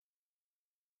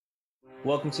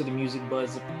Welcome to the Music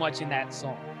Buzz. Much in that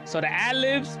song. So the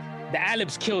ad-libs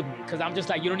killed me because I'm just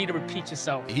like, you don't need to repeat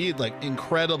yourself. He had like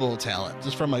incredible talent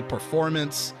just from like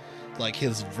performance. Like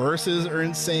his verses are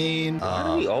insane. Why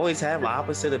do we always have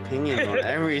opposite opinions on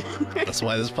everything? That's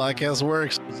why this podcast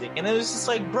works. And it was just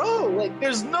like, bro, like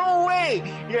there's no way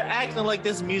you're acting like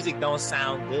this music don't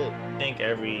sound good. I think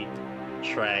every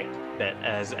track that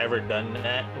has ever done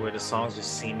that, where the songs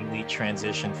just seemingly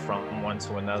transition from one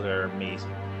to another, are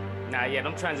amazing. Nah, yeah,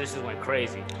 them transitions went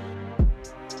crazy.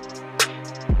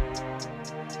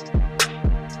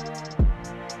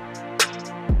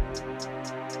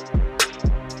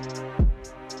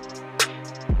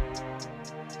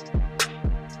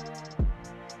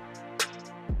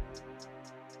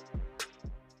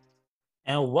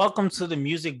 And welcome to the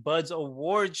Music Buds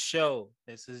Awards show.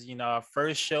 This is, our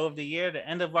first show of the year, the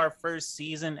end of our first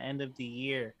season, end of the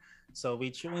year. So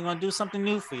we're gonna do something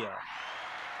new for y'all.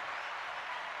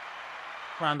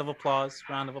 Round of applause.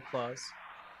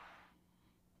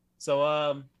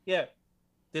 So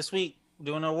this week we're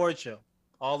doing an award show.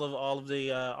 All of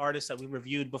the artists that we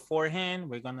reviewed beforehand,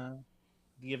 we're gonna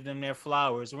give them their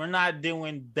flowers. We're not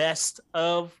doing best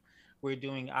of, we're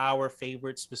doing our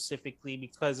favorites specifically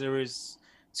because there is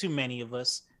too many of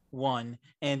us, one.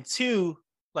 And two,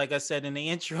 like I said in the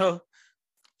intro,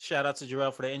 shout out to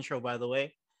Jerrell for the intro, by the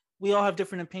way, we all have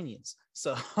different opinions.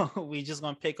 So we just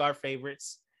gonna pick our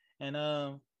favorites. And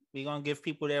we're going to give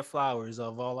people their flowers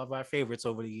of all of our favorites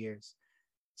over the years.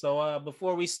 So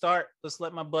before we start, let's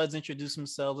let my buds introduce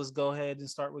themselves. Let's go ahead and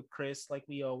start with Chris like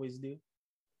we always do.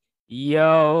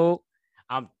 Yo,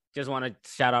 I just want to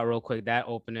shout out real quick. That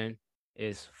opening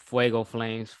is fuego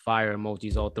flames, fire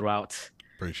emojis all throughout.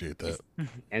 Appreciate that.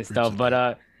 And stuff.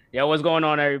 But yo, what's going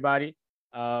on, everybody?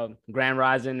 Grand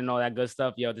Rising and all that good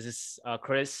stuff. Yo, this is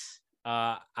Chris.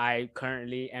 I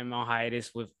currently am on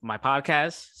hiatus with my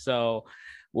podcast, so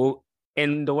we're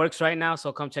in the works right now,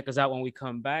 so come check us out when we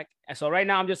come back. And so right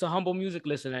now I'm just a humble music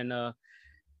listener and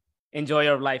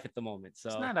enjoyer of life at the moment.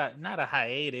 So it's not a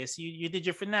hiatus. You did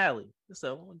your finale,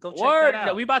 so go check that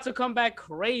out. We about to come back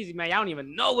crazy, man. I don't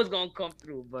even know what's gonna come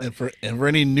through. But and for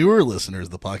any newer listeners,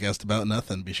 the podcast about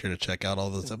nothing, be sure to check out all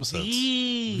those episodes.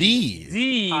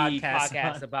 The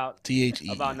podcast about THE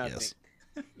about nothing. Yes.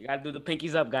 You gotta do the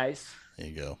pinkies up, guys. There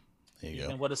you go.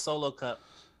 And what a solo cup.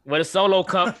 What is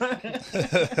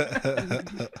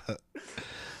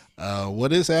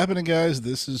happening, guys?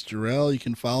 This is Jerrell. You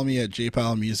can follow me at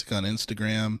jpowellmusic on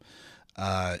Instagram.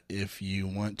 If you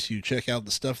want to check out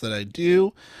the stuff that I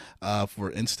do,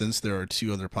 for instance, there are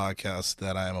two other podcasts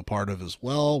that I am a part of as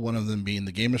well. One of them being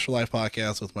the Gamers for Life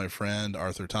podcast with my friend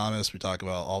Arthur Thomas. We talk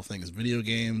about all things video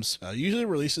games. Usually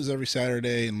releases every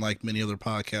Saturday, and like many other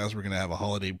podcasts, we're going to have a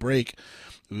holiday break.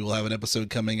 We will have an episode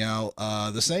coming out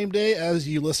the same day as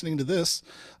you listening to this.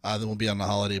 Then we'll be on the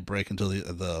holiday break until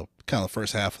the kind of the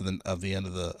first half of the end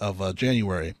of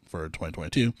January for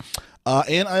 2022.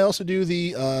 And I also do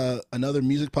the another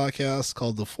music podcast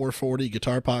called the 440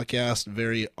 Guitar Podcast.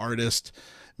 Very artist,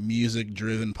 music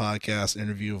driven podcast.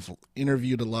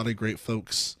 Interviewed a lot of great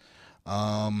folks.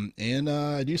 And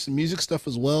I do some music stuff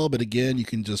as well. But again, you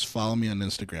can just follow me on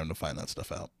Instagram to find that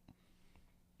stuff out.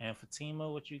 And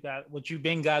Fatimah, what you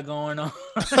been got going on?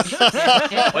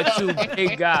 What you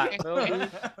been got?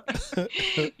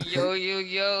 Yo,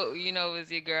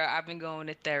 it's your girl. I've been going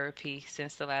to therapy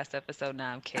since the last episode.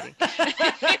 Nah, I'm kidding.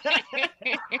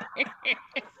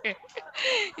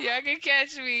 Y'all can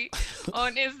catch me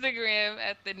on Instagram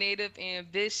at the Native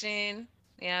Ambition.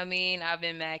 You know what I mean? I've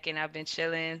been macking, I've been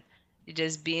chilling.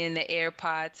 Just being the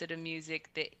AirPod to the music,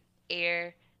 the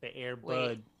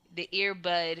earbud. The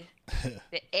earbud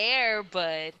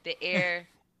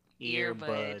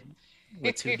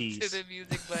with two D's. To the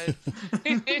music buds.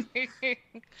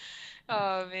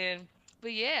 Oh man,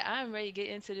 but yeah, I'm ready to get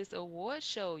into this award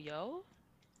show, yo.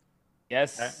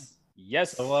 Yes.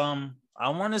 So I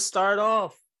want to start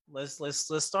off. Let's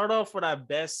start off with our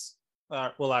best.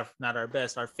 Our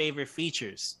favorite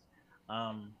features.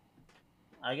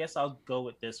 I guess I'll go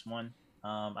with this one.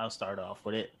 I'll start off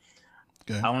with it.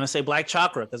 Okay. I want to say Black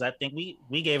Chakra because I think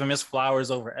we gave him his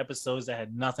flowers over episodes that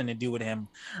had nothing to do with him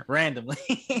randomly.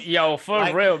 Yo,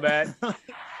 for real, man.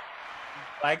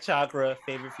 Black Chakra,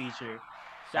 favorite feature.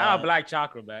 Shout out Black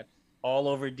Chakra, man. All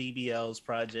over DBL's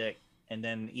project, and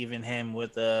then even him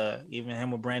with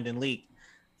Brandon Leak,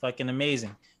 fucking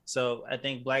amazing. So I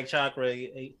think Black Chakra,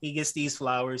 he gets these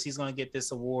flowers. He's gonna get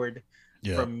this award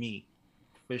from me,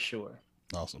 for sure.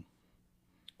 Awesome.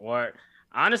 Word.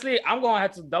 Honestly, I'm going to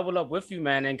have to double up with you,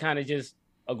 man, and kind of just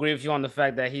agree with you on the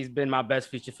fact that he's been my best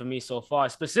feature for me so far.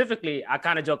 Specifically, I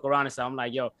kind of joke around and say, I'm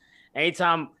like, yo,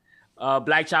 anytime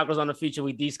Black Chakras on the feature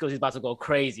with D Skills. He's about to go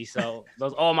crazy. So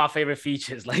those are all my favorite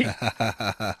features. Like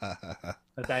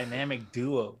A dynamic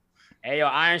duo. Hey, yo,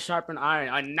 iron sharpen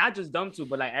iron. Not just them two,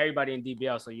 but like everybody in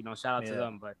DBL. So, shout out to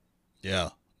them. But yeah,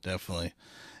 definitely.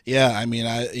 Yeah, I mean,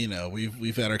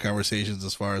 we've had our conversations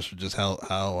as far as just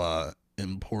how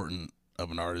important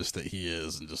of an artist that he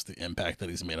is and just the impact that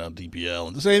he's made on DBL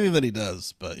and just anything that he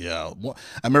does. But yeah,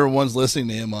 I remember once listening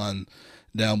to him on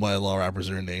Down by Law Rappers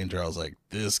Are in Danger. I was like,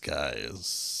 this guy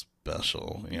is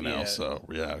special, Yeah. So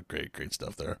yeah, great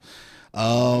stuff there.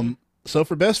 So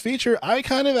for best feature, I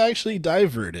kind of actually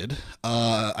diverted.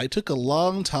 I took a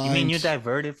long time. You mean you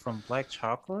diverted from Black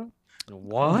Chocolate?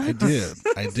 what? I did,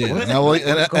 What?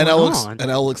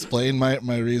 and I'll explain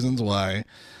my reasons why.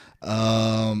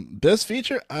 Best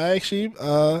feature, I actually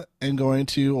am going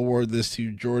to award this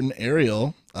to Jordan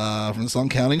Ariel from the song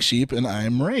 "Counting Sheep" and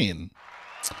 "I'm Rain."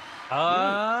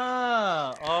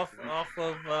 Off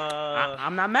of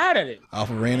I'm not mad at it. Off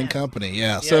of Rain and Company,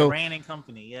 yeah. So Rain and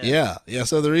Company, yeah.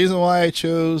 So the reason why I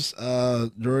chose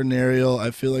Jordan Ariel,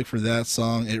 I feel like for that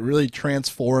song, it really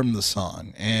transformed the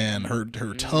song and her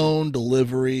tone,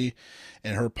 delivery,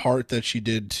 and her part that she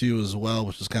did too as well,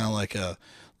 which is kind of like a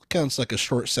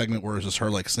short segment where it's just her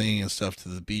like singing and stuff to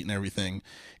the beat and everything.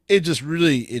 It just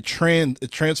really it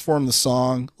transformed the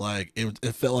song. Like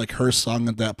it felt like her song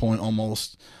at that point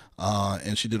almost.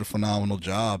 And she did a phenomenal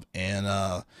job.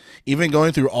 And even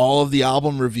going through all of the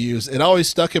album reviews, it always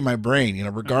stuck in my brain,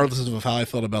 regardless of how I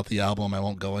felt about the album. I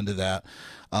won't go into that.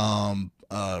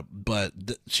 But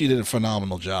she did a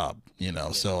phenomenal job,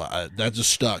 so that just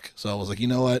stuck. So I was like, you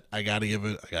know what? I gotta give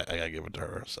it to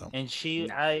her. So,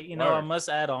 and I must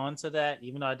add on to that,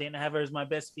 even though I didn't have her as my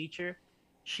best feature,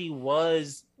 she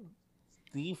was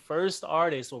the first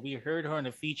artist where we heard her in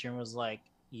a feature and was like,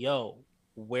 yo,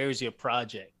 where's your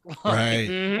project? Right.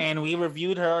 And we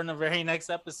reviewed her on the very next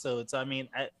episode. So I mean,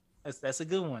 that's a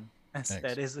good one.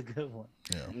 That is a good one.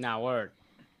 Yeah. Nah, word.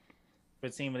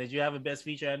 Fatimah, did you have a best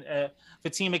feature?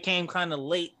 Fatimah came kind of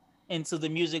late into the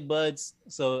music buds,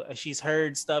 so she's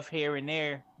heard stuff here and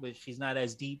there, but she's not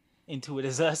as deep into it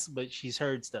as us. But she's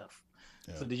heard stuff.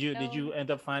 Yeah. So did you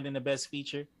end up finding the best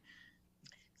feature?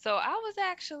 So I was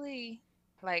actually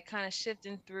like kind of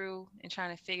shifting through and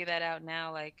trying to figure that out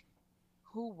now, like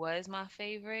who was my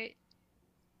favorite.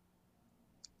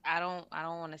 I don't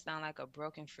want to sound like a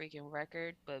broken freaking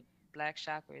record, but Black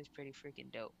Chakra is pretty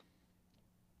freaking dope.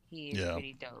 He is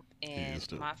pretty dope. And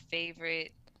my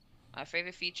favorite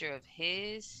feature of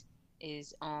his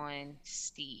is on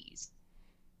Steez.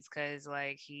 Because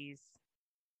like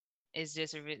it's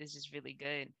just really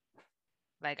good.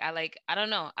 Like I don't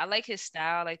know. I like his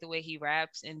style, like the way he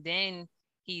raps. And then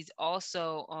he's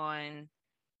also on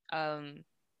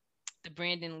the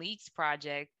Brandon Leaks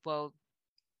project. Well,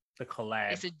 the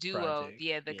collab. It's a duo. Project.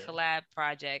 Yeah, the collab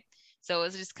project. So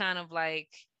it's just kind of like,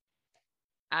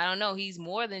 I don't know. He's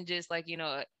more than just like,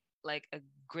 like a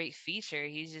great feature.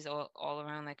 He's just all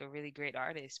around like a really great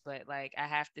artist. But like, I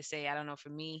have to say, I don't know, for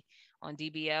me on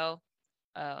DBL,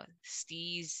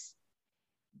 Steez,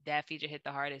 that feature hit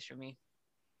the hardest for me.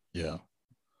 Yeah.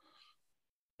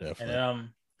 Definitely. And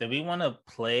did we want to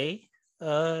play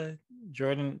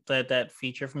Jordan that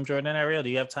feature from Jordan Ariel? Do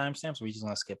you have timestamps, or we just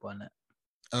want to skip on that?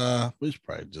 We should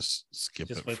probably just skip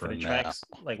just it wait for the now. tracks,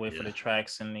 like wait for the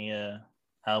tracks and the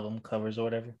album covers or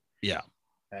whatever. Yeah.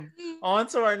 Okay. On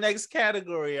to our next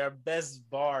category, our best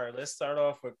bar. Let's start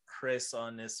off with Chris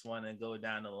on this one and go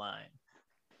down the line.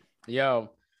 Yo,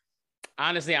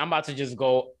 honestly, I'm about to just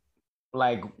go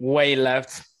like way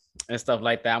left and stuff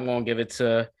like that. I'm gonna give it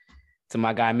to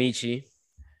my guy Michi.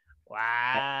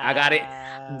 Wow. I got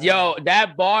it. Yo,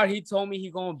 that bar he told me he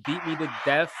gonna beat me to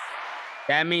death.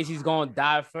 That means he's gonna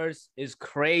die first. Is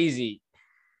crazy.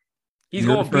 He's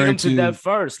gonna beat him to death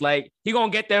first. Like he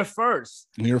gonna get there first.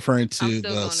 You're referring to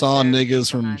the song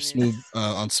niggas from Smooth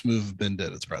on Smooth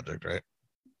Bendetta's project, right?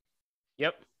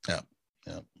 Yep. Yeah.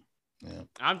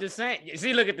 I'm just saying.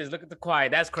 See, look at this. Look at the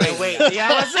quiet. That's crazy. Wait, yeah,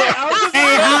 I was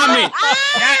hey,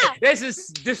 homie. This is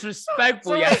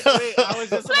disrespectful. Wait, I was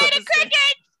just play the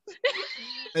cricket.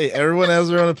 Hey, everyone has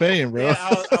their own opinion, bro. Yeah,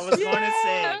 I was going to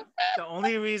say the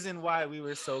only reason why we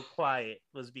were so quiet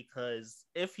was because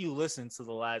if you listen to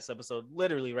the last episode,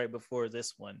 literally right before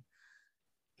this one,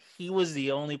 he was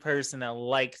the only person that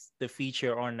liked the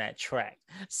feature on that track.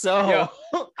 So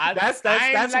that's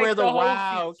where the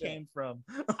wow came from.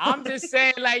 I'm just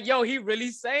saying, like, yo, he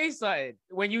really saying something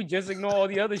when you just ignore all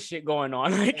the other shit going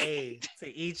on. Like, hey,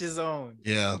 to each his own.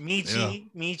 Yeah.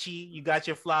 Michi, you got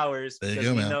your flowers. There you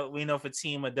go, man. We know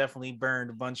Fatimah definitely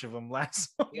burned a bunch of them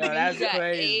last week. Yo, that's you got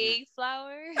crazy. egg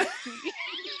flowers.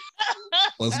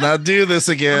 Let's not do this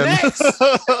again. Next.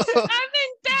 I'm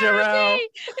in Jerrell. therapy.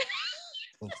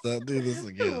 Let's not do this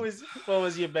again. What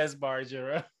was your best bar,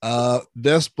 Jerrell?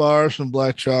 Best bars from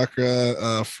Black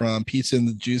Chakra, from Pizza and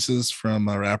the Juices, from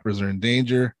Rappers Are in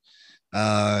Danger.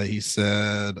 He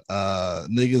said,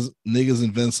 niggas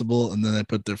invincible, and then they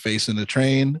put their face in a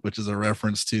train, which is a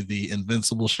reference to the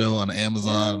Invincible show on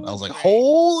Amazon. I was like,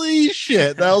 holy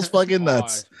shit, that was fucking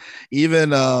nuts.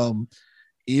 Even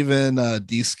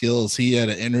D Skills, he had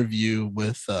an interview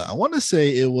with I want to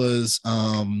say it was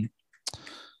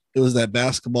that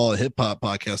basketball hip hop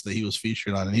podcast that he was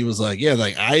featured on, and he was like, yeah,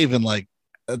 like I even like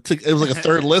it was like a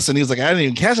third listen. He was like, I didn't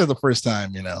even catch it the first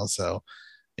time, so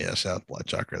yeah, shout out to Black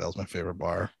Chakra. That was my favorite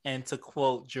bar. And to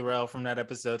quote Jerrell from that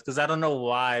episode, because I don't know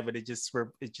why, but it just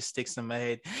sticks in my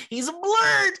head. He's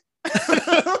blurred.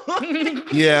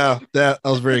 Yeah, that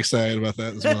I was very excited about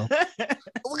that as well.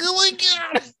 Oh my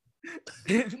god.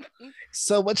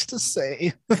 So much to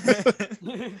say.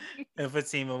 And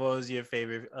Fatimah, what was your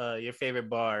favorite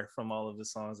bar from all of the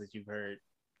songs that you've heard?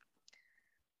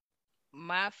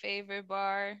 My favorite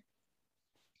bar.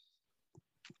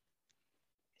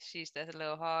 Sheesh, that's a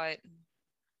little hard.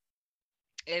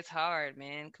 It's hard,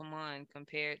 man. Come on,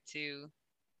 compared to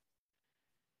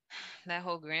that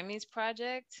whole Grammys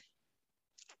project.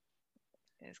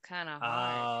 It's kind of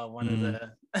hard. One of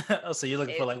the. So you're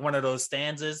looking for like one of those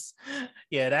stanzas?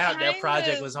 Yeah, that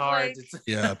project was hard. Like,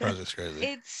 yeah, that project's crazy.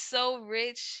 It's so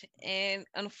rich, and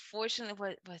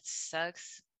unfortunately, what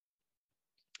sucks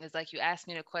is like you asked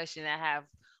me the question. I have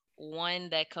one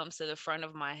that comes to the front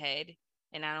of my head,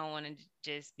 and I don't want to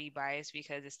just be biased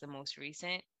because it's the most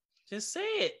recent. Just say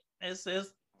it.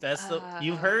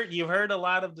 You've heard a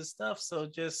lot of the stuff, so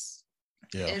just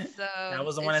that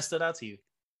was the one that stood out to you.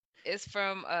 It's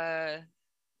from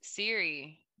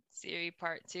Siri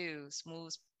Part 2,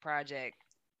 Smooth's project.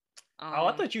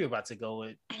 I thought you were about to go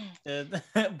with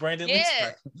Brandon.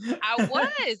 Yeah, I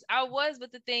was,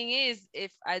 but the thing is,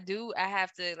 if I do, I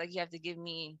have to you have to give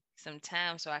me some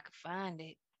time so I can find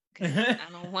it. I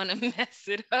don't want to mess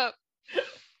it up.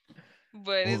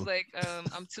 But it's like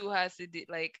I'm too hot to do,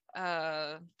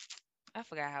 I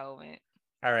forgot how it went.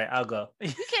 All right, I'll go.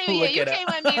 You came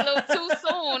at me a little too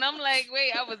soon. I'm like,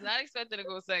 wait, I was not expecting to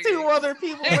go second. Two other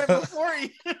people went before you.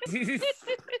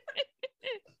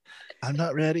 I'm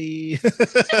not ready.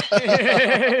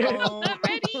 I'm not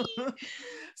ready.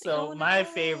 So my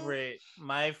favorite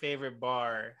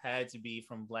bar had to be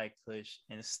from Black Kush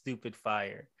and Stupid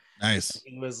Fire. Nice.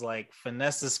 It was like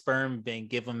finesse the sperm bank,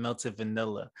 give them melted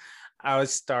vanilla. I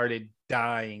started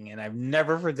dying, and I've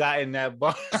never forgotten that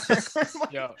bar.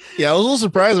 Yeah, I was a little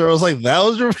surprised. I was like, "That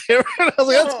was your favorite." I was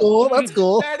like, "That's cool. That's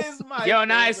cool." That is my.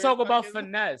 Now it's talk about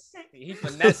finesse. He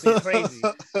finessing crazy.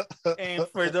 And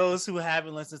for those who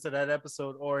haven't listened to that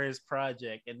episode or his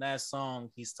project, in that song,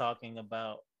 he's talking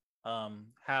about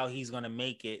how he's gonna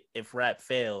make it if rap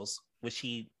fails, which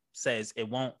he says it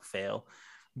won't fail.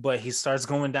 But he starts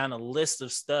going down a list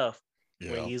of stuff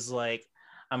where he's like,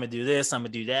 I'm gonna do this, I'm gonna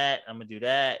do that, I'm gonna do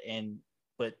that.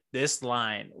 But this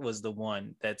line was the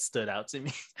one that stood out to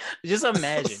me. Just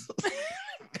imagine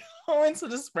going to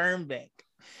the sperm bank,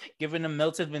 giving them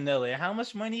melted vanilla. How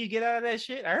much money you get out of that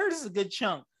shit? I heard it's a good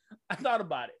chunk. I thought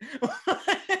about it. I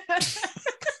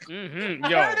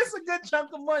heard it's a good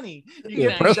chunk of money.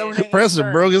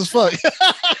 Preston broke as fuck.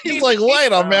 He's like,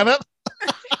 wait a minute.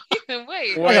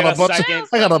 Wait, I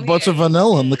got a bunch of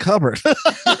vanilla in the cupboard.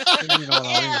 You know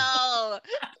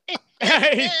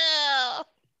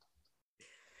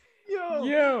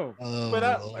Yo. Oh, but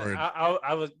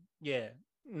I was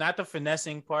not the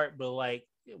finessing part, but like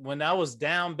when I was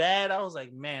down bad, I was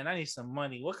like, man, I need some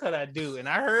money. What could I do? And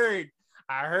I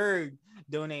heard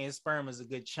donating sperm is a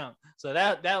good chunk. So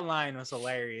that line was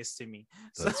hilarious to me.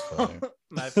 That's so funny.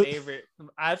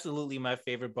 Absolutely my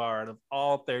favorite bar out of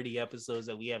all 30 episodes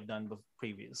that we have done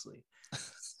previously.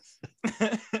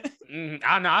 I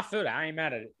don't know. I feel that. I ain't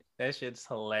mad at it. That shit's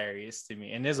hilarious to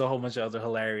me. And there's a whole bunch of other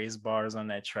hilarious bars on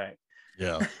that track.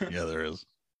 Yeah, there is.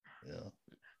 Yeah.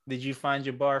 Did you find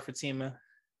your bar, Fatimah?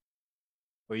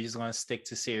 Or are you just gonna stick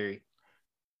to Siri?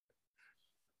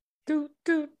 Do.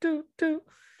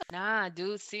 Nah,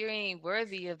 dude, Siri ain't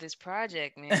worthy of this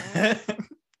project, man.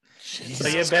 So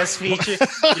your best feature,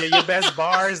 your best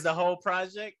bar is the whole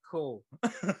project? Cool.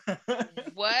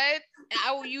 What?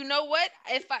 You know what?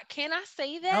 Can I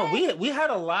say that? No, we had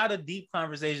a lot of deep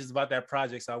conversations about that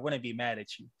project, so I wouldn't be mad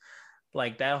at you.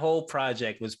 Like that whole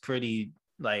project was pretty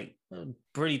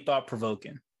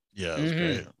thought-provoking. Yeah, it was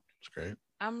great. It's great.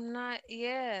 I'm not,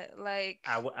 like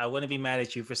I wouldn't be mad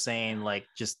at you for saying like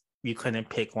just you couldn't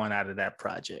pick one out of that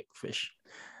project, Fish.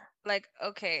 like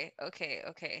okay.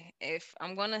 If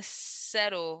I'm gonna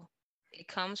settle, it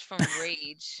comes from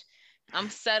rage. I'm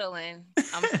settling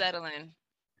because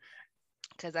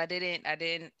I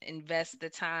didn't invest the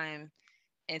time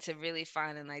into really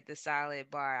finding like the solid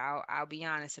bar. I'll be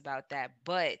honest about that.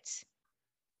 But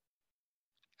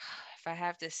if I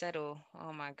have to settle,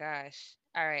 oh my gosh.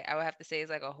 All right, I would have to say it's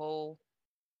like a whole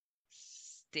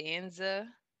stanza.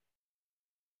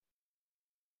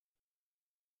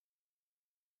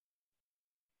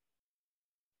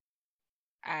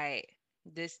 All right,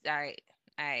 all right,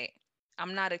 all right.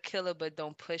 I'm not a killer, but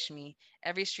don't push me.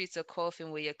 Every street's a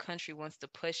coffin where your country wants to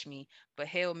push me. But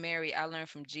Hail Mary, I learned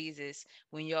from Jesus.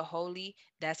 When you're holy,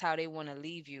 that's how they want to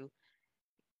leave you.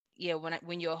 Yeah,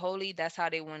 when you're holy, that's how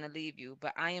they want to leave you.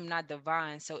 But I am not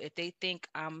divine, so if they think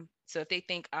I'm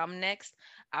next,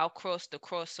 I'll cross the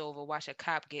crossover, watch a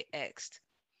cop get xed.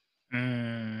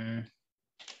 Mm.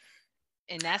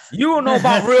 And that's You don't know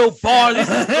about real bars. This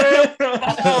is real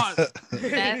bars.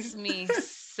 that's me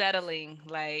settling,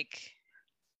 like,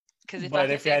 because if I But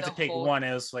can if you say had the to pick whole one,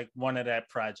 it was like one of that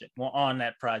project, one on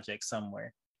that project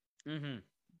somewhere. Mm-hmm.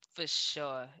 for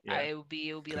sure, Yeah. it would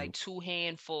be like two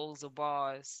handfuls of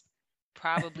bars,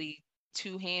 probably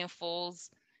two handfuls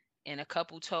and a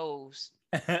couple toes.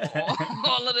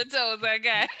 All of the toes I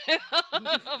got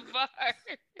bar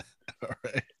All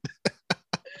right.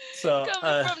 So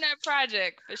coming from that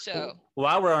project for sure.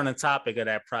 while we're on the topic of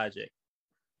that project,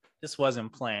 this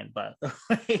wasn't planned, by the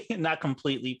way, not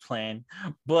completely planned,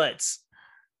 but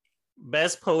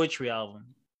best poetry album,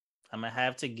 I'm gonna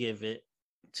have to give it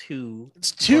to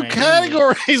It's two Brandon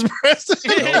categories, Preston.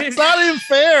 It's not even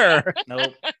fair.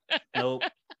 Nope.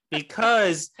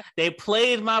 Because they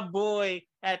played my boy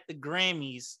at the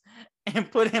Grammys and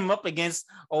put him up against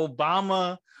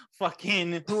Obama.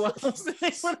 Fucking who else did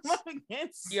they put him up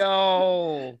against?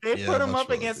 Yo. They Yeah, put him much up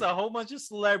against rather. a whole bunch of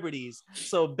celebrities.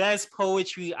 So best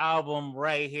poetry album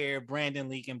right here, Brandon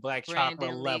Leak and Black Chakra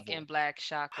Brandon level. Leak and Black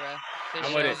Chakra for I'm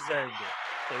They with sure. it. deserved it.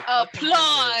 They fucking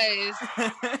deserved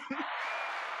Applause. it.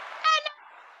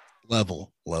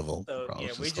 Level. So Bro, yeah,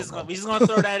 it's we just just a gonna we level. just gonna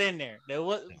throw that in there. There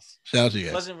was Yes. Shout out to you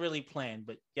guys. wasn't really planned,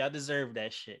 but y'all deserve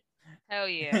that shit. Hell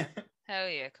yeah. Hell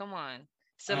yeah. Come on. Um,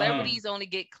 Celebrities only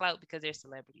get clout because they're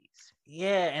celebrities.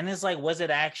 Yeah, and it's like, was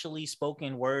it actually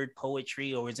spoken word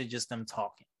poetry or is it just them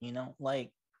talking? You know,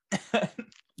 like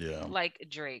Yeah. Like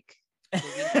Drake. But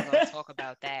we not gonna talk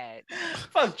about that.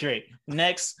 fuck Drake.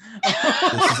 Next.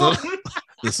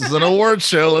 This is an award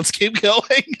show. Let's keep going.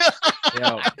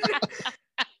 Yo.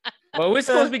 Well, we're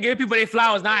supposed to be giving people their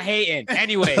flowers, not hating.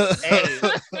 Anyway. Hey,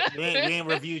 we ain't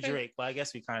review Drake, but I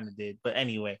guess we kind of did. But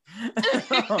anyway,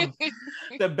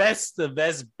 the best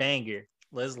banger.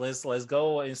 Let's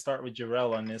go and start with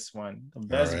Jerrell on this one. The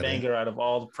best Alrighty. banger out of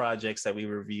all the projects that we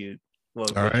reviewed.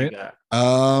 What All you right.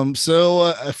 got?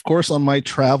 So of course, on my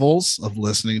travels of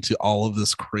listening to all of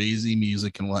this crazy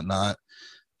music and whatnot,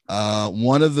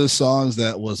 one of the songs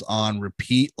that was on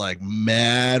repeat, like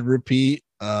mad repeat,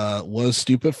 was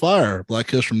Stupid Fire, Black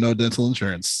Kush from No Dental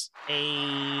Insurance.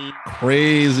 Hey,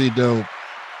 Crazy dope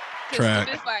 'Cause track.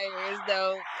 Stupid Fire is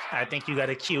dope. I think you got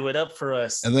to cue it up for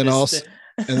us. And then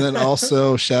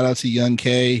also shout out to Young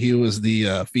K. He was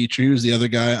the feature. He was the other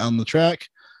guy on the track,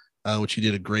 which he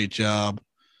did a great job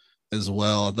as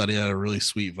well. I thought he had a really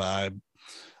sweet vibe.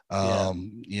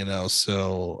 You know,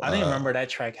 so I didn't remember that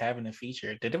track having a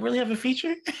feature. Did it really have a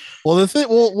feature? Well,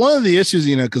 one of the issues,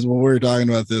 you know, because when we were talking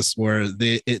about this, where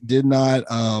it did not,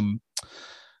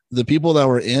 the people that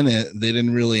were in it, they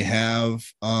didn't really have,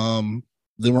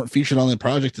 they weren't featured on the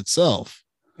project itself.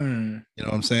 You know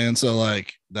what I'm saying? So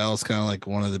like that was kind of like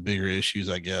one of the bigger issues,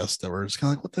 I guess, that we're just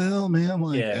kind of like, what the hell, man?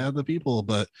 Like, add the people,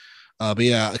 but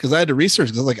yeah, because I had to research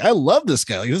because I was like, I love this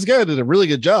guy. Like, this guy did a really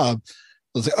good job.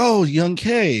 I was like, oh, Young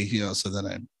K, you know. So then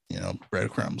I, you know,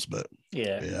 breadcrumbs, but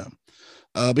yeah.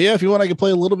 But yeah, if you want, I can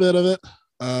play a little bit of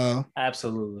it.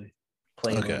 Absolutely.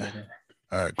 Play Okay. a little bit.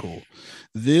 All right, cool.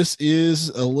 This is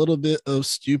a little bit of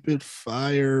Stupid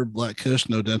Fire, Black Kush,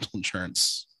 No Dental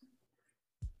Insurance.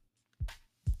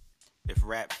 If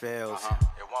rap fails,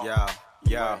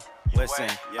 yo, listen,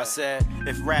 I said,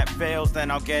 if rap fails,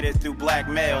 then I'll get it through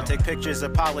blackmail. Take pictures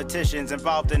of politicians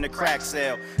involved in the crack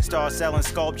sale. Start selling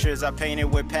sculptures I painted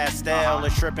with pastel. Or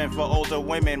tripping for older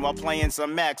women while playing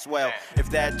some Maxwell. If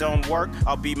that don't work,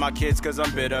 I'll beat my kids cause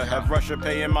I'm bitter. Have Russia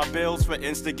paying my bills for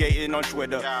instigating on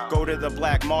Twitter. Go to the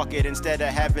black market instead of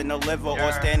having to live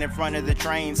or stand in front of the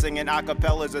train singing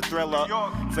acapellas a thriller.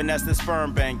 Finesse the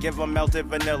sperm bank, give them melted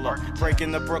vanilla. Break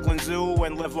in the Brooklyn Zoo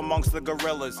and live amongst the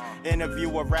gorillas. Interview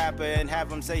a rapper and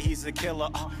have him say he's a killer.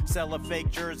 Sell a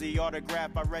fake jersey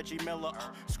autographed by Reggie Miller.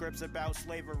 Scripts about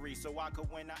slavery so I could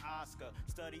win an Oscar.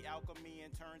 Study alchemy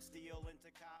and turn steel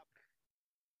into copper.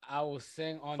 I will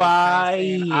sing on Fire.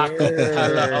 the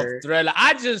acapella of Thriller.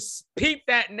 I just peeped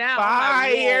that now.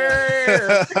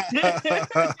 Fire.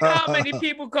 How many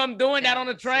people come doing that on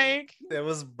the train? There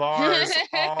was bars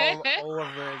all over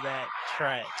that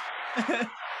track.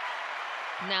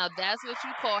 Now that's what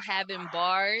you call having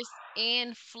bars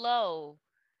and flow.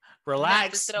 Relax.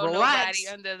 Not to throw Relax. nobody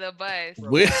under the bus.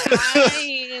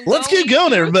 Let's keep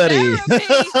going, everybody.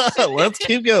 Let's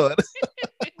keep going.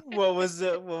 What was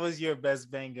your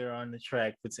best banger on the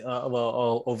track?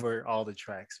 Over all the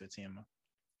tracks, Fatimah.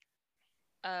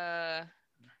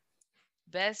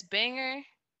 Best banger.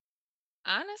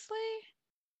 Honestly,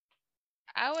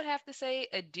 I would have to say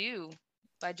 "Adieu"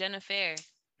 by Jennifer.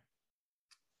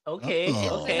 Okay,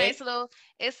 Oh. okay.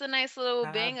 It's a nice little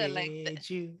banger. Like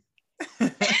you.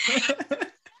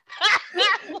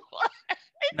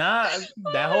 Nah,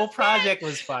 that whole project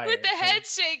was fire. with the head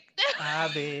shake. I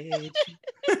bet you.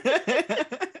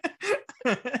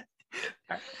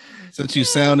 Since you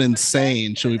sound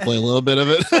insane, should we play a little bit of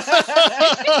it?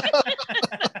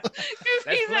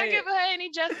 He's not giving her any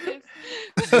justice.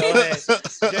 Go ahead.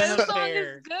 That song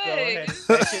is Go good. ahead.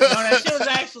 That shit was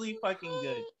actually fucking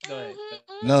good. Go ahead.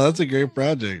 No, that's a great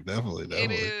project. Definitely.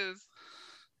 It is.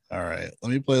 All right, let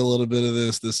me play a little bit of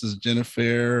this. This is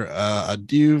Jennifer,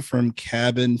 Adieu from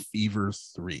Cabin Fever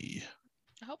 3.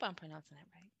 I hope I'm pronouncing it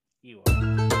right. You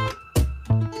are.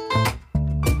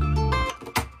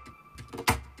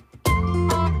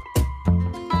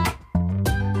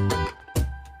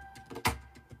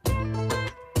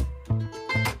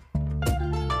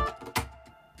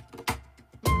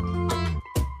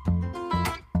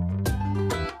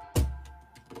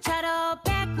 Try to hold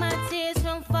back my tears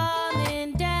from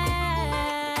falling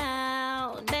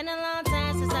down. Been a long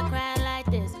time since I cried like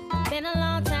this. Been a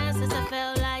long time since I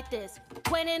felt like this.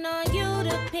 Waiting on you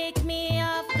to pick me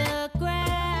off the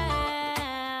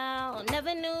ground.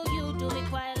 Never knew you'd do me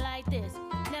quite like this.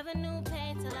 Never knew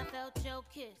pain till I felt your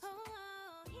kiss.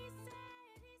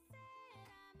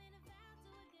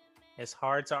 It's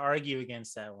hard to argue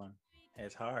against that one.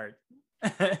 It's hard.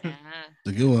 Uh-huh. It's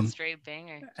a good one. Straight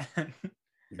banger.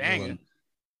 Banger.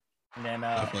 And then,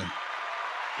 Definitely.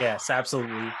 yes,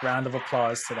 absolutely. Round of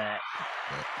applause to that.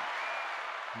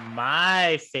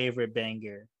 My favorite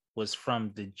banger was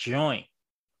from The Joint.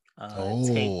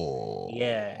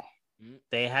 Yeah.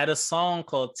 They had a song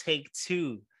called Take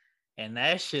Two, and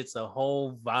that shit's a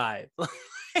whole vibe.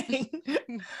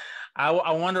 I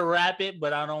want to rap it,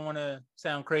 but I don't want to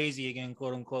sound crazy again,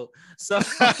 quote unquote. So,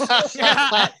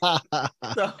 I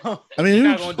mean,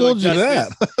 who told you that?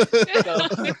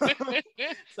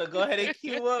 so go ahead and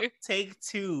cue up Take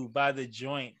Two by The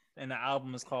Joint, and the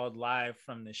album is called Live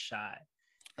from the Shy.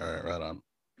 All right, right on.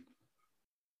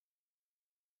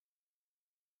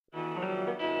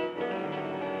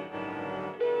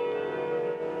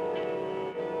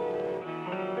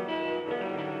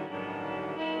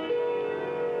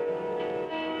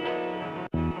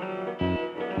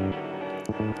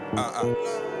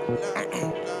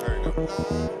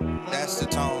 That's the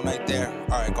tone right there.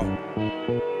 All right, go.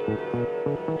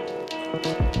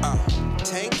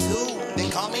 Take two, they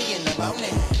call me in the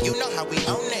morning. You know how we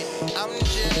own it. I'm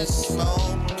just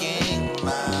smoking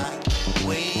my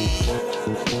weed.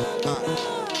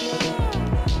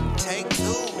 Take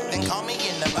two, they call me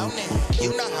in the morning.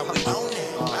 You know how we own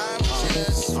it. I'm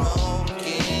just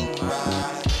smoking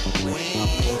my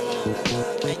weed.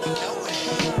 And you know it.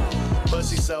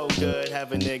 Pussy so good,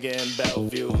 have a nigga in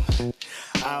Bellevue.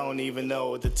 I don't even know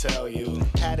what to tell you.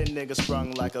 Had a nigga sprung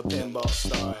like a pinball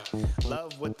star.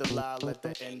 Love with the lie, let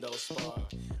the endo spar.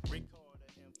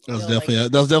 That was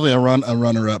definitely a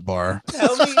runner-up bar.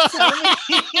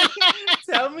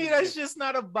 Tell me that's just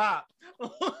not a bop.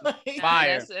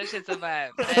 Fire. That's just a vibe.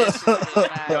 That's just a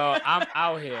vibe. Yo, I'm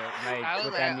out here. Like, I was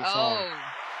with like, that new song. oh.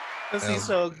 Pussy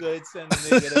so good, send a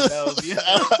nigga to Bellevue.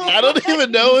 I don't even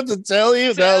know what to tell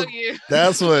you. Tell you.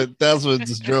 That's what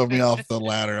just drove me off the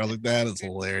ladder. I was like, that is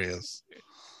hilarious.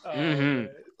 Mhm.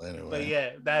 Anyway. But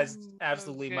yeah, that's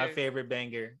absolutely Okay. my favorite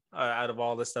banger out of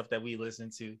all the stuff that we listen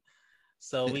to.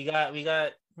 So we got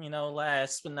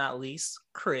last but not least,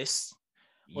 Chris.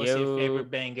 What's your favorite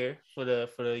banger for the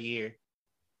year?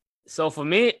 So for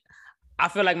me, I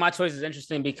feel like my choice is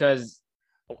interesting because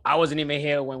I wasn't even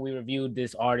here when we reviewed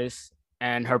this artist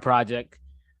and her project.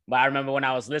 But I remember when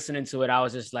I was listening to it, I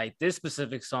was just like, this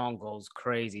specific song goes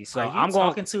crazy. So I'm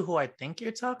talking to who I think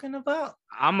you're talking about.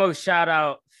 I'm gonna shout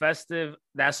out Festive.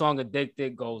 That song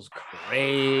Addicted goes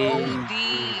crazy. OD.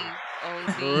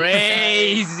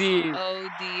 Crazy. OD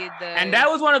it does. And that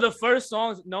was one of the first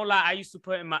songs, no lie, I used to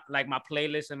put in my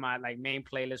playlist, in my like main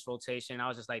playlist rotation. I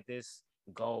was just like, this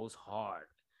goes hard.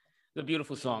 It's a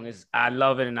beautiful song. I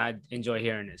love it and I enjoy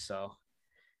hearing it. So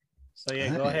yeah,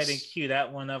 nice. Go ahead and cue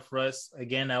that one up, Russ.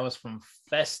 Again, that was from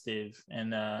Festive,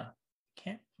 and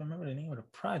can't remember the name of the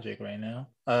project right now.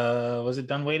 Was it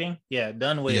Done Waiting? Yeah,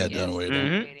 Done Waiting. Yeah, Done Waiting.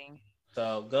 Mm-hmm.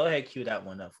 So go ahead, cue that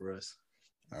one up for us.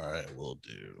 All right, we'll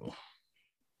do.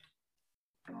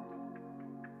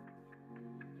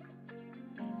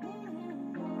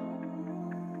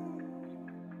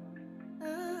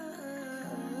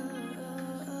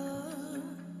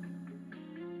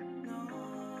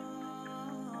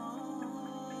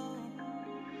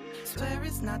 Swear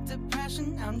it's not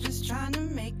depression, I'm just trying to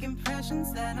make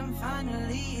impressions that I'm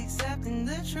finally accepting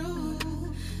the truth.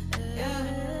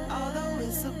 Yeah, although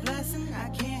it's a blessing, I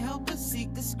can't help but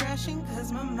seek discretion,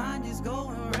 cause my mind is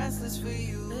going restless for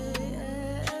you.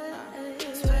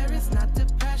 Swear it's not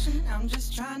depression, I'm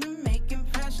just trying to make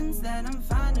impressions that I'm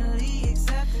finally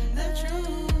accepting the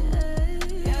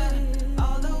truth. Yeah,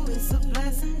 although it's a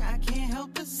blessing, I can't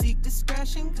help but seek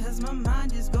discretion, cause my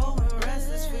mind is going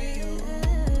restless for you.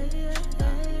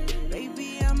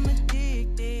 Baby, I'm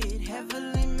addicted,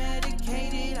 heavily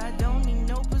medicated, I don't need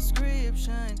no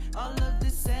prescription. All of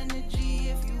this energy,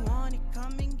 if you want it,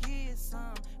 come and get some.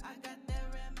 I got that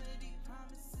remedy,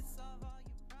 promise to solve all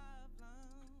your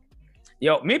problems.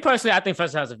 Yo, me personally, I think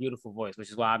Festa has a beautiful voice, which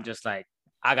is why I'm just like,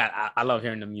 I love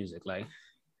hearing the music. Like,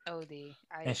 OD.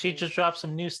 And she just dropped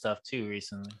some new stuff too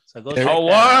recently. So go There- check oh, that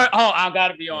word! out. Oh, I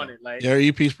gotta be on it. Like, Yeah, our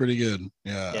EP's pretty good.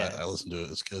 Yeah, Yeah. I listened to it.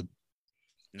 It's good.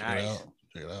 nice.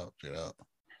 Check it out.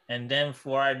 And then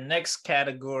for our next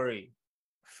category,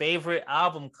 favorite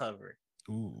album cover.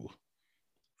 Ooh.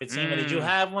 Fatima, did you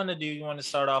have one, or do you want to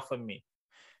start off with me?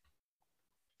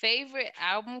 Favorite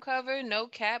album cover? No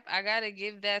cap. I gotta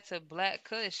give that to Black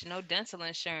Kush. No dental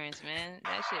insurance, man.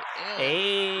 That shit ill.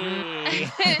 Hey.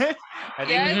 I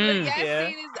think Y'all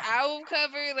see this album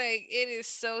cover? Like, it is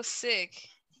so sick.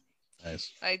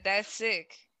 Nice. Like, that's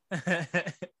sick.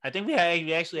 I think we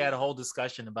actually had a whole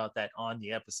discussion about that on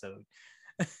the episode.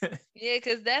 Yeah,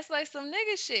 because that's like some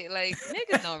nigga shit. Like,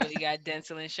 niggas don't really got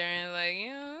dental insurance. Like, you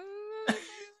know.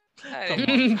 Come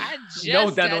on. I just No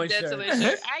got dental dental insurance.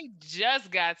 insurance. I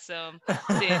just got some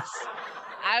since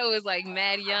I was like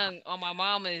mad young on my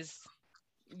mama's,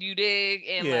 you dig?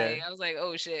 And Yeah. like, I was like,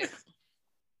 oh shit,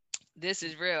 this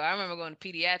is real. I remember going to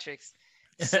pediatrics.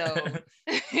 So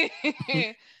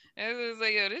I was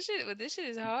like, yo, this shit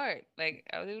is hard. Like,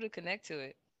 I was able to connect to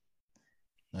it.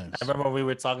 Nice. I remember we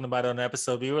were talking about it on the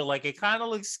episode. We were like, it kind of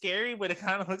looks scary, but it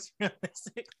kind of looks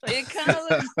realistic. It kind of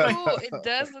looks cool. It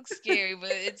does look scary,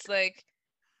 but it's like,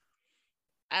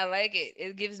 I like it.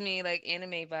 It gives me like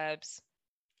anime vibes.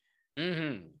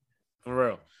 Mm-hmm. For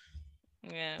real.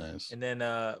 Yeah. Nice. And then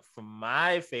for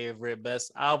my favorite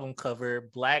best album cover,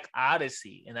 Black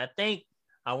Odyssey. And I think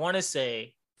I want to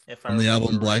say, if I From the album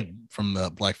remember Black, right- from the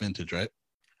Black Vintage, right?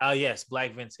 Oh yes,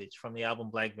 Black Vintage, from the album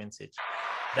Black Vintage.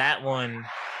 That one,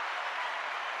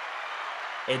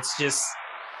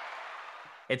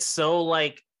 it's so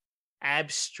like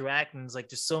abstract, and it's like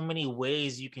there's so many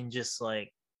ways you can just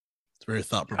like It's very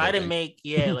thought try to provoking. make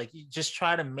like you just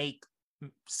try to make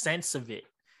sense of it.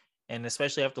 And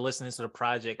especially after listening to the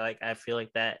project, like I feel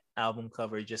like that album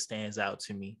cover just stands out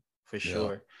to me for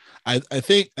sure. I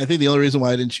think the only reason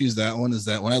why I didn't choose that one is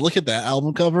that when I look at that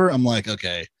album cover, I'm like,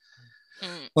 okay,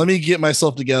 let me get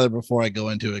myself together before I go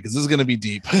into it, because this is gonna be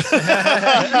deep. He's like,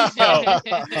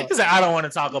 I don't want to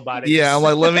talk about it. Yeah, I'm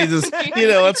like, let me just,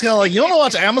 it's kind of like, you want to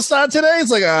watch Amistad today?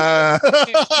 It's like,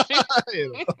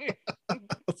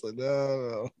 It's like,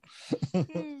 no. Yeah.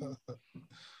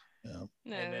 No,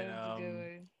 And then, that was a good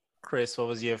one. Chris, what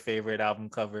was your favorite album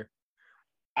cover?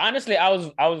 Honestly, I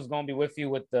was gonna be with you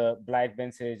with the Black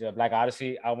Vintage or Black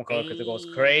Odyssey album cover because it goes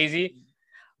crazy.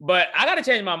 But I gotta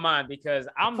change my mind because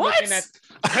I'm looking at.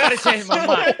 I gotta change my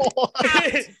mind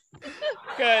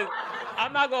because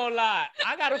I'm not gonna lie.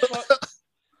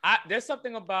 There's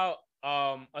something about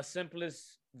a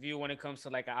simplest view when it comes to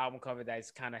like an album cover that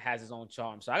kind of has its own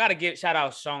charm. So I gotta give shout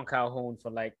out Sean Calhoun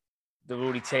for like the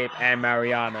Rudy Tape and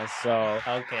Mariana. So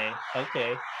Okay.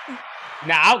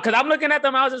 now, because I'm looking at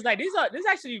them, I was just like, this is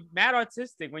actually mad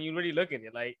artistic when you really look at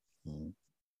it. Like,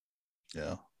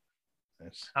 Yeah.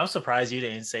 Nice. I'm surprised you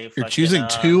didn't say You're fucking, choosing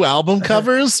two album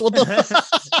covers? What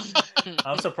the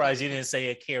I'm surprised you didn't say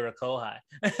Akira Kohai.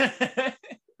 I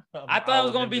thought it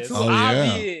was gonna be too Oh,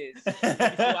 yeah. obvious.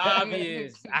 Too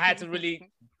obvious. I had to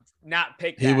really not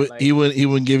pick that. he would like, he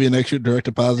wouldn't give you an extra direct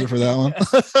deposit for that one.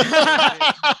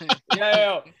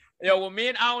 yo, Yo, what me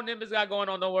and Al Nimbus got going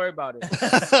on, don't worry about it.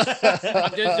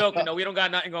 I'm just joking. No, we don't got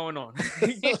nothing going on.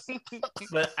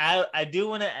 But I do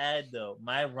want to add though,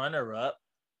 my runner-up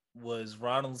was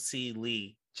Ronald C.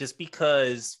 Lee, just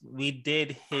because we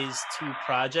did his 2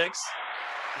 projects.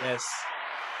 Yes.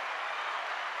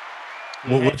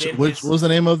 Which was the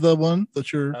name of the one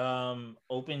that you're?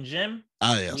 Open Gym.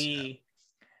 Ah, yes.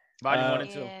 Volume 1 and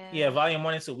 2. Yeah, volume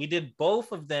 1 and 2. We did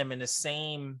both of them in the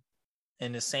same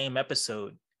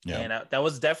episode. Yeah. And that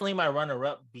was definitely my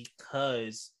runner-up,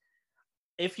 because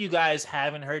if you guys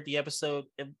haven't heard the episode,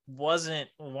 it wasn't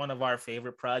one of our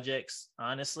favorite projects,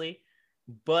 honestly.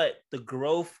 But the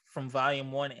growth from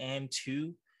volume 1 and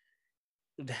 2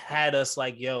 had us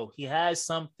like, yo, he has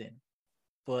something,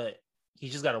 but he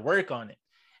just got to work on it.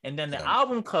 And then the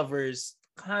album covers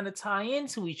kind of tie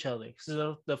into each other.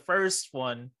 So the first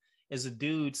one is a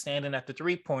dude standing at the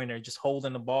 3-pointer, just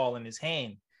holding the ball in his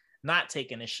hand, not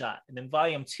taking a shot. And then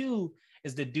volume 2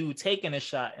 is the dude taking a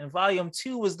shot. And volume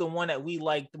 2 was the one that we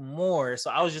liked more. So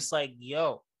I was just like,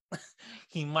 yo,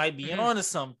 he might be onto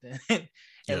something.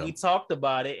 And we talked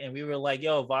about it, and we were like,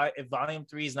 yo, if volume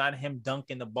 3 is not him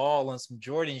dunking the ball on some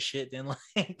Jordan shit, then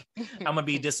like I'm gonna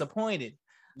be disappointed.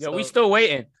 Yo, we still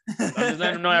waiting. I'm just letting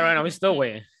them know that right now. We still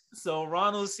waiting. So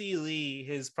Ronald C. Lee,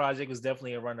 his project was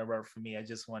definitely a runner-up for me. I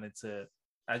just wanted to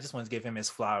give him his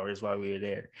flowers while we were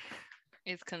there.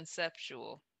 It's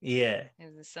conceptual. Yeah.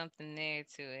 There's something there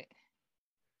to it.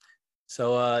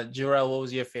 So Jerrell, what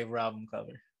was your favorite album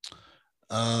cover?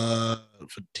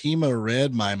 Fatimah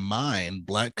Read My Mind,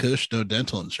 Black Kush, No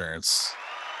Dental Insurance.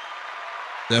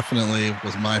 Definitely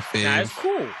was my favorite. That's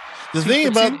cool. The thing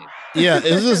about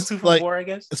it's just like 4, I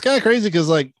guess. It's kind of crazy because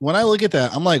like when I look at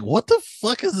that, I'm like, what the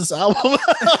fuck is this album?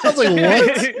 I was like,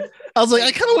 what? I was like,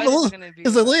 I kind of want to listen.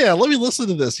 It's like, yeah, let me listen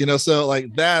to this, So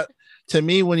like that to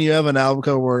me, when you have an album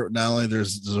cover where not only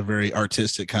there's a very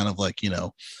artistic kind of like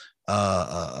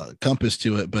compass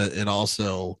to it, but it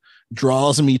also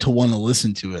draws me to want to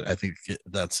listen to it. I think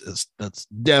that's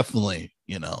definitely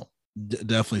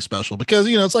definitely special because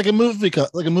it's like a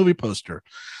movie poster.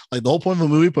 Like the whole point of a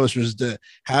movie poster is to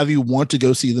have you want to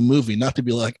go see the movie, not to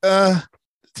be like it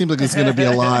seems like it's gonna be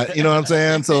a lot, you know what I'm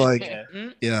saying? So like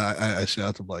I shout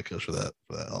out to Black Kush for that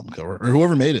album cover or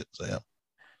whoever made it. So yeah,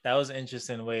 that was an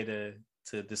interesting way to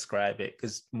describe it,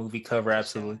 because movie cover,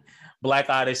 absolutely. Black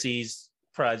Odyssey's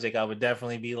project, I would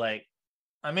definitely be like,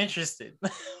 I'm interested.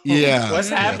 Yeah. What's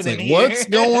happening like, here? What's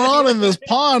going on in this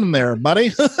pond there,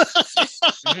 buddy?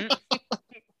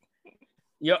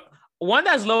 Yo, one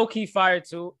that's low key fire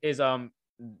too is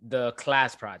the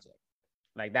Class project.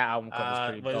 Like that album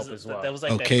cover is pretty dope as well. That was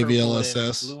like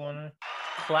KVLSS. Blue one.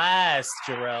 Class,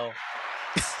 Jerrell.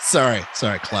 sorry,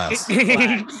 Class.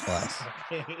 Class.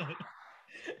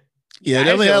 Yeah, I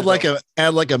definitely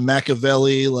had like a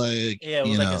Machiavelli, like it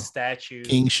was like a statue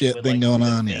king shit with, thing like, going the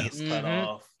on. face Yeah, cut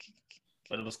off,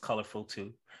 but it was colorful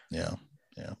too. Yeah.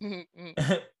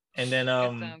 And then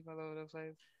on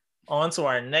to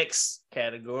our next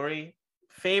category,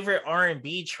 favorite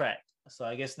R&B track. So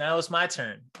I guess now it's my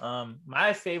turn.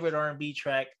 My favorite R&B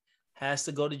track has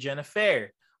to go to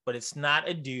Jennifer, but it's not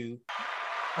a do.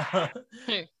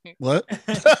 What?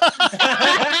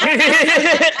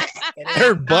 I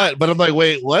heard but I'm like,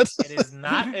 wait, what? It is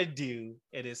not a do.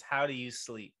 It is How Do You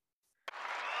Sleep?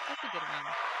 That's a good one.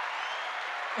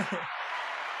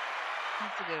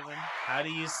 That's a good one. How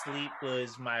Do You Sleep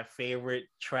was my favorite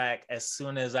track. As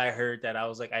soon as I heard that, I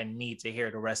was like, I need to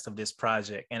hear the rest of this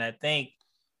project. And I think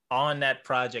on that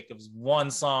project, it was one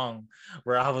song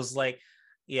where I was like,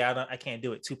 yeah, I can't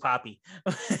do it. Too poppy.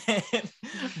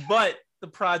 But the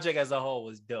project as a whole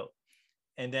was dope.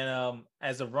 And then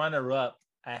as a runner-up,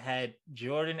 I had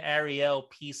Jordan Ariel,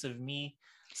 Piece of Me.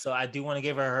 So I do want to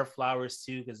give her flowers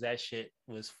too, because that shit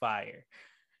was fire.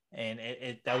 And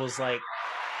that was like,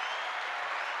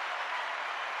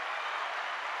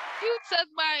 you took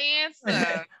my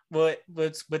answer. but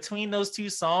between those two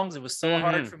songs, it was so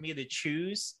hard for me to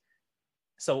choose.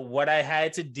 So what I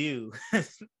had to do,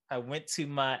 I went to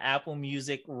my Apple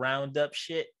Music roundup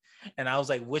shit, and I was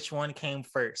like, which one came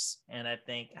first? And I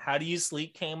think How Do You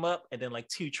Sleep came up, and then like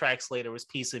 2 tracks later was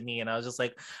Piece of Me. And I was just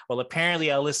like, well,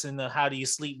 apparently I listened to How Do You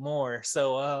Sleep more.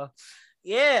 So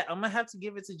yeah, I'm gonna have to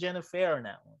give it to Jennifer on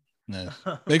that one. Yeah.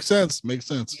 Makes sense.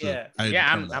 Yeah.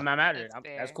 I'm mad at it.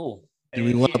 That's cool. Do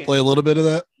we want to play a little bit of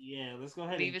that? Yeah, let's go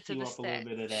ahead Leave and it to cue the up a little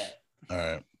bit of that. All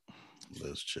right.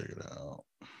 Let's check it out.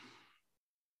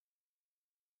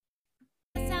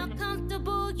 That's how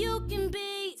comfortable you can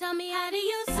be. Tell me, how do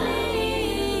you sleep?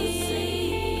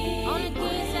 On a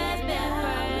queen size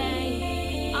bed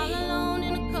frame, all alone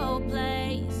in a cold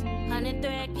place. 100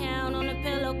 thread count on a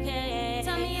pillowcase.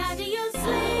 Tell me, how do you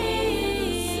sleep?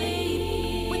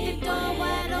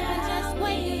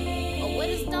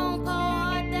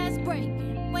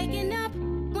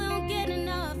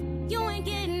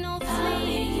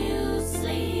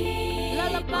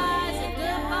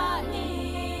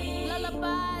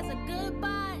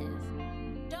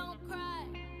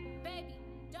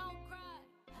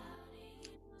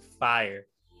 fire.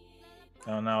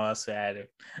 I don't know what else to add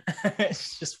it.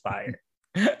 It's just fire.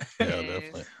 Yeah,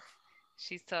 definitely.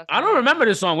 She's talking. I don't remember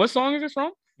this song. What song is this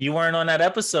from? You weren't on that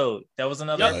episode. That was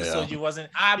another episode. Yeah. You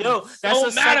wasn't. I'm that's so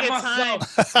the mad at second time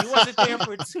myself. you wasn't there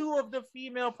for 2 of the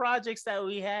female projects that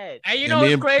we had. And you Yeah, know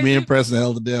what's crazy? Me and Preston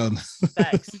held it down.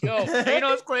 Facts. Yo, and you know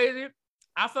what's crazy?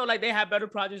 I felt like they had better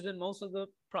projects than most of the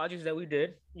projects that we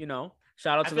did. You know,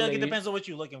 shout out I to feel the like it ladies. depends on what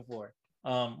you're looking for.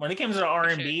 When it came to the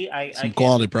R&B, I Some can't-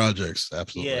 quality projects,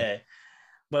 absolutely. Yeah,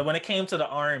 but when it came to the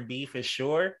R&B, for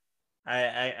sure,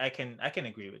 I can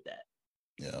agree with that.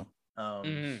 Yeah.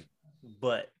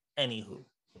 But anywho,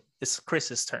 it's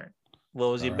Chris's turn. What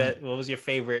was your What was your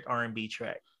favorite R&B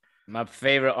track? My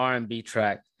favorite R&B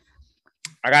track.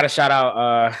 I gotta shout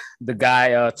out the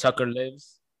guy Tucker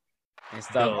Lives and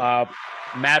stuff.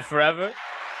 Mad Forever.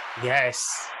 Yes,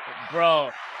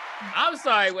 Bro. I'm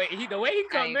sorry. Wait, the way he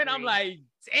come in, I'm agree. like,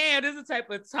 damn, this is the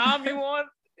type of time you want.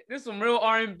 There's some real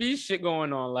R&B shit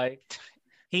going on. Like,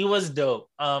 he was dope.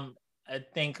 I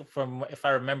think if I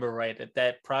remember right,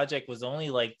 that project was only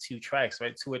like 2 tracks,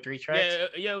 right? 2 or 3 tracks.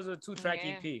 yeah, it was a 2-track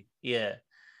Yeah. EP. Yeah,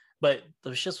 but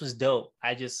the shit was dope.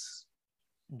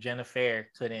 Jennifer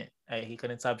he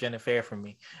couldn't top Jennifer from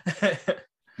me.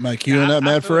 Am I queuing up I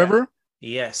Mad feel Forever?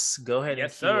 Yes, go ahead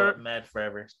Yes, and cue sir. up Mad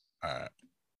Forever. All right.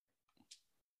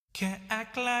 Can't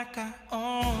act like I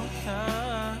own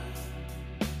ya,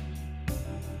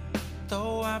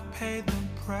 though I paid the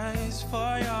price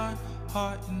for your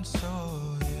heart and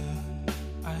soul. Yeah,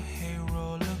 I hate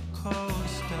roller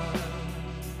coasters.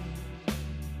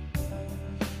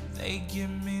 They get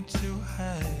me too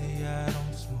high. I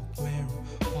don't smoke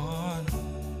marijuana.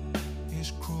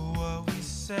 It's cruel what we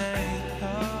say.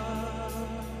 Love.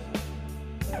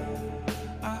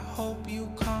 I hope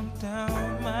you calm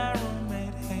down. My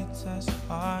roommate hates us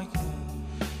arguing.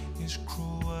 It's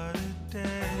cruel what a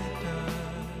day does.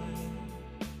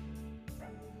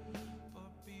 But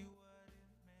be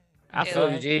what it may. I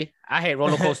feel you, G. I hate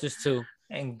roller coasters too.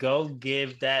 And go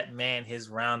give that man his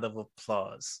round of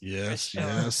applause. Yes, sure.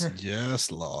 yes,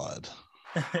 Lord.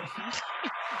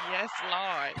 Yes,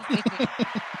 Lord.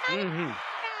 Mhm.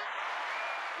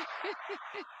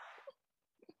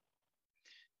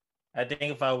 I think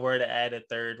if I were to add a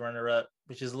third runner-up,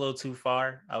 which is a little too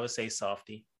far, I would say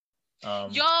Softy.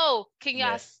 Yo, can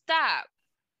y'all yeah. stop?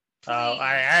 All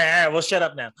right. Well, shut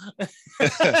up now.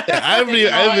 I've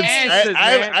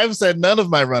said none of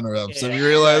my runner-ups. Have you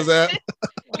realized that?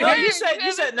 No, you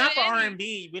said not for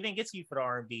R&B. We didn't get to you for the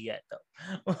R&B yet,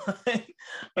 though.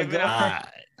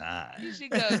 You should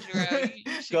go, Jerrell.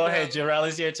 You should Go ahead, Jerrell.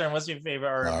 It's your turn. What's your favorite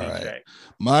R&B All right. track?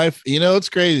 It's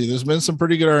crazy. There's been some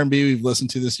pretty good R&B we've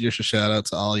listened to this year. So shout out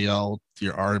to all y'all,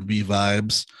 your R&B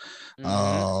vibes.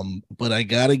 But I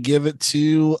gotta give it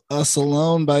to Us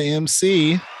Alone by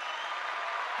MC.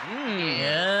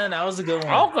 Yeah, that was a good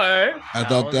one. Okay. I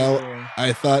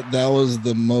thought that was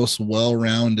the most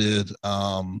well-rounded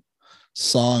song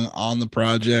on the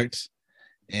project,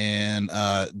 and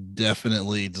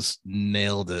definitely just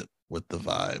nailed it with the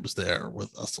vibes there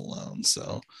with Us Alone.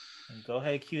 So go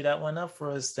ahead, cue that one up for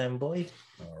us then, boy.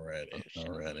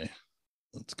 Alrighty.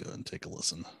 Let's go and take a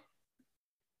listen.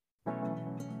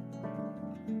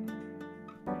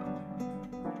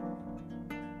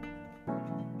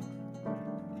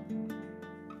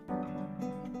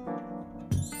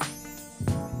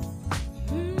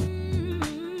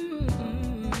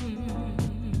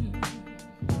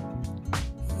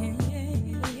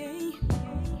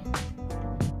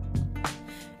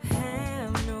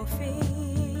 Have no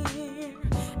fear.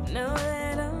 Know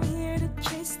that I'm here to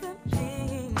chase the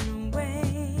pain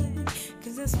away.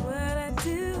 'Cause that's what I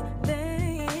do.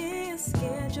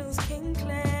 Schedules can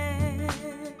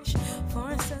clash.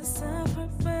 Force us apart,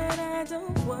 but I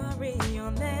don't worry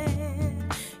on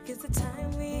that. 'Cause the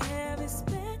time we have is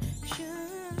special.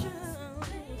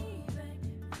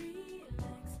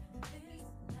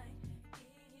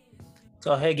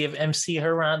 Go ahead, give MC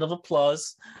her round of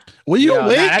applause. Will you Yo,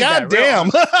 wait? nah, God damn.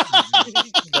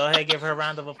 Go ahead, give her a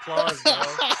round of applause, bro.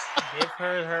 Give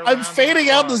her I'm fading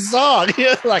out the song.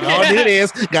 Like, I'll do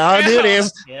this. I'll do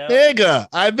this. Yeah. Nigga,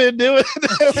 I've been doing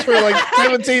this for like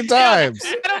 17 times.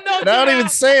 I don't know. And I don't even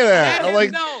say that. I'm like,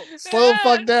 no. slow the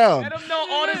fuck down. Let them know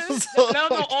all this. So Let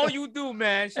them know all you do,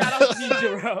 man. Shout out to you,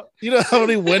 Jerrell. You know how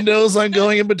many windows I'm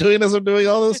going in between as I'm doing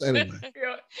all this? Anyway. He's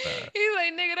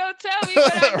like, nigga, don't tell me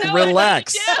what I'm doing.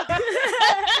 Relax.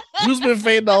 Who's been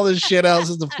fading all this shit out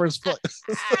since the first place?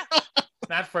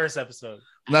 Not first episode.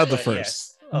 Not the But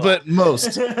first, yes, but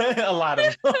most. a lot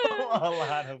of them. A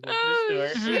lot of them, for Oh, sure.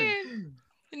 shit.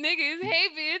 Niggas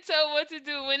hate being told what to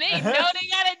do when they know they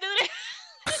gotta do this.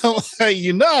 I'm like,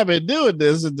 you know, I've been doing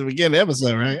this at the beginning of the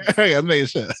episode, right? I gotta make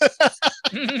sure.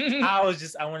 I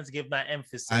wanted to give my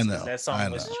emphasis. I know. That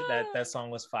song was that song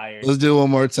was fire. Let's do it one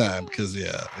more time because she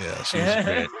was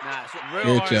great. Nah,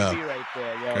 real Great R&B job. right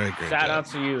there, yo. Great Shout job. out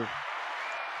to you.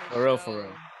 For real, for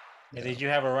real. And did you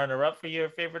have a runner-up for your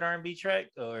favorite R&B track,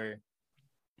 or?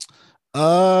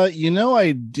 You know,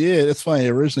 I did. It's funny.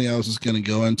 Originally, I was just gonna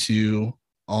go into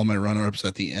all my runner-ups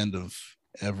at the end of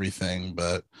everything,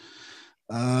 but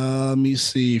let me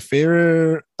see.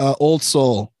 Favorite Old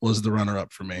Soul was the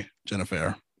runner-up for me.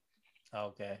 Jennifer.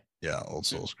 Okay. Yeah, Old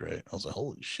Soul's great. I was like,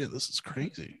 holy shit, this is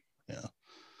crazy. Yeah.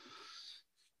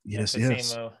 Yes, Fatima,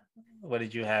 yes. what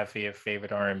did you have for your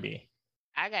favorite R&B?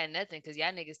 I got nothing because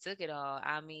y'all niggas took it all.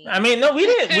 I mean, no, we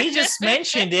didn't. We just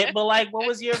mentioned it, but like, what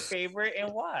was your favorite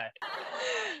and why?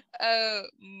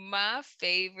 My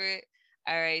favorite.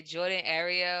 All right, Jordan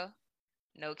Ariel,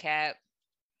 no cap.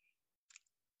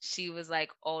 She was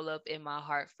like all up in my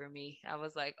heart for me. I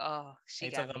was like, oh, she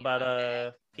got talking me about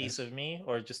a Piece of Me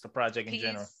or just the project in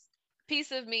general?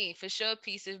 Piece of Me, for sure,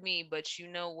 Piece of Me. But you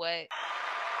know what?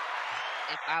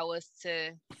 If I was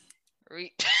to you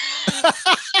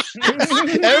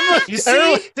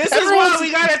see, this is why we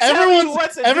gotta tell you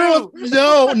what to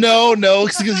do. No,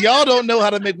 because y'all don't know how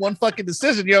to make one fucking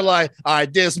decision. You're like, all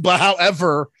right, this, but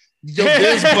however,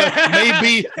 this, but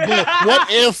maybe, but what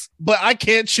if, but I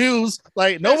can't choose.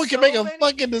 Like, no one can make a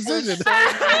fucking decision.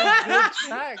 There's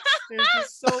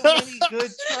just so many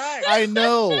good tracks. I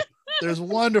know. There's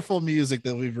wonderful music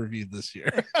that we've reviewed this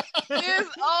year. It's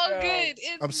all good.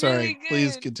 It's I'm sorry. really good.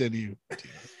 Please continue.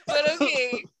 But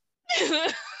okay.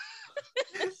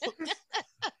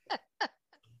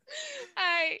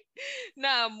 Alright.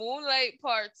 Nah, Moonlight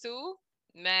Part 2,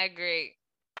 mad great.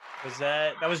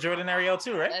 That was Jordan Ariel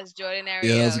too, right? That's Jordan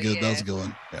Ariel. Yeah, that was good. That was a good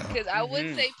one. Because I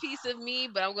would say Piece of Me,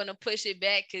 but I'm gonna push it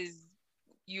back because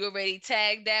you already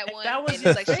tagged that one. That was and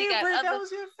your it's like favorite. She got other... That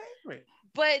was your favorite.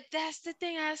 But that's the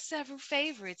thing. I have several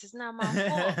favorites. It's not my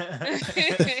fault.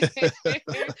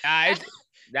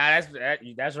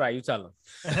 That's right. You tell them.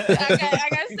 I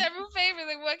got several favorites.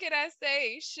 Like, what can I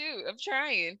say? Shoot, I'm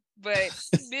trying. But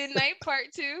Midnight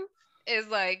Part 2 is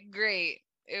like great.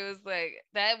 It was like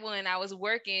that one. I was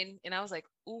working and I was like,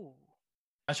 ooh.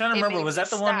 I'm trying to remember. Was that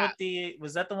the one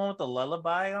with the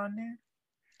lullaby on there?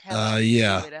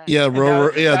 Yeah.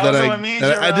 Rower. Yeah,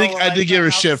 I did give her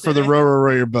shit for the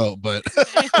row your boat, but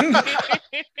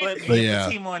but yeah,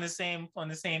 team on the same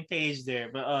page there.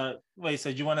 But wait,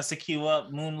 so do you want us to queue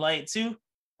up Moonlight too,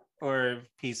 or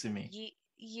Piece of Me?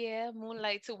 Yeah,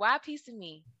 Moonlight too. Why Piece of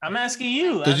Me? I'm asking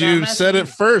you because you said it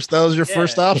first. That was your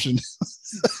first option.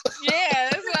 Yeah,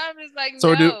 that's why I'm just like.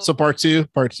 So no. So part two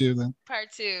then.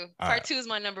 Part two. Part 2 is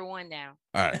my number one now.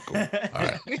 All right, cool. All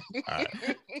right.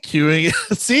 Queuing.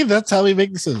 See, that's how we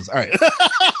make decisions. All right.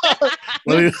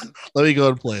 let me go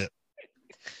and play it.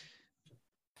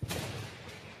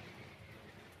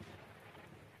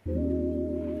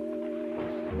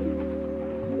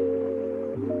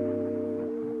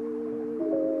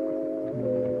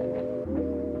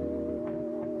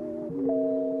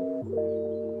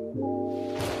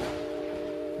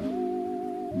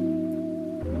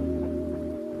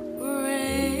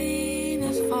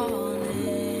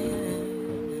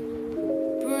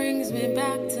 Me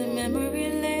back to memory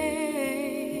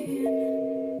lane.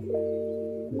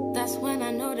 That's when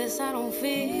I notice I don't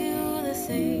feel the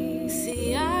same.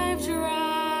 See, I've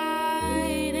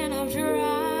tried and I've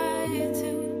tried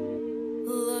to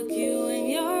look you in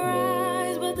your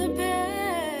eyes, but the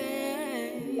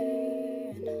pain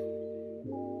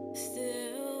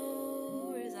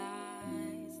still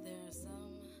resides. There are some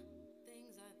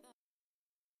things I thought.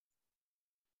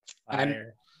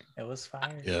 Fire. It was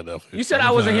fire. Yeah, definitely. You said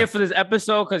I wasn't here for this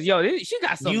episode because she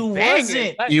got some. You bangers.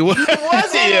 wasn't. You wasn't.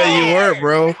 Yeah, you were,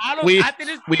 bro. We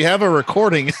have a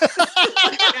recording.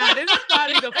 Yeah, this is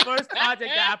probably the first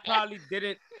project that I probably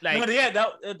didn't like. No, yeah,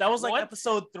 that was like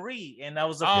episode 3, and that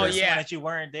was the first one that you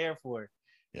weren't there for.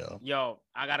 Yeah. Yo,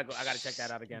 I gotta check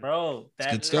that out again, bro.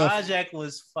 That project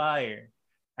was fire.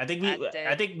 I think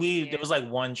there was like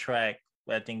one track.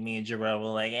 I think me and Jerrell were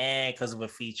like, because of a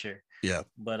feature. Yeah.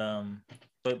 But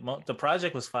the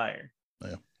project was fire.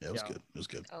 Yeah, it was good. It was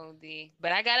good.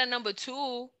 But I got a number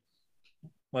 2.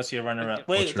 What's your runner-up?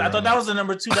 Wait, I thought that was the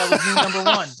number 2. That was new number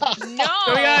 1. No.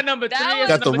 So we got number 3.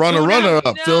 Got the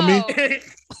runner-up. Feel me?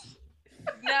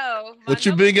 No. What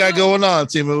you been got going on,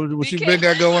 Timo? What you been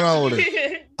got going on with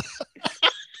it?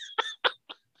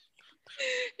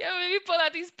 Yo, maybe pull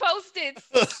out these Post-its.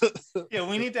 Yeah,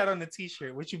 we need that on the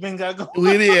t-shirt. What you been got going on?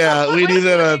 We need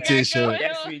that on a t-shirt.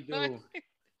 Yes, we do.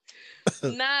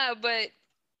 Nah, but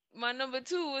my number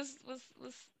 2 was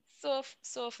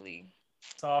Softly.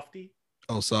 Softy.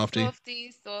 Oh, Softy.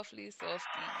 Softly. Yeah,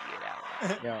 that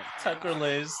one. Yo, Tucker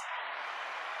Liz.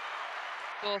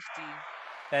 Softy.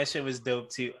 That shit was dope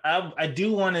too. I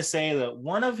do want to say that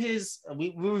one of his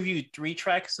we reviewed 3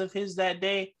 tracks of his that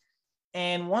day,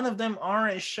 and one of them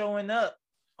aren't showing up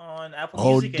on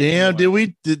Apple Music damn! anymore.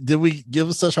 Did we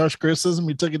give such harsh criticism?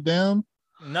 We took it down.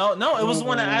 No, it was the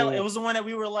one that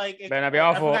we were like. Better not be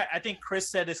awful. I think Chris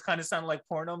said it's kind of sounded like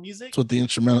porno music. That's what the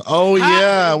instrumental. Oh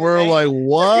yeah, we're like,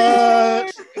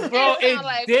 what? Bro, it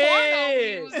like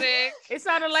did. Porno music. It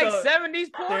sounded like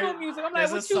 70s porno music. I'm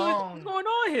like, what's going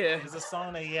on here? There's a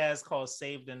song that he has called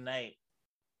 "Save the Night,"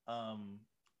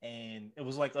 and it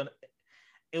was like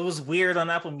it was weird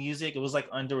on Apple Music. It was like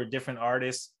under a different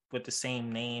artist with the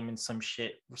same name and some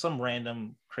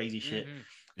random crazy shit,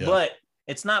 but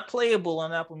it's not playable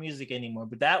on Apple Music anymore.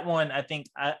 But that one, I think,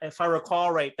 if I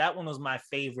recall right, that one was my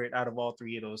favorite out of all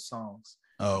 3 of those songs.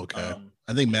 Oh, okay.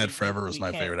 I think Mad Forever was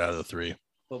my favorite out of the 3.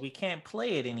 But we can't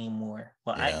play it anymore.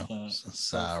 Well, Yeah, I can't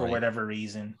sorry. for whatever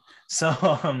reason.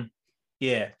 So,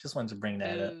 yeah, just wanted to bring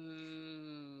that up.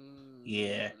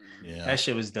 Yeah, that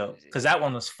shit was dope because that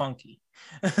one was funky.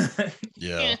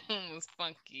 Yeah, it was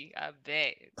funky. I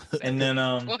bet. And then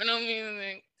Porno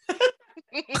music.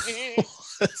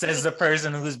 Says the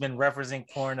person who's been referencing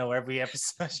porno every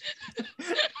episode.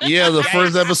 Yeah, the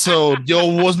first episode.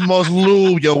 Yo, what's most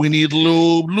lube? Yo, we need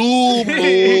lube. Lube.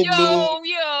 I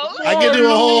can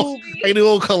do a whole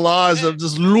collage of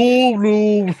just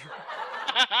lube.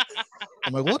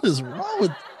 I'm like, what is wrong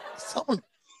with someone?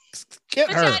 Get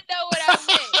but her. y'all know what I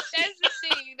meant. That's the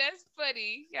thing. That's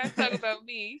funny. Y'all talk about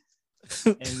me.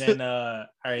 And then all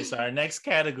right, so our next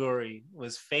category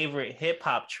was favorite hip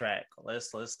hop track.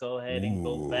 Let's go ahead and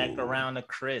go back around to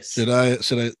Chris. Should I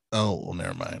oh well,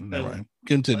 never mind.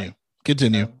 Continue.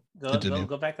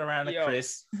 Go back around to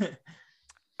Chris.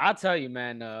 I'll tell you,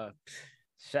 man,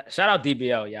 shout out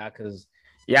DBL, because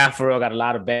for real got a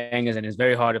lot of bangers and it's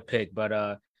very hard to pick, but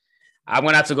I'm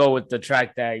gonna have to go with the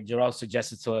track that Jerrell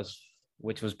suggested to us,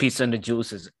 which was Pizza and the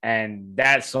Juices, and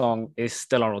that song is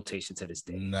still on rotation to this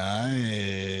day.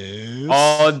 Nice.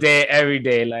 All day, every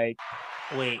day. Like,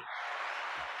 wait,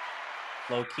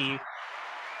 low key,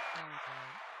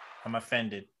 I'm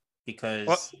offended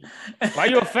because why are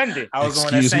you offended? I was the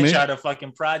one that sent y'all the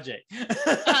fucking project.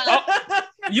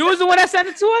 You was the one that sent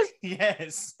it to us?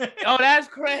 Yes. Oh, that's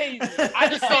crazy. I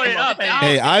just saw it up.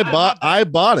 Hey, I bought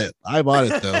it. I bought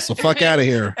it though. So fuck out of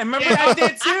here. And remember, I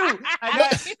did too.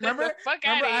 Remember,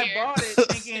 I bought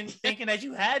it thinking that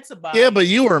you had to buy it. Yeah, but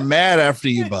you were mad after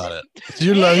you bought it.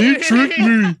 You're like, you tricked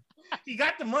me. You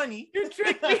got the money. You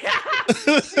tricked me.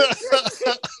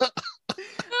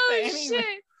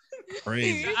 Shit.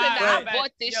 Crazy. I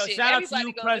bought this shit. Shout out to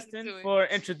you, Preston, for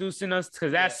introducing us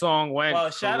because that song went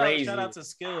crazy. Shout out to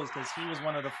Skills because he was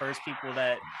one of the first people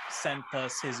that sent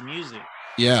us his music.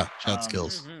 Yeah, shout out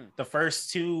Skills. The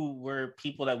first 2 were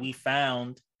people that we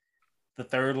found. The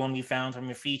third one we found from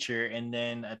a feature, and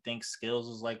then I think Skills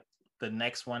was like the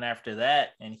next one after that,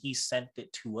 and he sent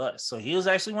it to us. So he was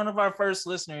actually one of our first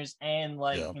listeners and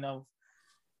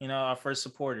our first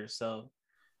supporters. So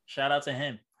shout out to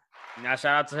him. Now,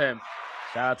 shout out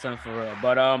to him for real.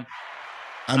 But I'm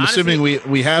honestly, assuming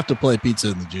we have to play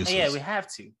Pizza and the Juices. Yeah, we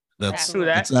have to. That's true.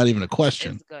 That's not even a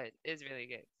question. It's good. It's really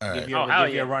good. All right. Give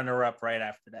you a runner up right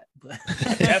after that.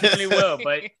 Definitely will.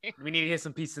 But we need to hear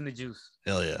some Pizza in the Juice.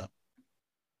 Hell yeah.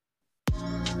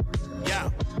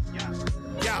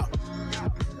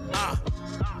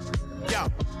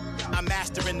 I'm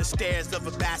mastering the stairs of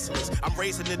a basilisk. I'm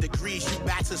raising the degrees, you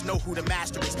bastards know who the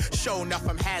master is. Sure enough,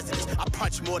 I'm hazardous. I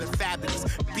punch more than fabulous,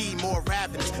 be more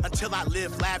ravenous until I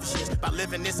live lavishness. By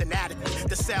living this inadequate,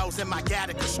 the cells in my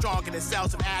Gattaca stronger than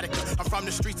cells of Attica. I'm from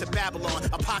the streets of Babylon,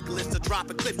 apocalypse to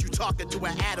drop a clip. You talking to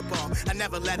an Adabomb. I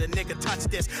never let a nigga touch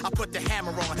this. I put the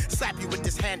hammer on, slap you with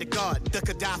this hand of God. The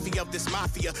Gaddafi of this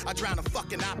mafia. I drown a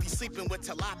fucking oppie, sleeping with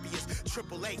tilapias.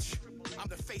 Triple H, I'm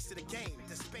the face of the game.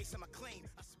 The space I'm a claim.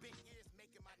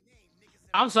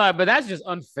 I'm sorry, but that's just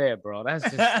unfair, bro. That's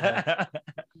just like,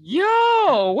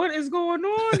 yo, what is going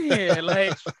on here?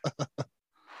 Like,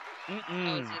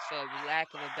 I was just, for lack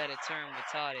of a better term,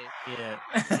 retarded. Yeah.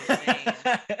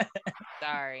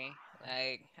 Sorry.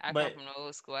 Like, I come from the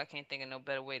old school. I can't think of no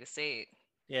better way to say it.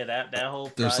 Yeah, that whole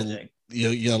project.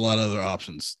 You got a lot of other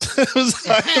options. But to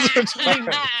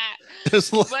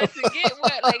get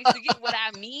what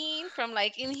I mean from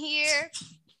like in here,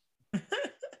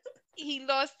 he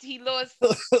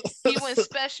went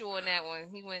special on that one.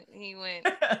 He went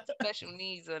special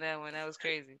needs on that one. That was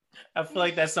crazy. I feel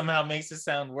like that somehow makes it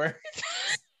sound worse.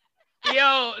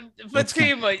 Yo,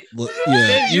 Fatimah.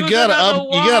 Yeah, you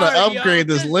gotta upgrade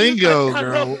this lingo,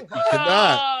 girl. You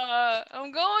cannot.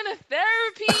 I'm going to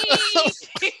therapy.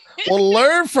 Well,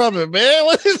 learn from it, man.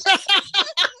 What is that?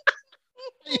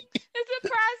 It's a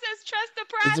process. Trust the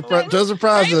process. Trust the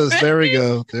process. There we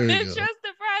go. There we go. Trust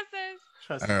the process.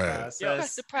 Trust All the right. process.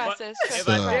 Trust the process. If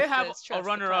I did have a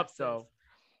runner-up, though,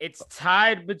 it's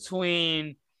tied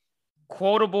between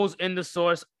quotables in the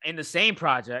source in the same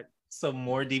project. Some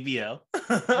more DBL.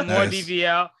 More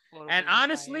DBL. And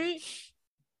honestly,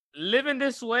 Living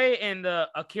This Way in the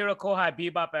Akira Kohai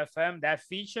Bebop FM, that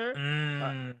feature,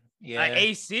 yeah,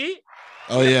 AC.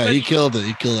 Oh yeah, he killed it.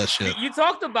 He killed that shit. You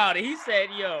talked about it. He said,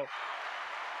 "Yo,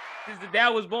 since the dad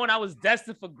was born, I was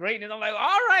destined for greatness." I'm like,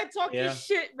 "All right, talk your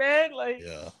shit, man." Like,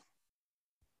 yeah.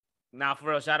 Nah, for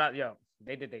real. Shout out, yo.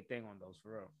 They did their thing on those,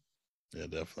 for real. Yeah,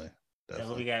 definitely. And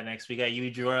what we got next? We got you,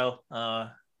 Jerrell.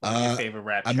 What's your favorite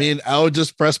rap track? I mean, I would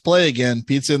just press play again.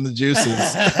 Pizza and the Juices.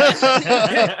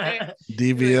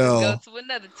 DBL. Go to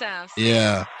another time.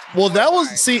 Yeah. Well, that was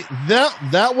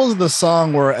that was the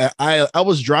song where I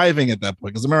was driving at that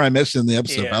point, because remember I mentioned in the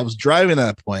episode I was driving at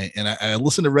that point and I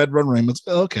listened to Red Run Rainbows.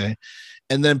 Okay,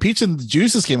 and then Peach and the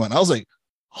Juices came on. I was like,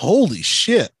 holy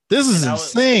shit, this is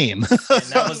insane. And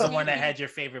that was the one that had your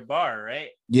favorite bar, right?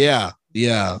 Yeah.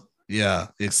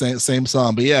 It's same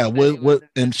song, but yeah,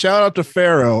 and shout out to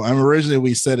Pharaoh. Originally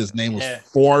we said his name was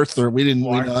Fourth, or we didn't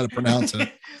know how to pronounce it.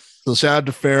 So shout out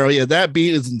to Pharaoh. Yeah, that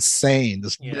beat is insane.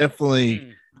 Just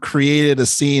definitely created a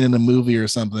scene in a movie or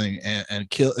something,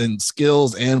 and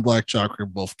Skills and Black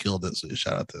Chocolate both killed it. So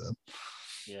shout out to them.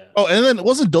 Yeah. Oh, and then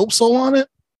wasn't Dope Soul on it?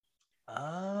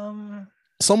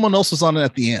 Someone else was on it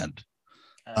at the end.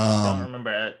 I don't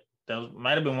remember. That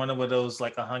might have been one of those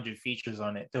like 100 features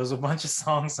on it. There was a bunch of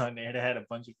songs on there that had a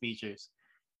bunch of features.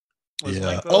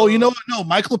 Oh, you know what? No,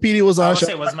 Michaelpedia was on. Was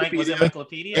it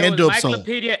Michaelpedia? And Dope Soul.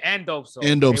 Michaelpedia and Dope Soul.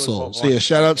 And Dope Soul. So yeah,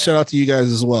 shout out to you guys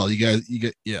as well. You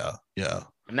get yeah.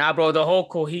 Nah, bro, the whole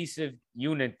cohesive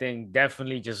unit thing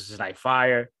definitely just like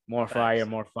fire, more fire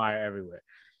everywhere.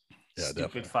 Yeah, Stupid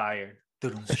definitely. Fire.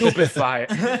 Stupid fire.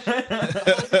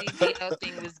 The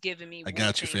thing was giving me. I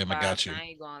got you, fam. I got you. I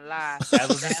ain't gonna lie. That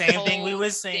was the same thing we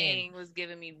were saying. Thing was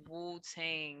giving me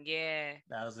Wu-Tang. Yeah.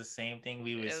 That was the same thing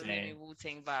we were saying.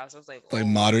 Wu-Tang vibes. I was like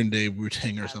modern day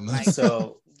Wu-Tang or something. Like,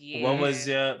 so, what was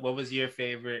your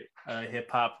favorite hip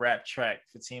hop rap track,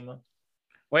 Fatimah?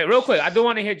 Wait, real quick. I do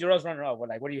want to hear Jerrell's runner up. What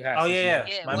do you have? Oh yeah.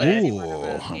 My bad.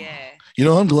 You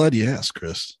know, I'm glad you asked,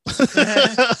 Chris.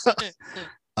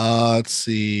 Let's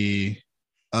see.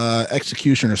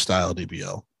 Executioner style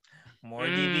DBL. More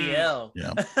DBL.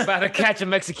 Yeah. About to catch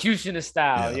him executioner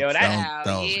style. Yeah, yo, that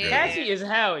was good. Catchy as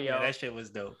hell, yo. Yeah, that shit was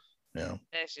dope. Yeah.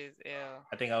 That shit's ill.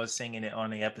 I think I was singing it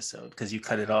on the episode because you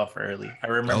cut it off early. I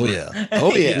remember. Oh yeah.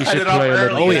 Oh yeah. You cut it off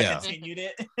early. Oh yeah. I continued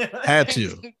it.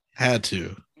 Had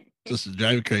to. Just to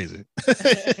drive you crazy.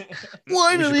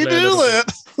 Why did he do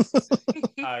that?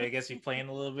 I guess you're playing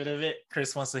a little bit of it.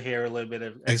 Chris wants to hear a little bit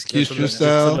of Executioner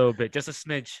style. Just a little bit, just a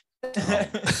smidge.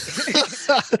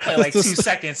 Like 2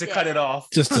 seconds to cut it off.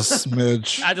 Just a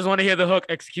smidge. I just want to hear the hook,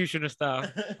 executioner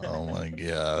style. Oh my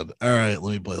god! All right,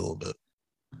 let me play a little bit.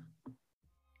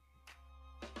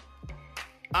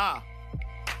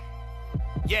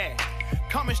 Yeah.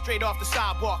 Coming straight off the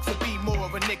sidewalks to be more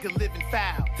of a nigga living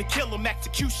foul. To kill him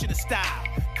executioner style.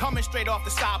 Coming straight off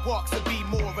the sidewalks to be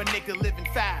more of a nigga living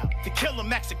foul. To kill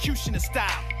him executioner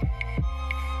style.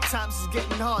 Times is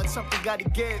getting hard, something gotta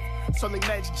give. So like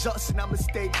Magic Johnson, I'ma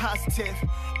stay positive.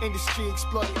 Industry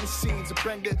exploiting the scenes of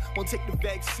Brenda. Won't take the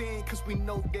vaccine, cause we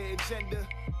know their agenda.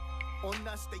 On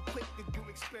us, they quick to do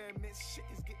experiments. Shit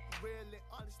is getting real, and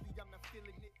honestly, I'm not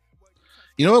feeling it.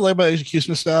 You know what I like about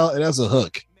Executioner style? It has a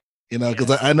hook. You know,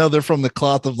 because I know they're from the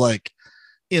cloth of like,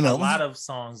 you know, a lot of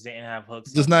songs didn't have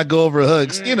hooks. Does not go over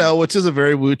hooks, you know, which is a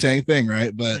very Wu-Tang thing,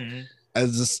 right? But I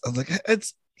was like,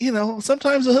 it's, you know,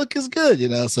 sometimes a hook is good, you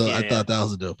know. So I thought that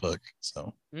was a dope hook.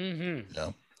 So yeah.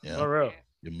 For real.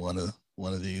 Give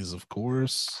one of these, of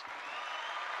course.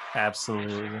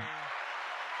 Absolutely.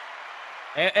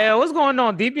 Hey, what's going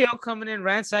on? DBL coming in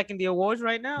ransacking the awards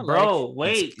right now, bro.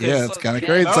 Wait, it's kind of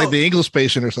crazy. It's like the English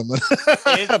Patient or something.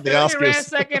 The Oscars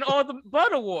ransacking all the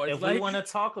Bud Awards. If we want to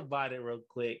talk about it real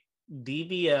quick,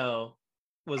 DBL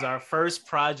was our first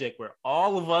project where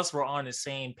all of us were on the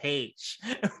same page.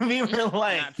 We were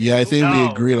like, yeah, I think we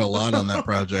agreed a lot on that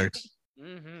project.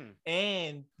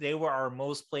 And they were our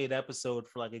most played episode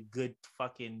for like a good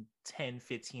fucking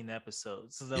 10-15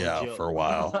 episodes. Yeah, for a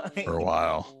while. They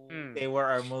were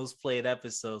our most played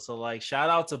episode. So like,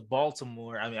 shout out to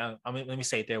Baltimore. I mean, let me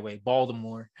say it their way.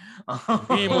 Baltimore.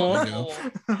 Baltimore.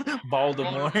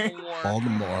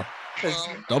 Baltimore.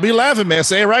 Don't be laughing, man.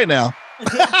 Say it right now.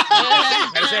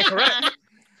 Gotta say it correct.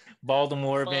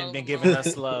 Baltimore been giving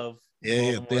us love.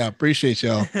 Yeah. Appreciate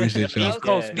y'all. Appreciate y'all. East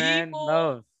Coast, man.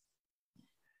 Love.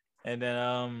 And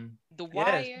then The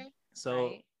Wire. Yeah. So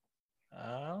right?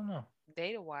 I don't know.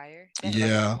 They the Wire.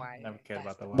 Yeah. The Wire. Never cared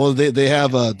about the Wire. Well, they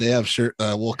have shirt.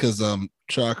 Well, because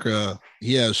Chakra,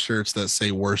 he has shirts that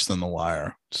say "worse than the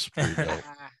Wire." It's pretty dope.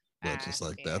 But just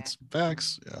like that's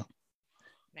facts. Yeah.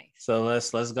 Nice. So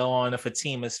let's go on to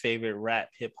Fatimah's favorite rap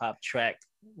hip hop track.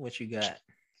 What you got?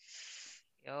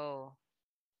 Yo,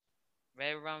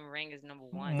 Red Rum Ring is number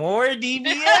 1. More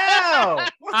DBL.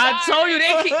 I told you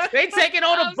they taking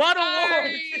all the butter sorry.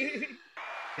 wars.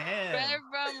 Damn. Red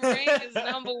Rum Ring is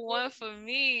number 1 for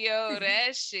me, yo.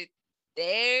 That shit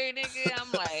there, nigga.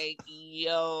 I'm like,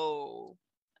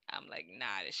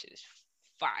 nah, this shit is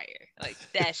fire. Like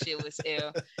that shit was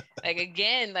ill. Like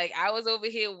again, like I was over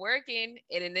here working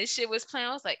and then this shit was playing.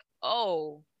 I was like,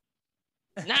 oh.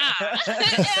 Nah, I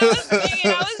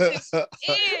was just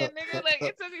in, nigga. Like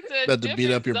it took me to a Had to beat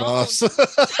up your boss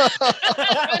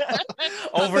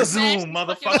over Zoom,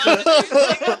 motherfucker.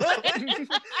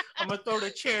 I'm gonna throw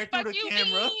the chair through the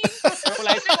camera.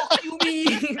 Like, fuck you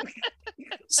mean?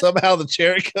 Somehow the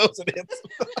chair goes and hits.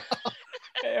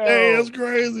 Hey, that's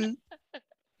crazy.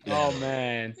 Oh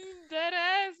man, dead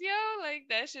ass, yo. Like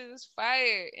that shit is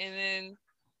fire. And then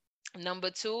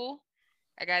number 2.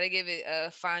 I gotta give it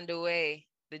Find a Way,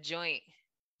 the joint.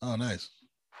 Oh, nice.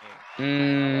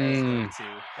 That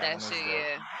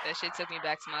shit took me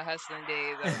back to my hustling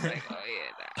days. I was like, oh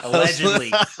yeah.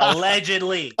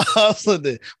 Allegedly.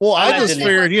 Hustling. Well, I just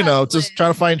figured, just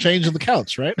trying to find change in the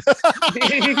couch, right?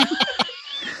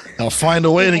 I'll find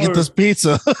a way to get this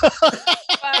pizza. I'm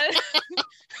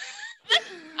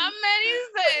mad you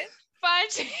said find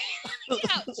change in the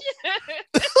couch.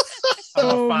 I'm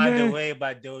gonna find a way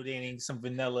by donating some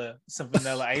vanilla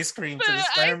ice cream to the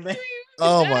sperm bank.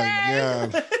 Oh my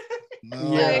god!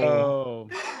 No. Yo.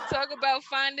 Talk about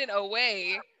finding a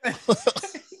way.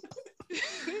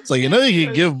 It's like you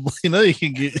can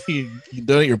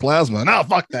donate your plasma. No,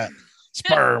 fuck that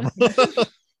sperm.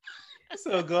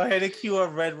 So go ahead and cue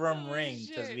up Red Rum Ring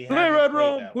because we have Red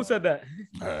Rum. Who said that?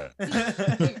 All right.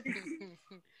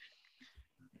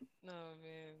 No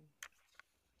man.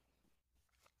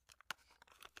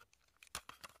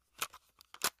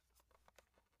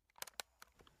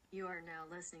 You are now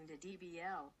listening to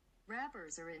DBL.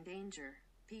 Rappers are in danger.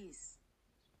 Peace.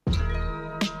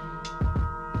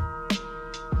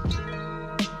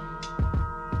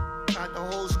 Got the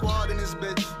whole squad in this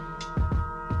bitch.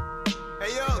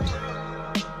 Hey yo.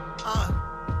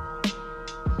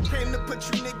 Came to put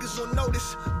you niggas on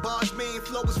notice. Bars main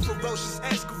flow is ferocious.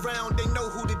 Ask around, they know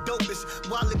who the dopest.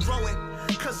 While it growing,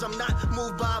 cause I'm not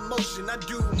moved by emotion. I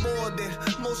do more than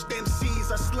most MCs.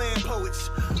 I slam poets.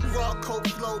 Raw coke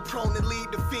flow, prone to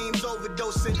lead the fiends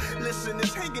overdosing.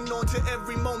 Listeners hanging on to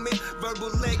every moment. Verbal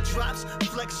leg drops,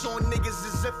 flex on niggas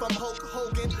as if I'm Hulk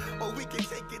Hogan. Or we can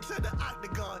take it to the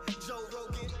octagon. Joe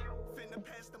Rogan, finna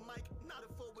pass the mic, not a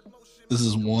forward motion. This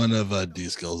is one of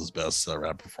D-Skills' best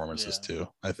rap performances too,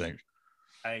 I think.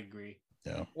 I agree.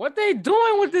 Yeah. What they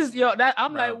doing with this? Yo,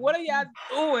 I'm like, what are y'all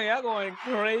doing? Y'all going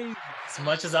crazy. As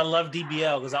much as I love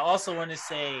DBL, because I also want to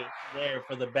say there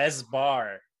for the best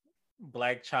bar,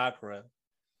 Black Chakra,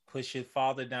 push your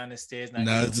father down the stairs.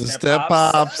 No, it's a step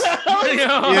pops.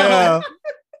 Yeah.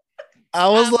 I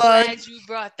was I'm glad you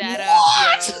brought that up,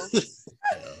 yo.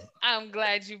 I'm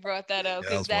glad you brought that up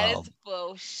because that is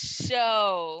for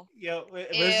show. Yo,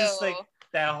 it was just like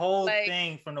that whole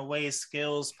thing from the way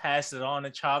Skills passed it on to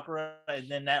Chakra and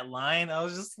then that line, I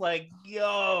was just like,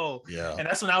 yo. Yeah. And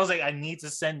that's when I was like, I need to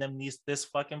send them this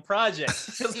fucking project.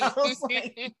 Because I was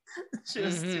like,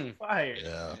 just too fire.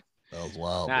 Yeah. That was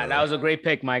wild. Nah, that was a great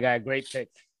pick, my guy. Great pick.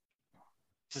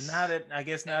 But now that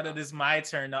it's my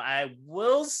turn, though, I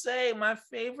will say my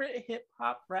favorite hip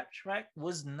hop rap track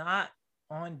was not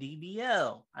on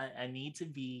DBL. I need to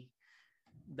be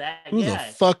that Who guy. the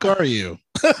fuck are you?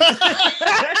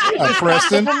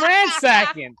 Preston. I'm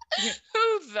ransacking.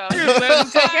 Who's the let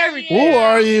him take everything. Who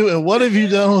are you and what have you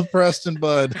done with Preston,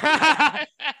 bud?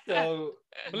 So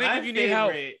my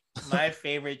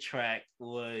favorite track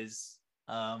was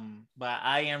by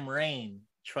I Am Rain,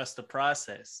 Trust the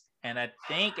Process. And I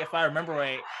think if I remember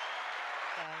right,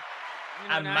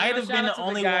 I might have been the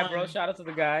only one. Bro, shout out to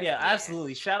the guy. Yeah,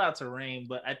 absolutely. Shout out to Rain,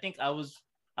 but I think I was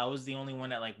the only one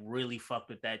that like really fucked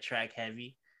with that track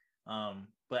heavy.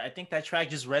 But I think that track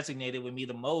just resonated with me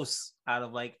the most out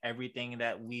of like everything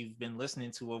that we've been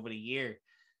listening to over the year.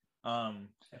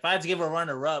 If I had to give a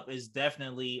runner-up, it's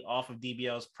definitely off of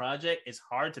DBL's project. It's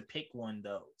hard to pick one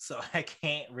though, so I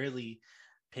can't really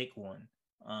pick one.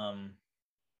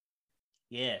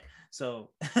 Yeah. So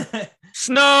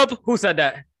Snub. Who said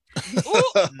that?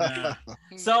 nah.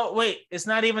 So wait, it's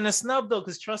not even a snub though,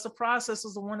 because Trust the Process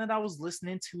was the one that I was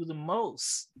listening to the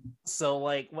most. So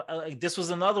like this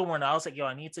was another one. I was like, yo,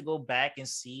 I need to go back and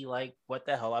see like what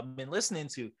the hell I've been listening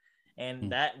to.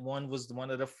 And that one was one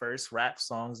of the first rap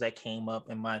songs that came up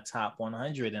in my top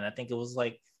 100. And I think it was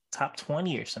like top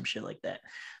 20 or some shit like that.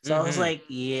 So I was like,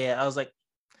 DBL's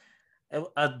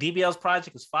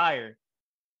project was fire,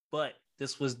 but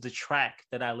this was the track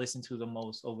that I listened to the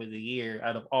most over the year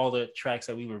out of all the tracks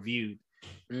that we reviewed.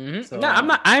 So, no, I'm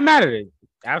mad at it.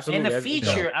 Absolutely. And the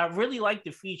feature, I really like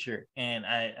the feature, and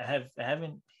I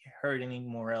haven't heard any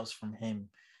more else from him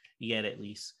yet, at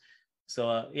least.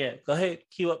 So yeah, go ahead,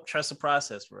 cue up Trust the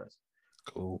Process for us.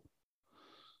 Cool.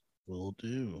 Will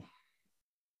do.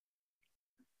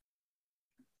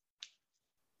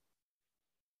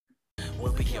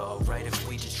 We'll be alright if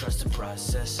we just trust the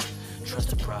process.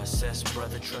 Trust the process,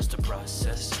 brother, trust the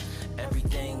process.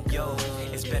 Everything, yo,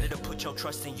 it's better to put your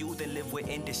trust in you than live with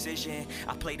indecision.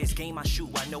 I play this game, I shoot,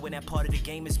 I know when that part of the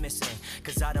game is missing.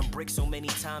 Cause I done brick so many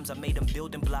times, I made them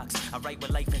building blocks. I write with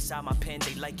life inside my pen,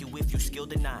 they like you if you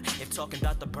skilled or not. If talking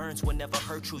about the burns will never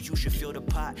hurt you, you should feel the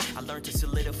pot. I learned to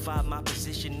solidify my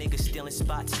position, niggas stealing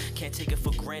spots. Can't take it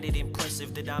for granted,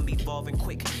 impressive that I'm evolving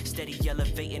quick. Steady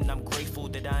elevating, I'm grateful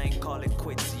that I ain't calling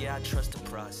quits. Yeah, I trust the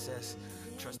process.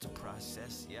 Trust the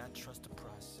process. Yeah, I trust the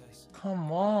process.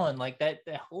 Come on, like that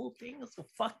whole thing is a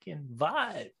fucking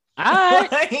vibe. I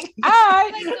like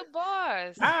the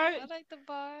bars. I like the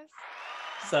bars.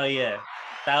 So yeah,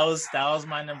 that was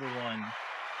my number one.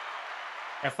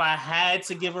 If I had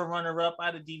to give a runner-up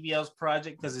out of DBL's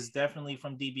project, because it's definitely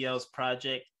from DBL's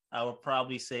project, I would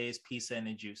probably say it's Pizza and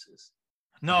the Juices.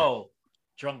 No,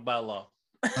 Drunk by Law.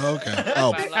 Okay.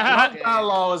 Oh, Drunk by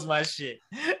Law is my shit.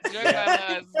 Drunk by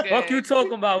Law is good. What you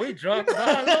talking about? We drunk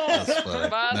by Law. That's funny.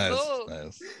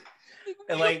 Nice.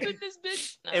 And like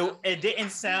it didn't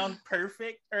sound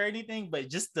perfect or anything, but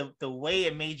just the way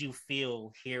it made you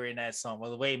feel hearing that song, or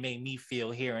the way it made me feel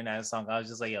hearing that song, I was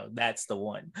just like, yo, that's the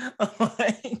one.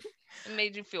 It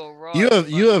made you feel raw.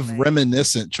 You have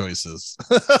reminiscent choices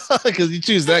because you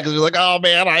choose that because you're like, oh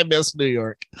man, I miss New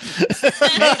York.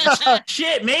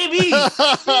 Shit, maybe. Shit.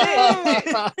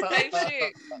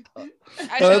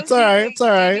 It's all right. It's all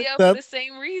right. For the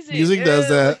same reason. Music does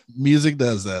that. Music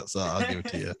does that. So I'll give it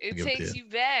to you. It takes you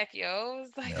back, yo.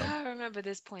 It's like, I remember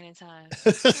this point in time.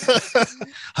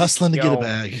 Hustling to get a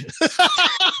bag.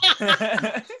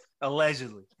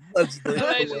 Allegedly.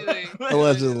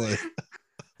 Allegedly.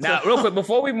 Now, real quick,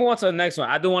 before we move on to the next one,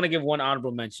 I do want to give one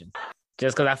honorable mention,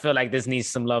 just because I feel like this needs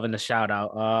some love in the shout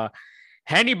out.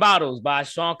 Henny Bottles by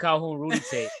Sean Calhoun, Rudy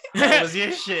Tate. That was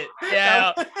your shit.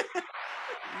 Yeah.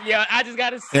 Yeah, I just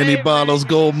gotta say. Henny Bottles,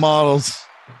 gold models.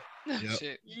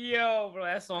 Yep. Yo, bro,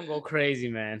 that song go crazy,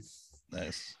 man.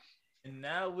 Nice. And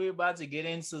now we're about to get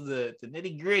into the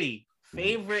nitty gritty.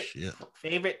 Favorite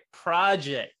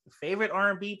project, favorite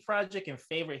R&B project, and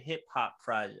favorite hip hop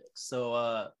project.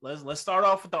 So let's start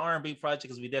off with the R&B project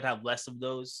because we did have less of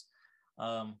those.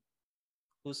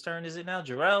 Whose turn is it now?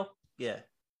 Jerrell? Yeah.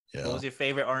 What was your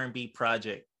favorite R&B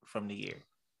project from the year?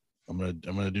 I'm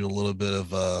gonna do a little bit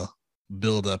of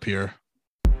build up here.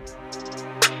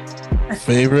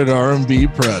 Favorite R&B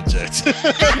project.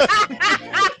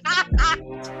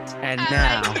 And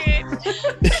now,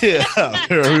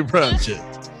 R&B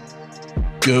project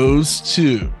goes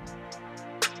to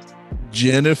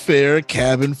Jennifer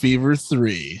Cabin Fever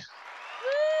 3.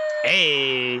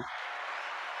 Hey,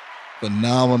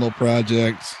 phenomenal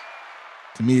project.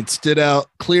 To me, it stood out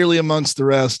clearly amongst the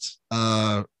rest.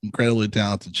 Incredibly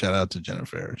talented. Shout out to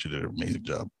Jennifer. She did an amazing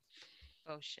job.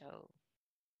 Oh, show.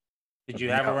 Did you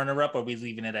have a runner-up, or are we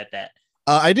leaving it at that?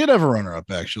 I did have a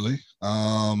runner-up, actually.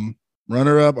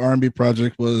 Runner-up R&B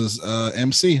project was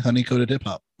MC, Honey Coated Hip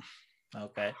Hop.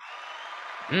 Okay.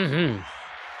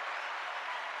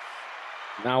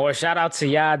 Now, shout out to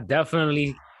y'all.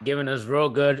 Definitely giving us real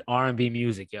good R&B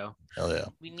music, yo. Hell yeah.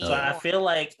 So I feel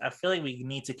like we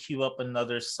need to queue up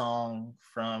another song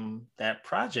from that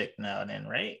project now and then,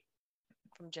 right?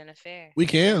 From Jennifer. We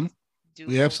can.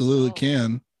 We absolutely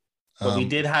can. But we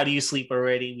did How Do You Sleep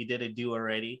already. We did a Do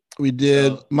already. We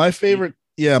did. So my favorite.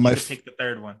 Pick the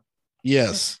third one.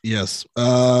 Yes.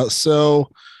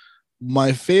 So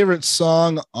my favorite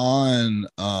song on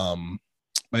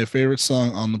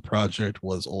the project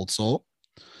was Old Soul,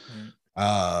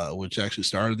 which actually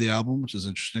started the album, which is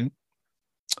interesting.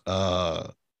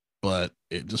 But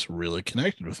it just really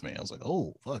connected with me. I was like,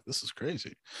 oh fuck, this is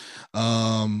crazy.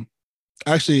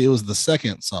 Actually, it was the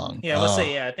second song. Yeah, let's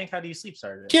say I think How Do You Sleep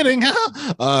started. Kidding.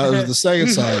 It was the second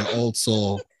song, Old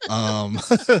Soul. And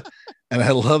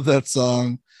I love that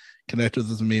song. Connected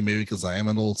with me, maybe because I am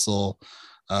an old soul.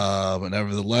 But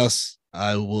nevertheless,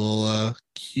 I will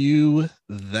cue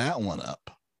that one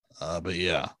up. But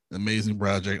yeah, amazing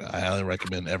project. I highly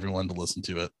recommend everyone to listen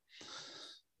to it,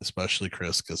 especially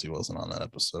Chris because he wasn't on that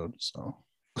episode. So,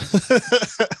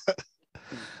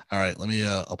 all right, let me.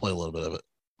 I'll play a little bit of it.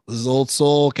 This is Old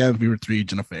Soul, Cabin Fever 3,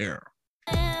 Jennifer.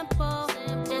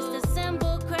 Just a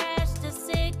simple crash, the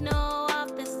signal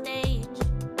off the stage.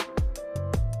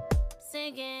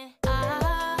 Singing.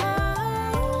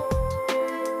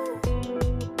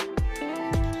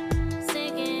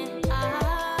 Singing.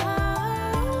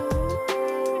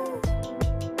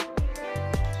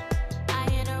 I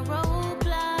hit a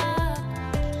roadblock,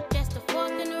 just a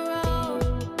fork in the road.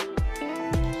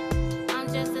 I'm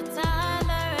just a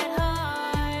toddler at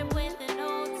heart with an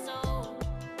old soul.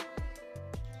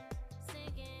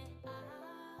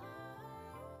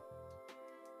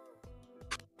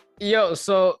 Yo,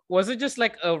 so was it just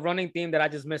like a running theme that I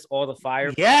just missed all the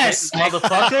fire? Yes,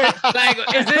 motherfucker. Like,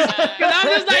 is this? Because I'm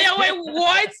just like, yo, wait,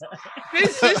 what?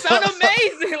 This sounds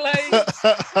amazing. Like,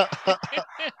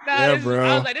 Yeah, bro.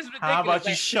 I was like, this is ridiculous. How about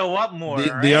you show up more?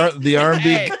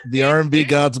 The R&B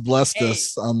gods blessed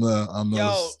us on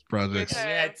those projects.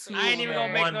 I ain't even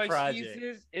gonna make no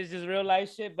excuses. It's just real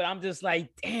life shit. But I'm just like,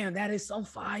 damn, that is some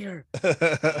fire.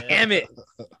 Damn it,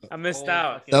 I missed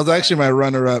out. That was actually my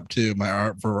runner-up too. My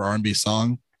art for R&B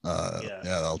song. Yeah,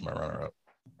 that was my runner-up,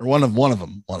 or one of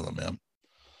them. Man.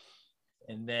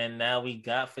 And then now we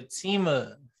got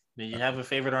Fatimah. Do you have a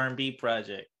favorite R&B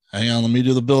project? Hang on, let me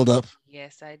do the build-up.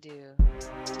 Yes, I do.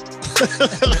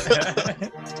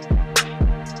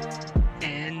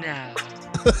 And now,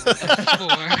 for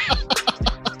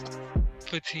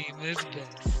Fatimah's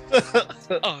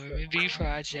best R&B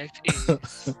project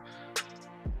is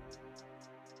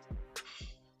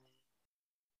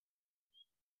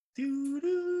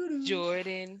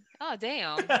Jordan. Oh,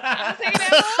 damn. I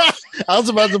was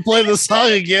about to play the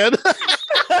song again.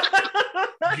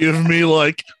 Give me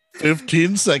like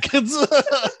 15 seconds.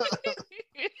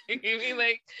 Give me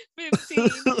like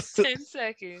 10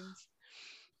 seconds.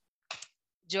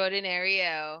 Jordan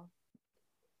Ariel,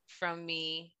 From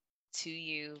Me to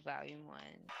You, Volume 1.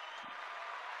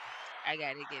 I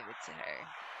gotta give it to her.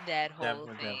 That whole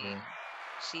thing.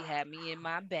 She had me in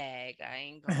my bag. I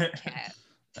ain't gonna cap.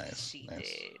 She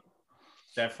did.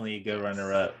 Definitely a good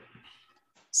runner-up.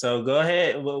 So go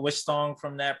ahead. Which song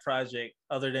from that project,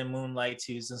 other than Moonlight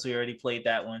 2, since we already played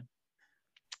that one?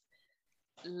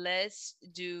 Let's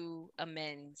do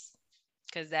Amends,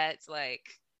 because that's like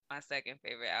my second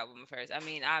favorite album of hers. I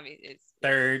mean, obviously it's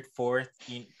third, fourth,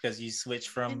 because you switch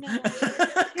from.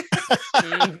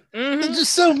 There's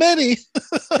just so many.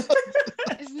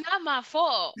 It's not my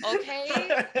fault, okay?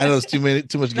 I know it's too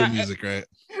much good music, right?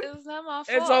 It's not my fault.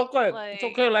 It's okay. Like, it's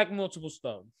okay, like multiple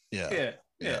stuff. Yeah.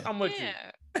 I'm with you.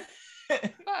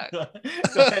 Fuck.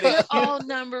 You're all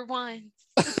number one.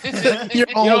 You're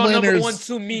all number one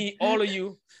to me, all of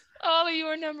you. All of you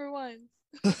are number one.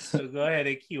 So go ahead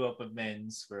and cue up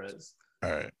Amends for us.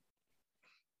 All right.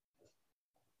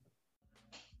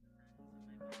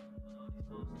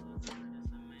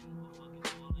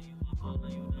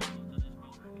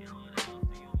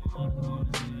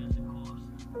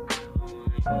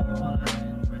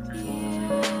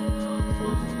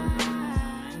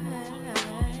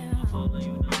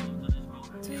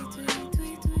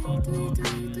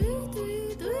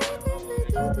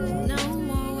 No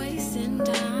more wasting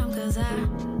time, cause I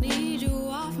need you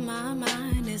off my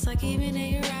mind. It's like even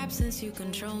in your absence you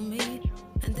control me,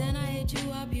 and then I hit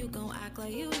you up, you gon' act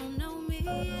like you don't know me.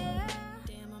 Yeah.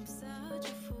 Damn, I'm such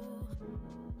a fool.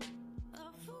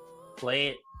 Play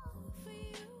it.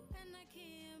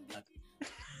 Okay.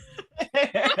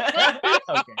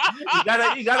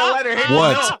 You gotta let her hit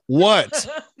What?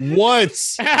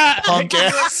 Punk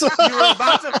ass. You were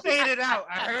about to fade it out.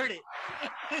 I heard it.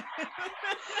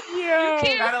 You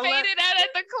can't fade it out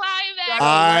at the climax.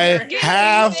 I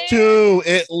have to.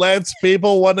 It lets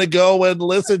people want to go and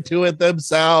listen to it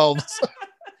themselves.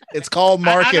 It's called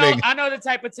marketing. I know the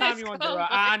type of time you want to do.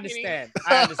 I understand.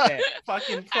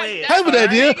 Fucking play it. I have an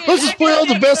idea. Let's just play all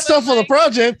the best stuff on the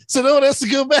project so no one has to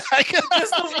go back.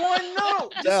 Just the one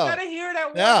note. Just gotta hear that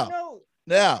one note.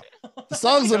 Yeah. The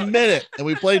song's a minute and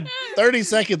we played 30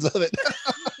 seconds of it.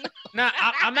 Now,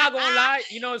 I'm not gonna lie.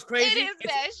 You know, it's crazy. It is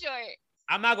that short.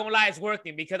 I'm not gonna lie, it's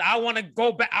working because I want to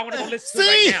go back. I want to go listen to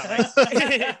it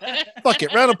right now. Fuck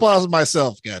it. Round of applause for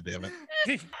myself. God damn it.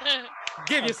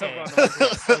 Give yourself Okay. a round of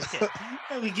applause. Okay.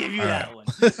 Let me give you All that right. one.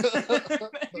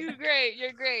 You're great.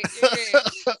 You're great. You're great.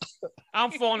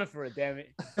 I'm falling for it, damn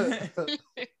it.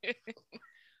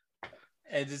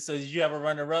 And so, did you have a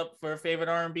runner-up for a favorite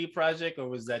R&B project, or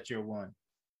was that your one?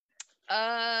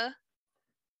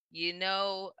 You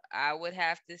know, I would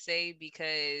have to say,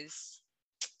 because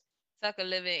Suck a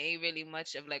Living ain't really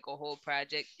much of like a whole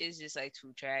project. It's just like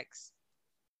 2 tracks.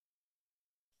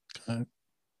 Okay.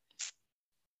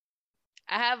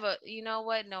 I have a, you know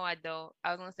what? No, I don't.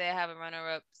 I was gonna say I have a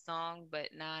runner-up song, but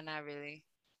nah, not really.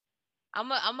 I'm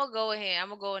gonna go ahead. I'm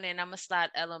gonna go in there and I'm gonna slide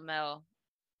LML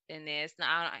in there. It's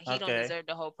not. He don't Okay. deserve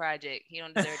the whole project. He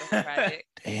don't deserve the whole project.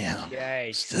 Damn.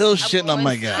 Yikes. Still shitting on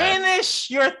my going guy. Finish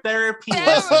your therapy Therapy.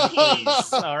 lesson,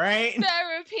 please. All right.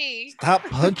 Therapy. Stop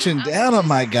punching I'm down on just-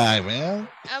 my guy, man.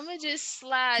 I'm gonna just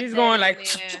slide. She's that going in like.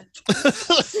 there.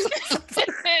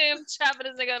 I'm chopping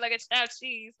this nigga up like a chopped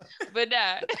cheese, but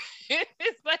nah.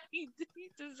 It's like he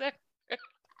deserves.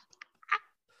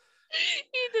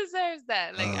 He deserves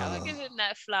that. Like, I'm gonna give him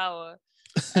that flower.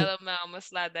 LML, I'm gonna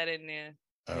slide that in there.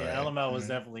 All Yeah, right. LML was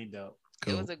definitely dope.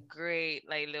 Cool. It was a great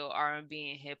like little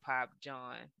R&B and hip hop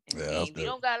John. Yeah, We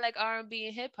don't got like R&B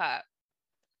and hip hop.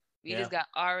 We Yeah. just got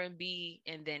R&B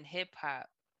and then hip hop,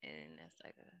 and that's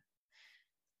like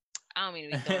I don't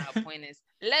mean to be throwing out pointers.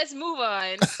 Let's move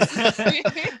on.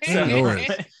 No worries.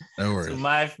 No So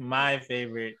worries. my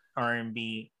favorite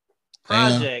R&B Hang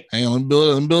on. project. Hang on. Let me build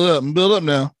up. Let me build up. Let me build up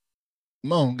now.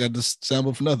 Come on. Got this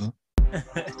sample for nothing.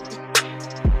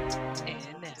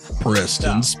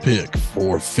 Preston's pick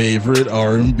for favorite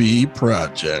R&B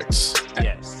projects.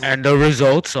 Yes. And the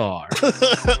results are.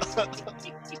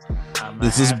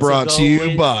 This is brought to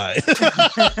you by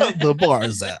the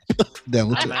Bars app.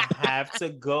 Download I'm it. gonna have to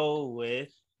go with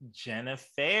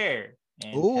Jennifer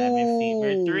and Cabin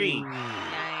Fever 3.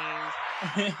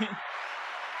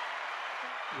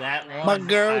 That one. My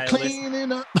girl I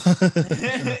cleaning up.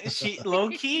 she low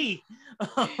key.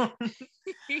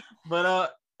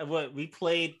 But what we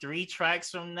played 3 tracks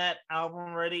from that album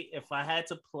already. If I had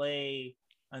to play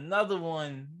another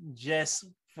one just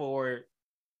for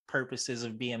purposes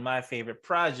of being my favorite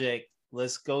project,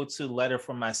 let's go to Letter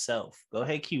from Myself. Go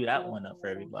ahead, cue that one up for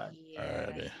everybody.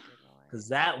 Alrighty. Because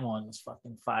that one was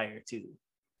fucking fire too.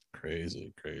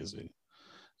 Crazy.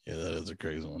 Yeah, that is a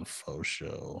crazy one. Faux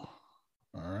show.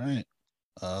 All right.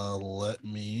 Let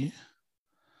me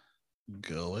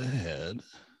go ahead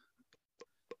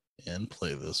and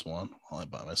play this one while I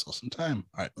buy myself some time.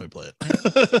 All right, let me play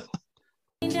it.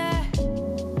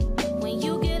 When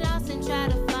you get lost and try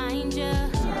to find you, I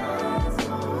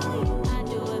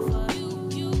do it for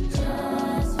you.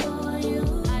 Just for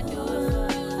you. I do it for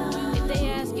you. If they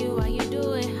ask you why you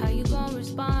do it, how you gonna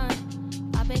respond?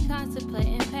 I've been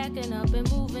contemplating packing up and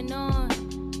moving on.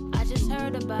 I just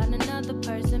heard about another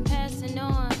person passing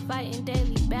on, fighting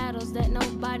daily battles that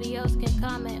nobody else can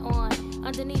comment on.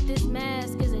 Underneath this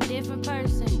mask is a different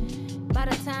person. By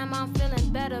the time I'm feeling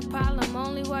better, problem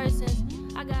only worsens.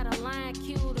 I got a line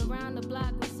queued around the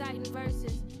block reciting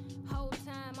verses. Whole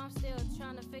time I'm still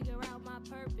trying to figure out my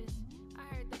purpose. I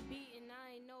heard the beat and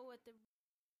I ain't know what the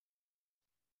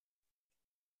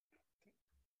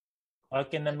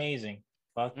Fucking amazing.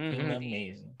 Fucking Mhm.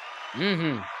 amazing.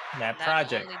 Mm-hmm. That Not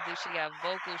project. only do she got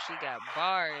vocals, she got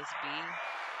bars, B.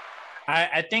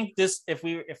 I think this, if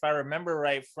I remember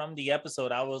right from the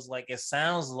episode, I was like, it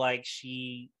sounds like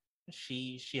she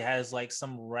has like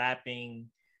some rapping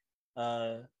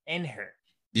in her.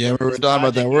 Yeah, we What were this talking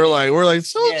about that. project We're is. like,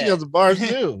 so she Yeah. has the bars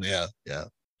too. Yeah.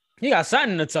 You got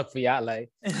something to tuck for y'all, like.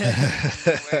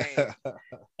 Right.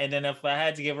 And then if I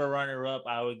had to give a runner up,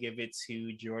 I would give it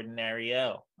to Jordan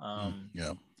Ariel.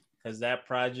 Yeah. Because that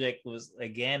project was,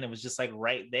 again, it was just like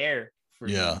right there for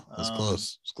me. Yeah. It's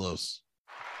close. It's close.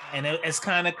 And it's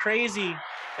kind of crazy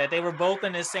that they were both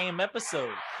in the same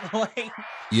episode. Like,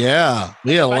 Yeah.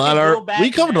 We had a If I lot could of go back we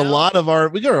covered a now- lot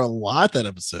that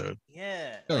episode.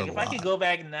 yeah, Covered like a if I could lot. go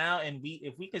back now and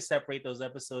if we could separate those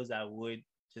episodes, I would,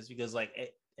 just because like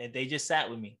they just sat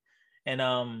with me. And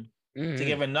to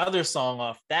give another song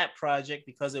off that project,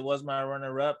 because it was my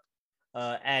runner up,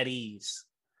 At Ease.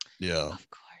 Yeah. Of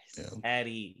course. Yeah. At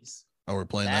Ease. Oh, we're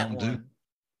playing that one too.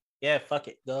 Yeah, fuck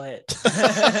it. Go ahead.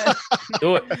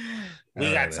 Do it.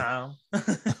 We got Alrighty. time.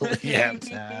 We have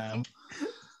time.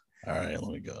 All right,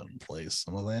 let me go ahead and play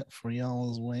some of that for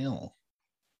y'all as well.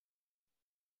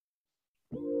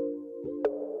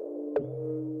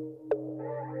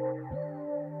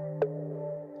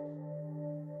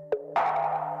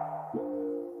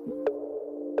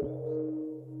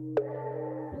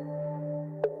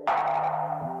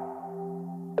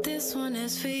 This one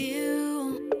is for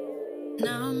you,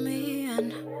 not me,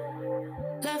 and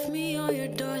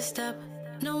step.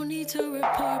 No need to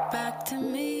report back to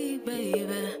me,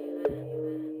 baby.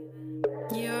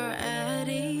 You're at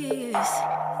ease.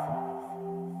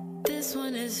 This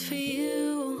one is for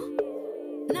you,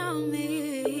 not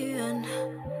me. And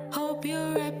hope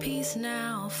you're at peace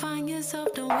now. Find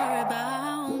yourself, don't worry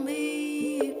about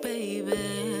me,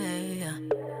 baby.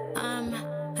 I'm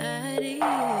at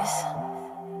ease.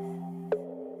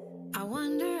 I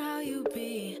wonder how you'd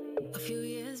be a few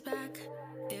years back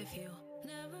if you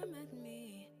never met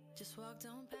me. Just walked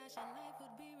on past, your life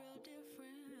would be real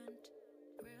different.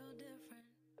 Real different.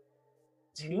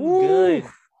 Too good.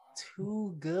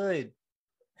 Too good.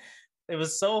 It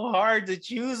was so hard to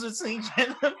choose between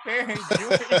Jennifer and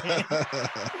Jordan.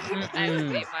 I had to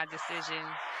make my decision.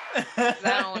 'Cause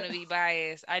I don't want to be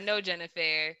biased. I know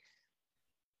Jennifer.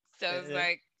 So it's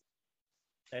like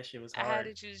that shit was I hard.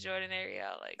 had to choose Jordan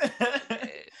Ariel. Like,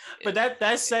 but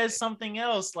that says something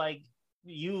else. Like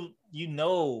you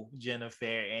know Jennifer,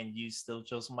 and you still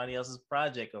chose somebody else's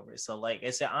project over it. So like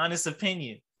it's an honest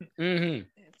opinion. Mm-hmm.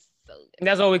 It's so good.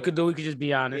 That's all we could do. We could just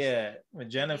be honest. Yeah, with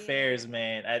Jennifer's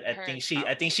man, I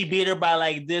think she beat her by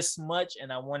like this much,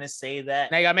 and I want to say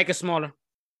that. Now you gotta make it smaller.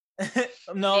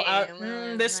 No,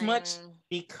 this much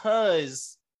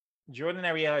because Jordan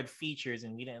Ariel had features,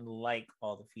 and we didn't like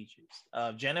all the features.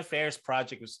 Jennifer's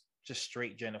project was just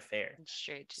straight Jennifer.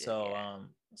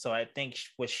 So I think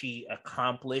what she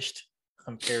accomplished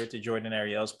compared to Jordan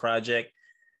Ariel's project,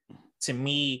 to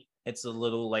me, it's a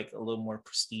little more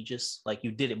prestigious. Like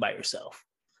you did it by yourself.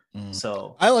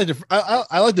 So I liked it.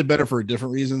 I liked it better for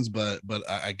different reasons, but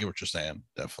I get what you're saying.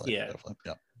 Definitely. Yeah. Definitely.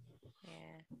 Yeah.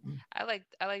 I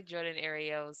like Jordan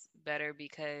Ariel's better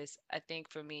because I think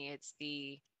for me it's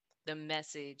the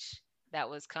message that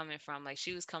was coming from, like,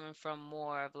 she was coming from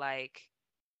more of like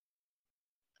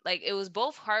it was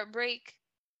both heartbreak,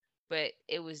 but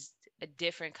it was a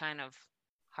different kind of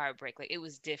heartbreak. Like it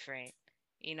was different.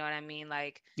 You know what I mean?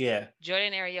 Like, yeah,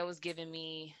 Jordan Ariel was giving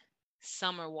me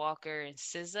Summer Walker and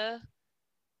SZA,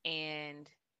 and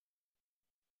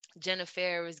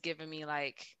Jennifer was giving me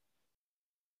like,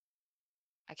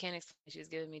 I can't explain. She was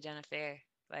giving me Jennifer.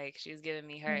 Like she was giving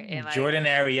me her. And like Jordan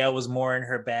Ariel was more in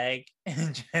her bag,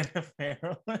 and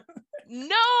Jennifer.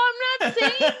 No, I'm not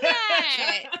saying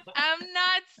that. I'm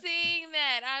not saying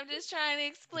that. I'm just trying to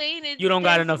explain it. You don't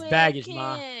got enough baggage,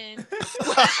 Ma.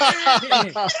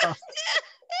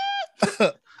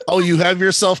 Oh, you have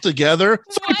yourself together?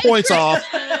 3 points off.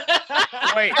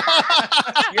 Wait,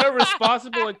 you're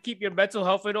responsible and keep your mental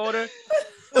health in order?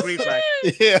 Yeah.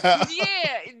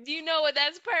 Yeah, you know what?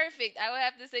 That's perfect. I would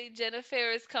have to say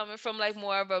Jennifer is coming from like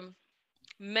more of a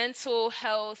mental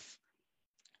health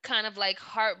kind of like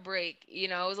heartbreak. You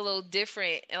know, it was a little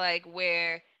different, like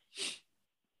where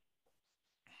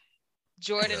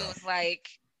Jordan was like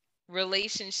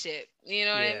relationship. You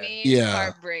know what I mean? Yeah.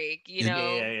 Heartbreak. You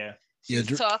know. Yeah. She was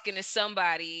talking to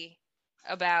somebody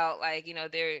about like, you know,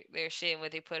 their shit and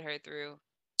what they put her through.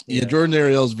 Yeah, Jordan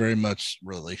Ariel's very much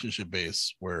relationship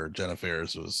based, where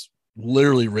Jennifer's was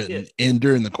literally written in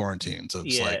during the quarantine. So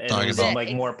it's like talking about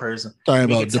like more person talking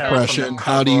about depression,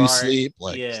 how do you sleep,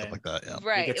 like stuff like that. Yeah,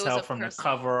 right. You could tell from the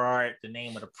cover art, the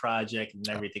name of the project, and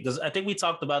everything. Because I think we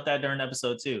talked about that during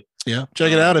episode 2. Yeah,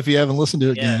 check it out if you haven't listened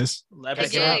to it, guys.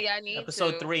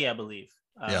 Episode 3, I believe.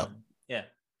 Yeah.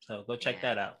 So go check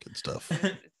that out. Good stuff.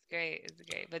 It's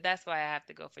great. But that's why I have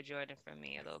to go for Jordan for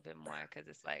me a little bit more, because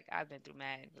it's like I've been through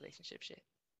mad relationship shit.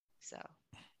 So.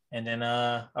 And then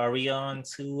are we on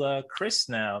to Chris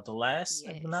now, the last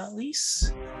but not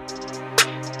least?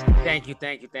 Thank you.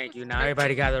 Now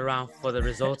everybody gather around for the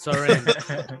results are in.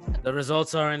 The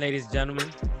results are in, ladies and gentlemen.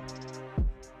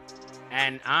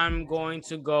 And I'm going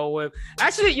to go with,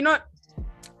 actually, you know what?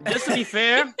 Just to be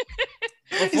fair,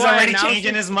 he's already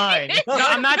changing his mind. No,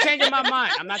 I'm not changing my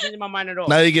mind. I'm not changing my mind at all.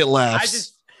 Now you get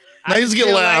laughs. I just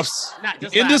get laughs.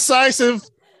 Indecisive.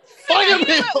 Wait a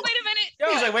minute.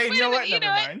 He's like, wait, you know what? Never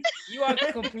mind. You are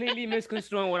completely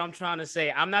misconstruing what I'm trying to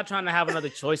say. I'm not trying to have another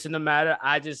choice in the matter.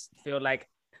 I just feel like,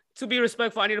 to be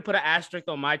respectful, I need to put an asterisk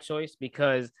on my choice,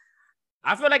 because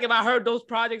I feel like if I heard those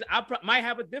projects, I might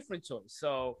have a different choice.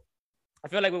 So I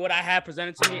feel like with what I had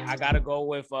presented to me, I gotta go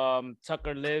with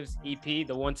Tucker Lives EP,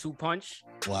 the 1-2 punch.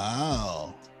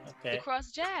 Wow. Okay. The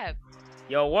cross jab.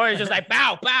 Yo, Warrior's just like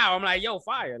bow. I'm like, yo,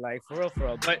 fire, like for real.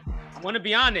 But I want to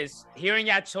be honest, hearing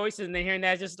your choices and then hearing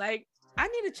that, just like, I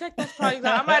need to check those projects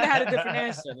out. I might have had a different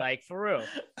answer, like for real.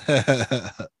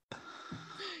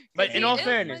 But in all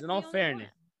fairness.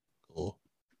 Cool.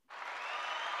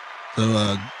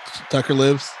 So Tucker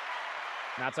Lives.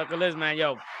 Now Tucker Lives, man.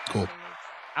 Yo. Cool.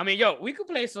 I mean, yo, we could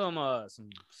play some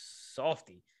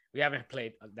softy. We haven't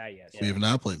played that yet. We have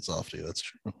not played softy. That's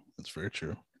true. That's very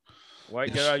true. What,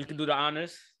 Jerrell, you can do the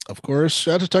honors. Of course.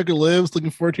 Shout out to Tucker Lives.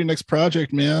 Looking forward to your next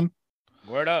project, man.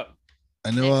 Word up.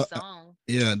 I know. Next song.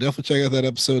 Yeah, definitely check out that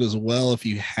episode as well if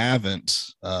you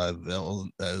haven't. That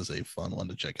is a fun one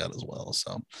to check out as well.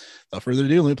 So, without further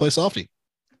ado, let me play Softy.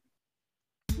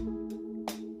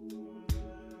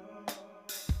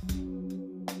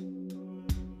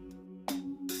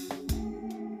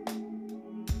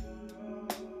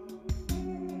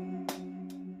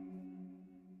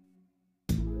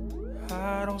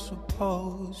 I don't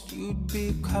suppose you'd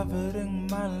be covered in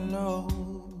my lows.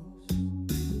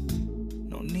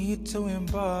 No need to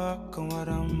embark on what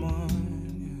I'm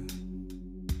on.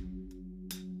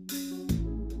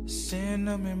 Yeah.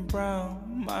 Cinnamon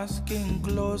brown, my skin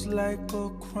glows like a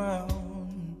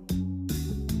crown.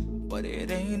 But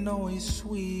it ain't always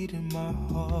sweet in my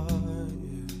heart.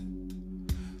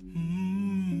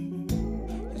 Yeah.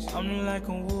 'Cause I'm like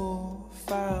a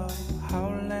wolf out,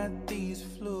 howl at these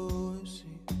floors.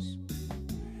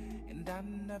 And I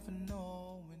never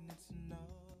know when it's enough.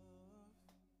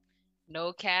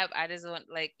 No cap. I just want,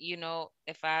 like, you know,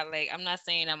 if I like, I'm not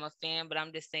saying I'm a fan, but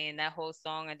I'm just saying that whole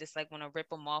song, I just like want to rip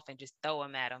them off and just throw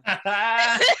them at them.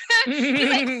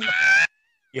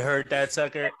 You heard that,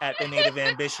 Tucker, at the Native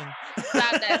Ambition.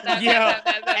 Stop that.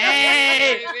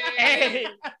 Hey.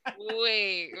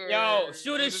 Wait. Yo,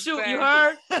 shoot and shoot. You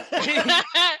heard?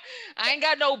 I ain't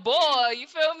got no ball. You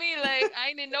feel me? Like, I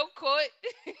ain't in no court.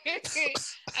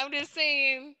 I'm just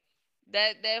saying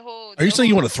that whole. Are you saying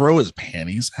you want to throw his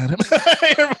panties at him?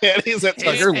 Your panties at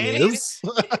Tucker Lives?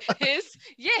 His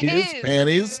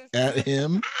panties at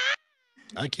him?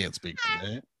 I can't speak to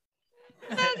that.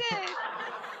 Okay.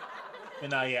 But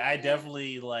no, yeah, I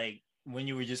definitely, like, when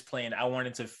you were just playing, I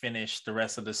wanted to finish the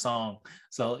rest of the song.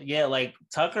 So yeah, like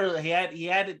Tucker, he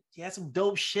had some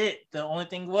dope shit. The only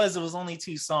thing was, it was only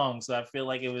 2 songs, so I feel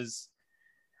like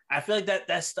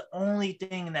that's the only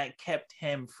thing that kept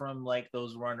him from like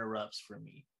those runner-ups for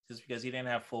me, just because he didn't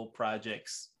have full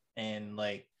projects and,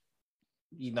 like,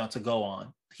 you know, to go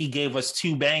on. He gave us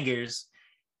 2 bangers,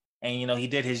 and you know, he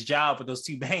did his job with those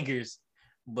 2 bangers.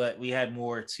 But we had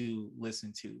more to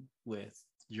listen to with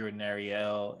Jordan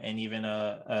Ariel and even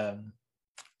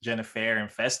Jennifer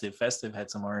and Festive. Festive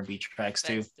had some R&B tracks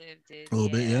too. A little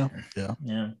bit,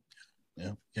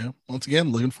 yeah. Once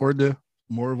again, looking forward to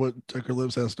more of what Tucker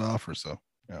Lives has to offer. So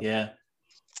yeah.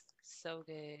 So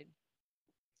good.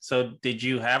 So did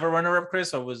you have a runner-up,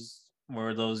 Chris, or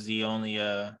were those the only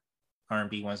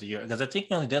R&B ones that you? Because I think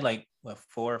you only did like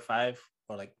 4 or 5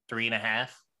 or like 3.5.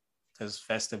 Because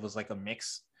Festive was like a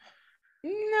mix.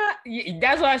 Nah,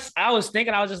 that's what I was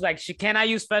thinking. I was just like, can I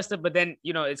use Festive? But then,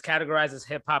 you know, it's categorized as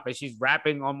hip hop and she's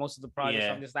rapping on most of the projects. Yeah.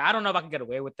 So I'm just like, I don't know if I can get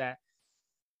away with that.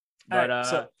 But right,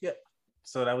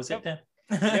 so that was it then.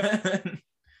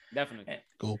 Definitely.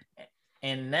 Cool.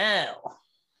 And now,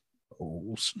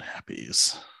 oh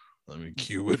snappies, let me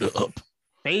cue it up.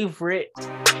 Favorite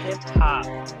hip hop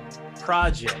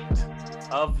project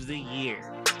of the year.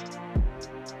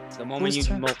 The moment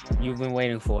you've been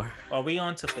waiting for. Are we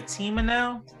on to Fatimah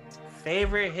now?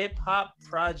 Favorite hip hop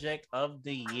project of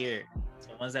the year.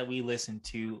 The ones that we listen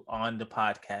to on the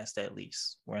podcast, at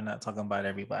least. We're not talking about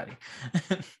everybody.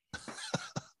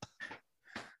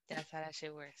 That's how that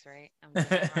shit works, right?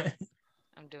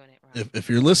 I'm doing it wrong. If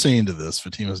you're listening to this,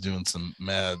 Fatimah's doing some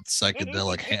mad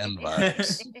psychedelic hand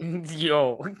vibes.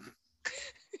 Yo.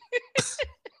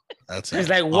 That's it's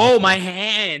like, whoa, my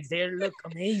hands, they look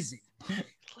amazing.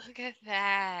 Look at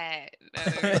that. No,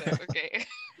 okay.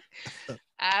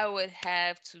 I would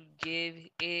have to give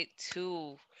it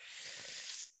to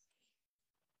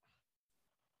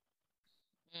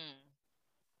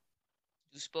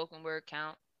do spoken word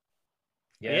count?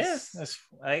 Yes.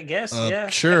 I guess. Yeah.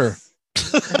 Sure.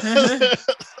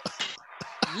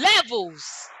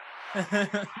 Levels.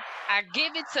 I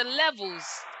give it to Levels.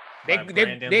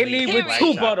 They leave with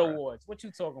 2 butt awards. What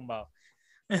you talking about?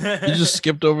 You just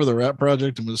skipped over the rap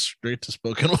project and was straight to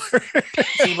spoken word.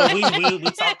 See, but we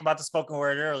talked about the spoken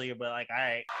word earlier, but like, all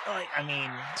right, like, I mean,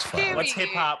 what's hip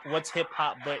hop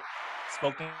but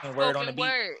spoken word on the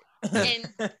beat?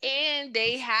 and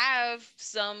they have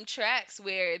some tracks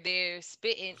where they're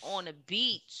spitting on a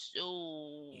beat. So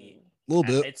a little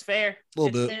bit. It's fair. A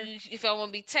little bit. If I want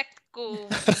to be technical, we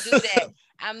can do that.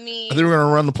 I mean, I think we're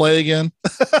gonna run the play again.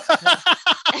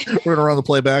 We're gonna run the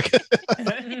play back.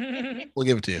 We'll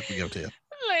give it to you.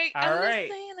 Like, all right.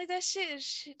 Just saying, like, that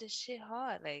shit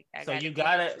hard. Like, so you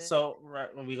gotta. So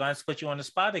we're gonna put you on the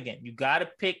spot again. You gotta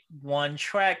pick one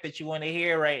track that you want to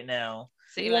hear right now.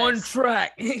 Say one less.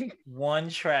 track. One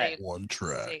track.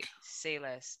 Say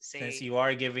less. Since you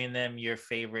are giving them your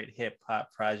favorite hip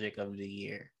hop project of the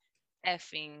year.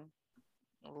 Effing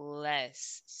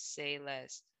less. Say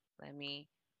less. Let me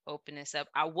open this up.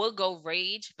 I would go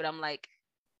Rage, but I'm like,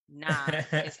 nah,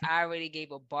 because I already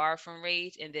gave a bar from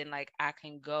Rage, and then like I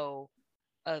can go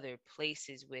other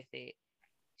places with it.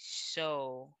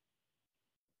 So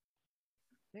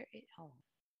where it? Oh,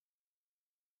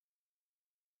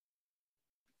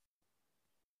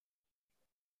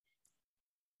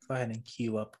 Go ahead and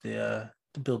cue up the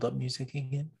build up music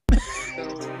again.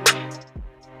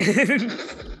 that's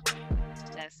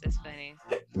funny.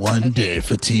 One day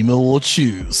Fatimah will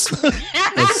choose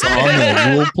a song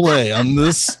that will play on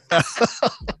this.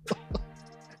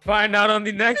 Find out on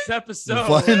the next episode.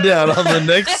 Find out on the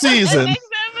next season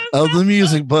of the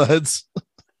Music Buds.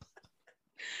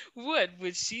 What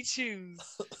would she choose?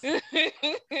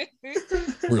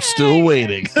 We're still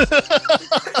waiting.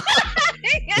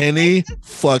 Any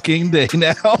fucking day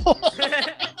now.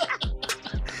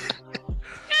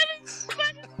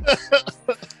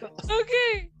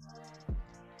 Okay.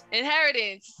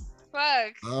 Inheritance.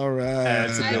 Fuck. All right.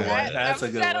 That's a good one. That's I'm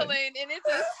a good settling, one. and it's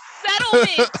a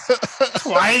settlement.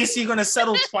 Twice? You gonna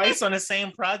settle twice on the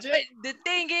same project? But the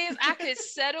thing is, I could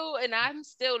settle, and I'm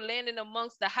still landing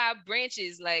amongst the high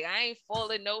branches. Like I ain't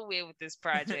falling nowhere with this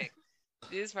project.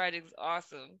 This project is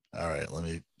awesome. All right, let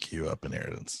me cue up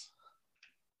Inheritance.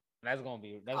 That's gonna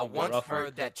be. I once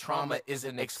heard that trauma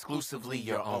isn't exclusively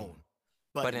your own,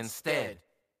 but instead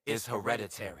is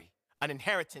hereditary. An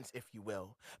inheritance, if you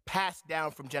will, passed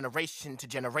down from generation to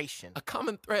generation. A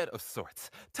common thread of sorts,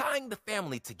 tying the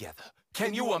family together.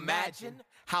 Can you imagine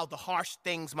how the harsh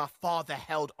things my father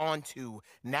held onto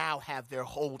now have their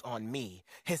hold on me?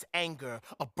 His anger,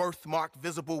 a birthmark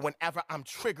visible whenever I'm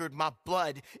triggered. My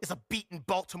blood is a beaten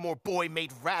Baltimore boy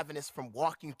made ravenous from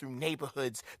walking through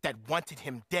neighborhoods that wanted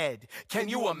him dead. Can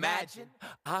you imagine?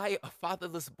 I, a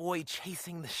fatherless boy,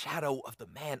 chasing the shadow of the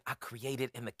man I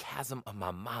created in the chasm of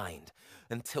my mind,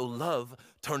 until love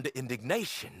turned to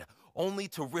indignation, only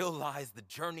to realize the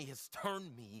journey has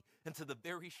turned me into the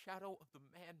very shadow of the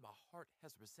man my heart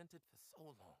has resented for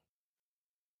so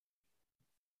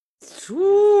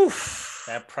long. Oof.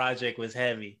 That project was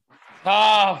heavy.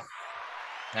 Oh,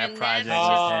 that And project that's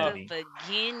was just heavy. the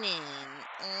beginning.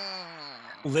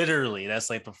 Literally,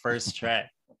 that's like the first track.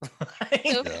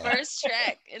 The first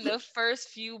track and the first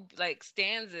few like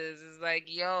stanzas is like,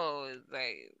 yo, it's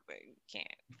like can't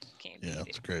Yeah, beat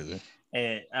it's it. crazy.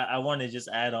 And I want to just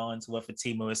add on to what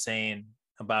Fatimah was saying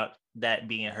about that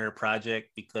being her project,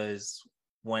 because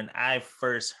when I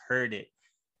first heard it,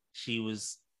 she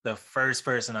was the first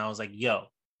person I was like, yo,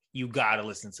 you gotta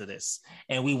listen to this,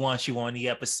 and we want you on the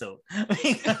episode.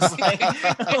 Because,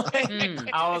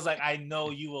 I was like, I know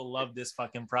you will love this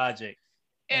fucking project.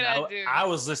 And I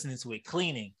was listening to it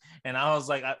cleaning, and I was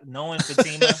like, knowing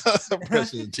Fatimah,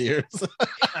 pressing tears.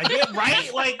 I get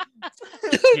right, like,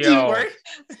 yo, work,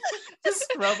 just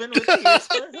rubbing with tears.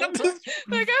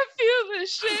 Like I feel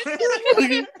this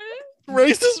shit.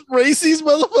 Racist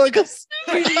motherfuckers.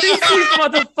 Racist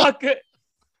motherfucker.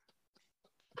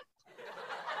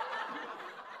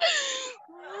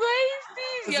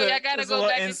 Yo, y'all gotta go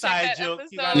back and check that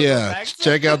episode. Yeah,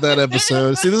 check out that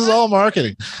episode. See, this is all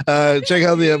marketing. Check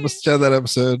out that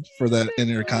episode for that in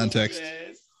your context.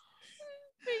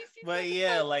 But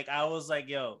yeah, like I was like,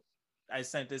 yo, I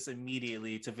sent this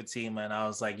immediately to Fatimah, and I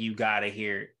was like, you gotta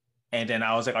hear it. And then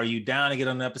I was like, are you down to get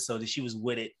on the episode? And she was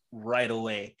with it right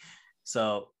away.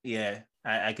 So yeah,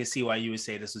 I could see why you would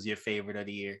say this was your favorite of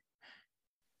the year.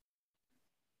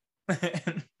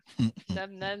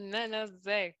 Nothing else to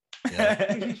say.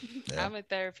 Yeah. I'm in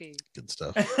therapy. Good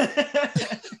stuff.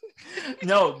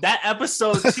 No, that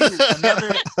episode too.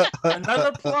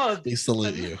 Another plug. We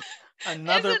salute you.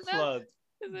 Another plug.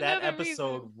 That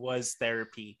episode was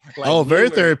therapy. Like,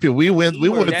 very therapy. We went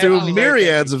through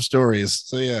myriads of stories.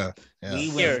 So yeah.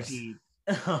 We went deep.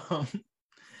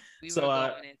 So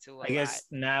I guess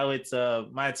now it's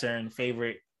my turn.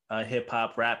 Favorite hip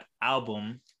hop rap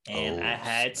album, and I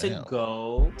had to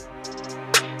go.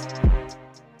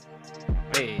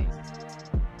 Hey,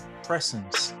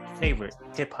 Preston's favorite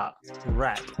hip hop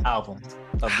rap album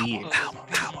of the year. Album.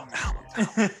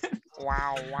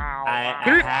 Wow. I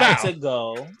have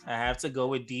to go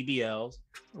with DBL's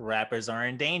Rappers Are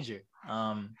in Danger.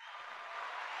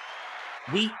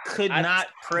 We could not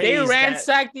praise. They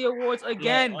ransacked the awards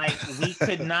again. Yeah, like we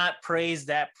could not praise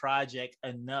that project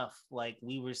enough. Like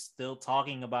we were still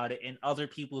talking about it in other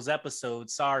people's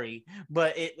episodes. Sorry,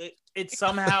 but it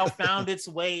somehow found its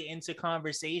way into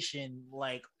conversation.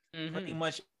 Like pretty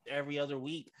much every other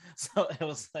week. So it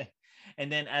was like,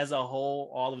 and then as a whole,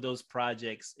 all of those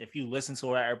projects. If you listen to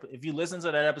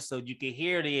that episode, you can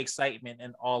hear the excitement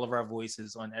in all of our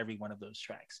voices on every one of those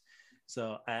tracks.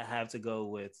 So I have to go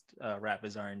with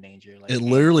Rappers Are in Danger. Like, it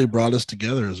literally brought us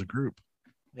together as a group.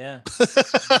 Yeah.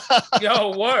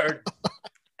 Yo, word.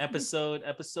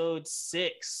 Episode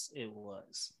 6 it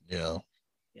was. Yeah.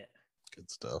 Yeah.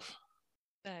 Good stuff.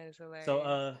 That is hilarious.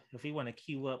 So if we want to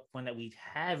queue up one that we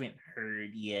haven't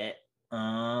heard yet,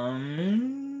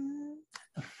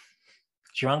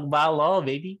 Drunk by Law,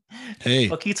 baby. Hey,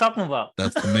 what are you talking about?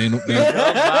 That's the main.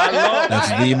 That's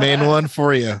the main one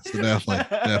for you. So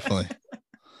definitely.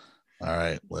 All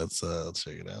right, let's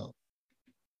check it out.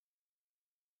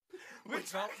 We're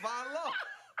drunk by law.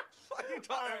 What are you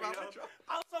talking about?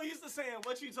 I'm so used to saying,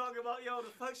 "What you talking about, yo?" The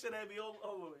fuck shit that be over.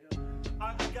 Yo.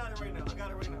 I got it right now.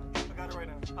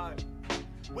 All right,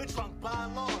 we're drunk by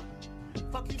law.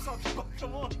 Fuck you talking about?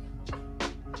 Come on.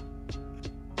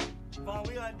 Vaughn,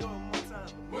 we gotta do it one more time.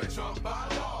 We're drunk by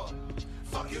law.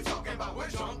 Fuck you talking about? We're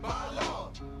drunk by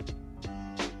law.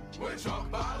 We're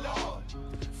drunk by law.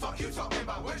 Fuck you talking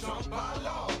about? We're drunk by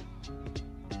law.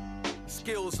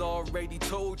 Skills already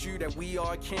told you that we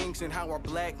are kings and how our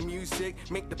black music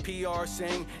make the PR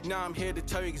sing. Now I'm here to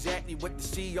tell you exactly what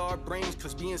the CR brings,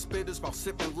 cause being spitters while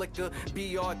sipping liquor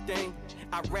be our thing.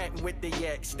 I rap with the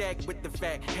yak, stack with the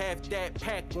fact, have that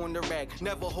pack on the rack,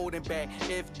 never holding back.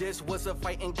 If this was a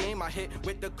fighting game, I hit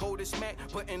with the coldest smack,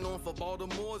 putting on for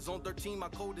Baltimore, zone 13, my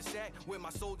coldest act. Where my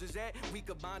soldiers at, we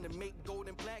combine to make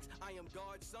golden plaques. I am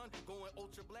God's son, going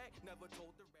ultra black, never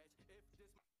told the rest.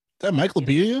 That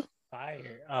Michaelpedia?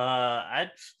 Fire. I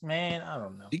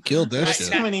don't know. He killed that shit.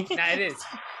 Too many. It is.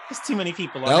 There's too many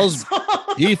people. That was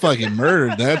he fucking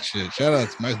murdered that shit. Shout out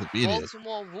to Michaelpedia.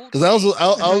 Because I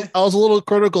was a little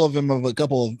critical of him of a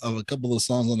couple of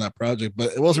songs on that project,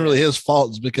 but it wasn't really his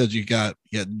fault. It's because you got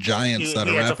giants that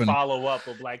are rapping. To follow up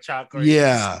with Black Chocolate.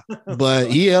 Yeah,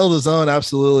 but he held his own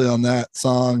absolutely on that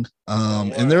song.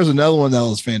 And there's another one that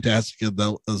was fantastic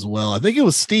as well. I think it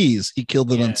was Steez. He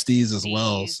killed it on Steez as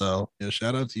well. So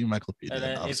shout out to you,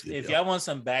 Michaelpedia. If y'all want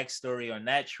some backstory on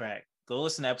that track, go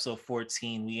listen to episode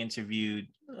 14. We interviewed,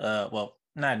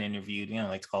 not interviewed. We don't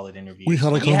like to call it interview. We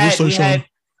had a conversation.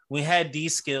 We had D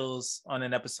Skills on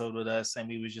an episode with us, and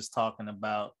we was just talking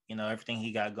about everything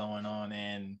he got going on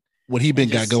and what he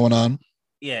got going on.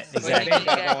 Yeah,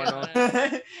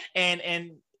 exactly.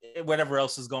 and whatever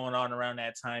else is going on around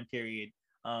that time period.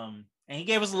 And he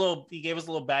gave us a little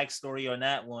backstory on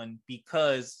that one,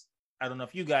 because I don't know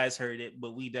if you guys heard it,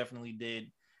 but we definitely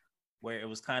did, where it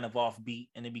was kind of offbeat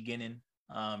in the beginning.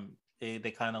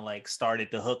 They kind of like started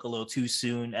the hook a little too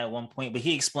soon at one point, but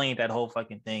he explained that whole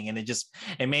fucking thing, and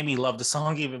it made me love the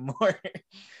song even more.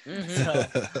 So,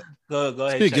 go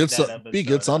ahead. Be a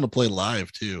good song to play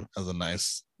live too. Has a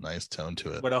nice tone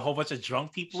to it. With a whole bunch of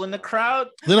drunk people in the crowd.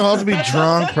 They don't have to be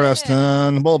drunk,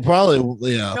 Preston. Well,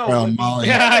 probably, yeah. Probably Molly.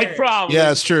 Yeah, probably.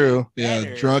 Yeah, it's true. Better.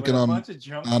 Yeah, drunk and on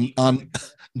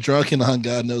drunk and on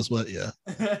God knows what. Yeah.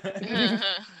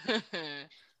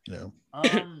 Yeah.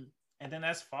 And then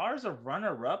as far as a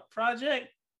runner-up project,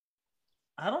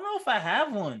 I don't know if I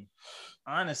have one,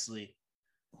 honestly.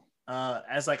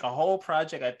 As like a whole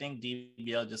project, I think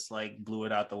DBL just like blew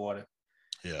it out the water.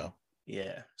 Yeah.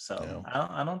 So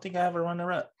I don't think I have a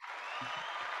runner-up.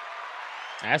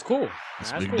 That's cool.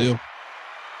 That's a big deal.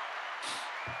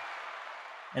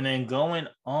 And then going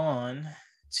on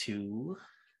to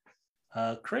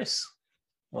Chris,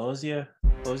 what was your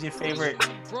favorite?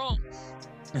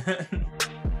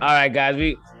 All right, guys,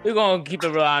 we're gonna keep it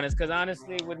real honest, because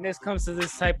honestly, when this comes to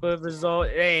this type of result,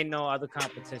 there ain't no other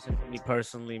competition for me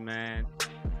personally, man.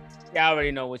 Yeah, I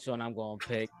already know which one I'm gonna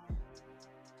pick.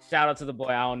 Shout out to the boy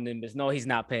RnB. No, he's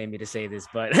not paying me to say this,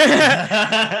 but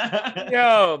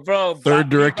yo, bro, third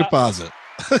direct deposit.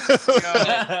 Yo,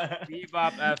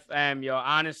 Bebop FM, yo.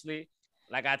 Honestly,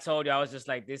 like I told you, I was just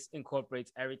like, this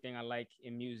incorporates everything I like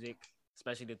in music,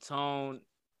 especially the tone,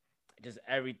 just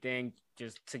everything.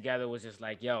 Just together was just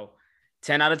like, yo,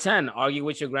 10 out of 10. Argue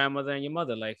with your grandmother and your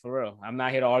mother, like for real. I'm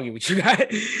not here to argue with you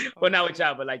guys, well, not with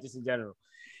y'all, but like just in general.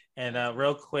 And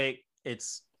real quick,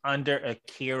 it's under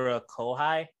Akira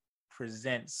Kohai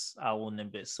presents Owl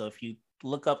Nimbus. So if you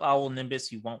look up Owl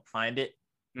Nimbus, you won't find it.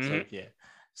 So yeah,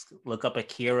 just look up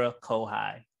Akira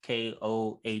Kohai,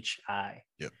 Kohi.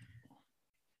 Yep.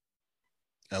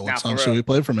 What song should we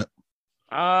play from it?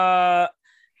 I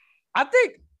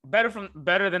think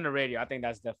better than the radio. I think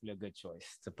that's definitely a good choice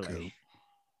to play. Cool.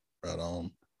 Right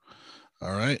on.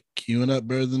 All right, queuing up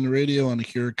Better Than the Radio on the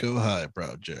Akira Kohai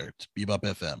Project, Bebop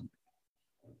FM.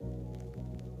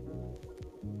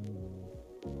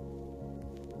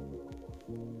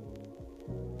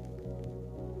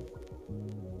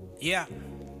 Yeah.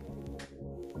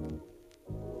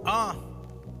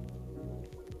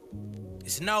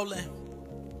 It's Nolan.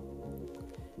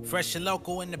 Fresh and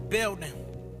local in the building.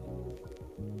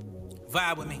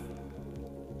 Vibe with me.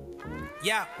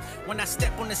 Yeah, when I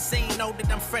step on the scene, know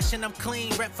that I'm fresh and I'm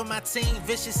clean. Rep for my team,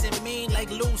 vicious and mean.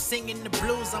 Like Lou singing the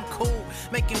blues, I'm cool.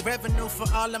 Making revenue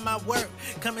for all of my work.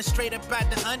 Coming straight up out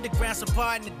the underground, so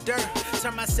far in the dirt.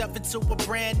 Turn myself into a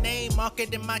brand name,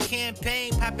 marketing my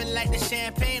campaign. Popping like the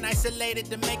champagne, isolated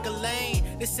to make a lane.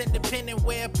 This independent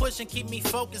way of pushing, keep me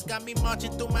focused. Got me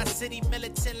marching through my city,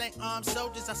 militant like armed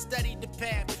soldiers. I studied the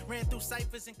path, ran through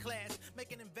ciphers in class.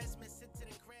 Making investments into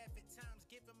the craft, at times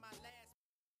giving my last.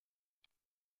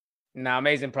 Nah,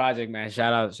 amazing project, man.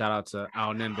 Shout out to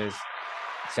our Nimbus.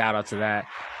 Shout out to that.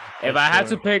 If I had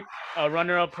to pick a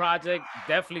runner-up project,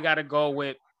 definitely got to go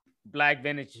with Black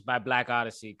Vintage by Black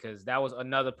Odyssey, because that was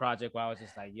another project where I was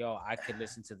just like, yo, I could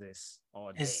listen to this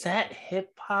all day. Is that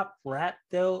hip hop rap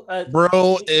though?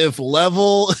 Bro, if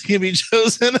Level can be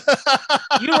chosen.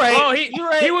 You're right. Oh, You're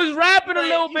right. He was rapping a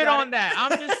little bit on that.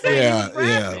 I'm just saying.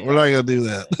 Yeah, we're not gonna do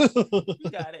that.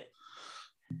 You got it.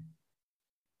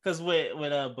 Because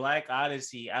with Black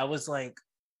Odyssey, I was like,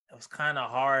 it was kind of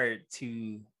hard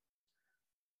to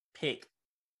pick.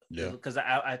 Yeah. Because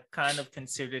I kind of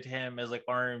considered him as like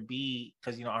R&B,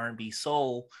 because R&B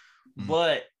soul. Mm.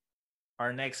 But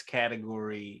our next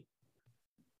category,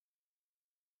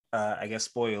 I guess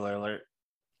spoiler alert,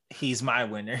 he's my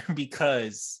winner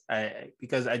because I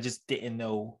just didn't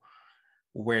know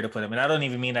where to put him, and I don't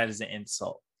even mean that as an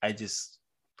insult. It's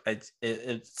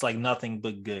like nothing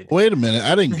but good. Wait a minute,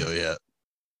 I didn't go yet.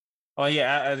 Oh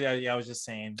yeah, I was just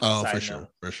saying. Oh, for note.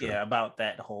 sure. Yeah, about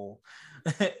that whole.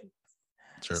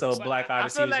 Sure. So Black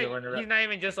Odyssey. I feel like he's not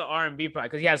even just an R&B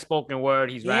project, because he has spoken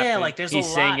word. He's rapping. Yeah, like there's he's a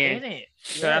singing. lot in it.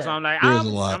 So that's why I'm like, There's a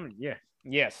lot.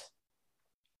 Yes.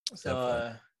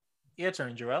 So your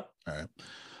turn, Jerrell. All right.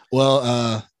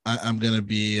 Well, I'm gonna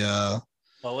be. Oh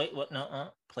wait, what? No,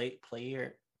 play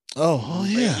your. Oh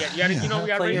yeah. We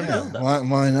got play your build up.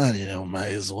 Why not? Might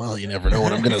as well. You never know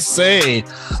what I'm gonna say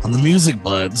on the music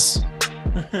buds.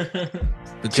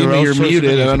 Fatimah, you're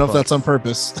muted. I don't know if that's on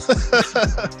purpose.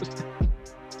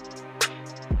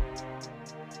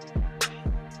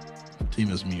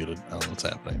 Fatimah's muted. I don't know what's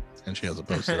happening, and she has a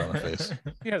post-it on her face.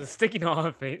 She has a sticky note on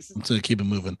her face. So keep it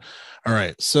moving. All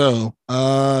right. So,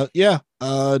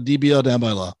 DBL Down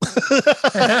by Law.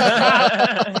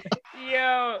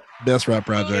 Yo, Best rap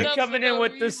project. coming in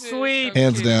with the sweep.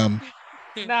 Hands down.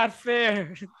 Not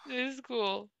fair. It's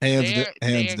cool.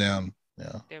 Hands down.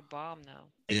 Yeah. They're bomb now.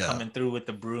 Yeah. Coming through with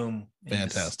the broom.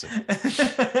 Fantastic.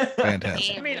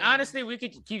 Fantastic. I mean, honestly, we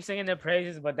could keep singing their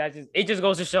praises, but it just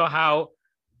goes to show how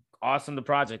awesome the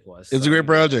project was. It's a great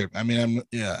project. I mean, I'm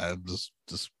just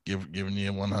giving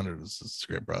you 100. It's a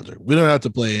great project. We don't have to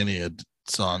play any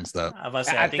songs that.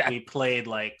 I think we played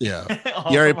like. Yeah.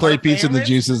 You already played Peach and the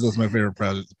Juices. That's my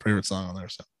favorite song on there.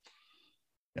 So.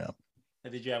 Yeah.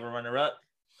 Did you ever runner up?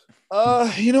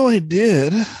 I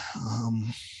did.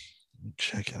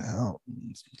 Check it out.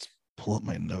 Let's pull up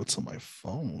my notes on my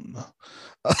phone.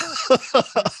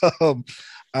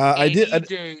 I did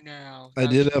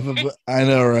have a. I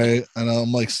know, right? I know.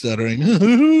 I'm like stuttering.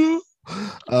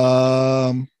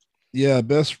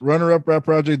 Best runner-up rap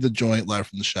project, The Joint, Live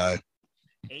from the Shy.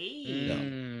 Hey. Yeah.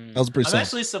 That was pretty. I'm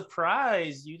actually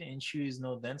surprised you didn't choose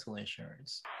No Dental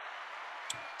Insurance.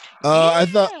 I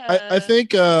think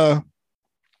The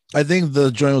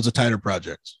Joint was a tighter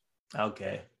project.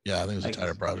 Okay. Yeah, I think it was a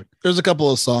tighter project. There's a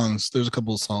couple of songs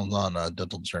on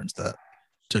Dental Insurance that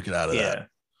took it out of that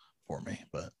for me,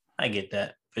 but I get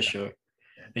that for sure.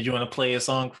 Did you want to play a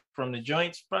song from the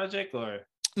Joints project or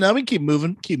no? We keep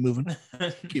moving.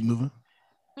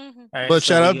 Right, but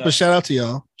so shout out to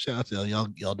y'all.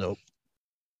 Y'all dope.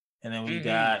 And then we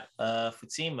got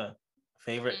Fatimah,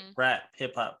 favorite rap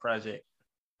hip hop project.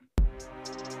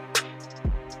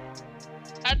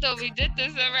 I thought we did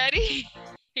this already.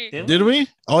 Did we?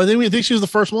 Oh, I think she was the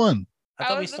first one. I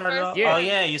thought we started off. Yeah. Oh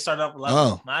yeah, you started off Level.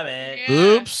 Oh. My bad. Yeah.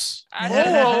 Oops. I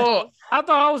thought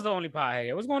I was the only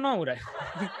pothead. What's going on with that?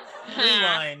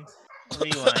 Rewind. He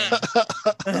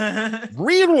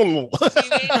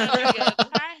may not be a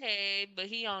pothead, but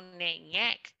he on that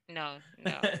yak. No, he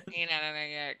not on that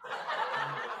yak.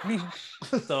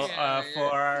 So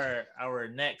for our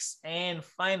next and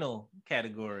final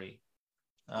category,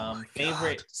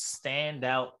 favorite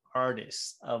standout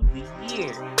artist of the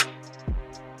year.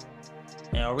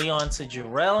 And are we on to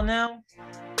Jerrell now?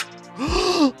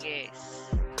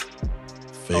 Yes.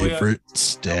 Favorite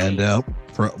standout.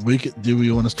 Do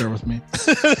we want to start with me?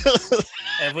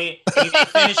 And we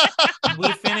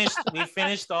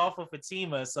finished off with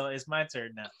Fatimah, so it's my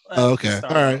turn now. Okay.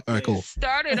 All right, cool.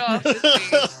 Started off with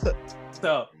me.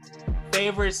 So,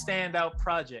 favorite standout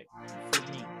project for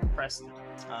me Preston.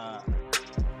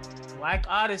 Black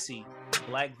Odyssey,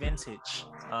 Black Vintage.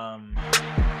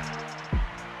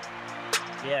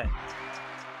 Yeah.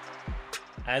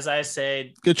 As I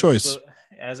said, good choice.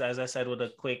 As I said with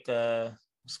a quick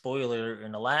spoiler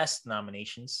in the last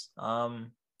nominations.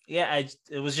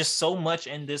 It was just so much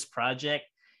in this project,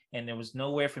 and there was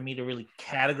nowhere for me to really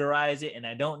categorize it. And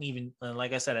I don't even,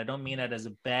 like I said, I don't mean that as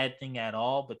a bad thing at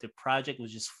all, but the project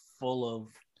was just full of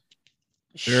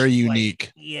very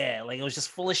unique. Like it was just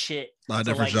full of shit. A lot of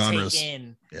different genres. Take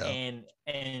in,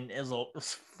 and it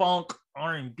was funk,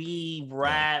 R&B,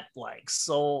 rap, like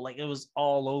soul, like it was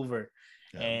all over.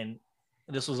 Yeah. And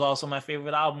this was also my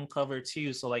favorite album cover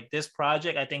too. So like this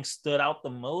project, I think stood out the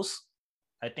most.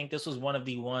 I think this was one of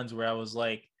the ones where I was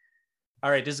like,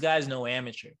 all right, this guy's no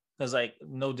amateur. Because like,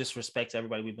 no disrespect to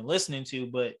everybody we've been listening to,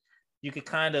 but you could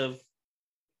kind of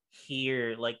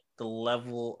hear like the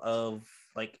level of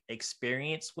like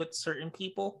experience with certain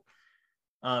people.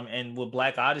 And with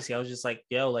Black Odyssey, I was just like,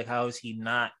 yo, like how is he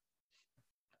not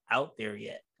out there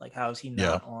yet? Like how is he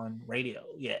not on radio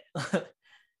yet?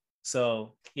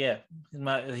 So yeah,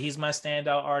 he's my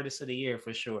standout artist of the year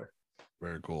for sure.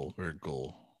 Very cool. Very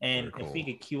cool. And very cool. If we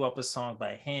could cue up a song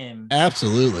by him.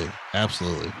 Absolutely.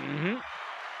 Mm-hmm.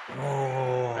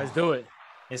 Oh, let's do it.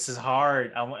 This is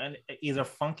hard. I want either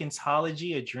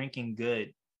Funkentology or Drinking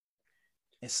Good.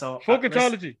 And so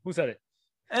Funkentology. Who said it?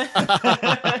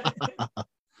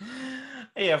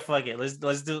 Yeah, fuck it.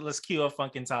 Let's cue up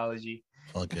Funkentology.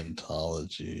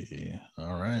 Funkentology.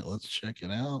 All right, let's check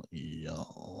it out,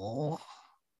 y'all.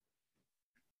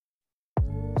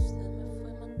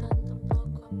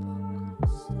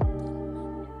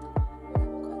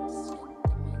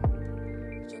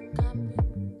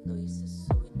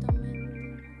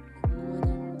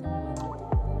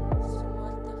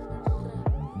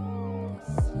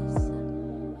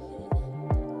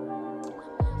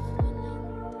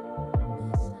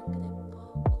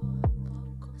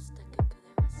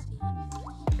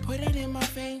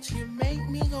 You make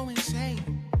me go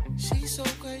insane. She's so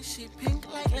good, she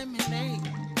pink like lemonade.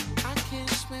 I can't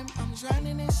swim, I'm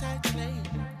drowning inside clay.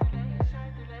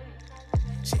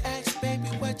 She asks, baby,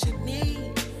 what you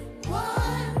need?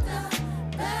 What the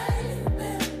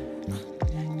baby?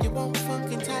 You want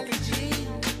Funkentology?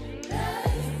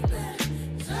 Baby,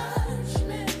 touch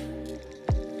me.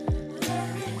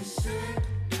 Let me sit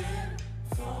there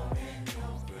for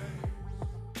your face.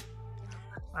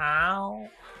 Ow.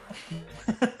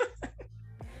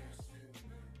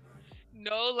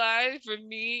 No lie, for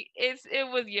me, it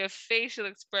was your facial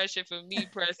expression for me,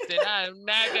 Preston. I'm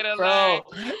not gonna lie.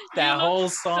 That whole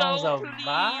song's a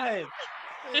vibe.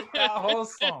 That whole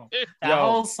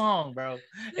song, bro.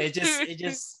 It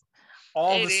just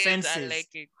all the senses. I like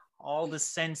it. All the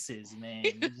senses, man.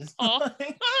 all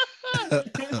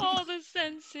the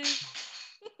senses.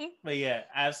 But yeah,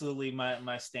 absolutely my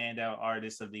standout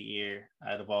artist of the year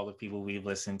out of all the people we've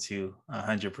listened to,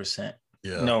 100%.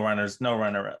 Yeah. No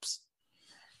runner-ups.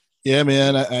 Yeah,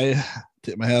 man, I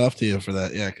tip my hat off to you for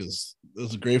that. Yeah, because it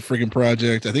was a great freaking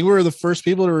project. I think we were the first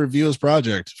people to review his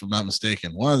project, if I'm not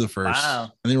mistaken. One of the first.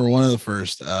 Wow. I think we're one of the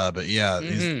first. But yeah,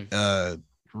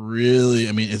 really,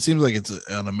 I mean, it seems like it's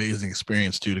an amazing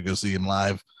experience too to go see him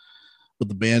live with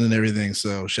the band and everything.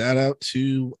 So shout out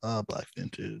to Black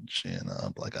Vintage and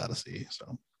Black Odyssey.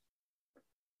 So,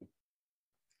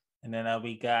 and then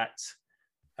we got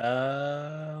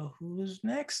who's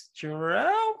next?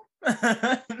 Jerrell.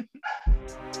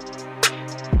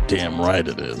 Damn right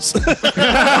it is. This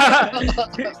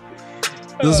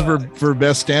is for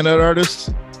best standout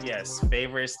artist. Yes,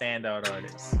 favorite standout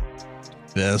artist.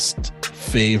 Best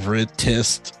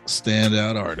favoritist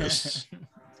standout artist.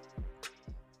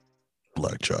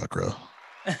 Black Chakra.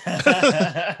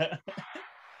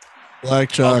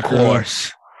 Black Chakra. Of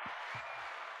course.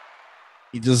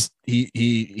 He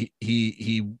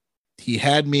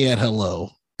had me at hello.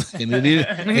 And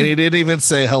he didn't even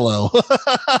say hello.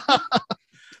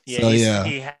 Yeah,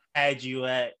 he had you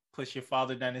at push your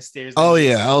father down the stairs. Oh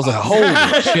yeah, I was like,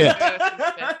 holy shit!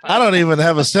 I don't even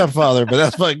have a stepfather, but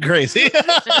that's fucking crazy.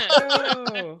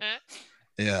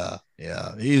 Yeah.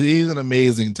 He's an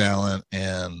amazing talent,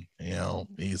 and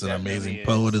he's an amazing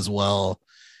poet as well.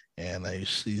 And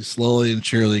he's slowly and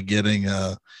surely getting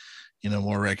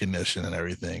more recognition and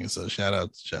everything. So shout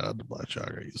out to Black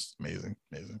Chakra. He's amazing.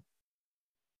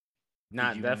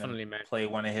 Not definitely, man. Play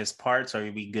one of his parts, or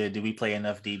are we good? Do we play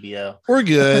enough DBL? We're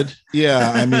good.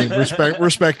 Yeah, I mean,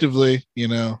 respectively,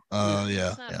 Yeah.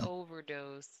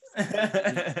 Overdose.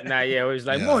 Nah, yeah, it was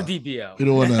like more DBL. We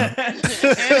don't want to.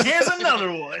 And here's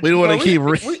another one. We don't want to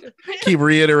keep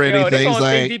reiterating things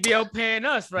like DBL paying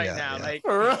us right now. Yeah. Like,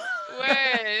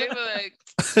 wait, like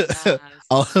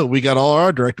We got all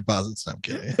our direct deposits. I'm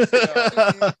kidding.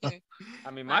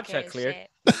 I mean, my check cleared.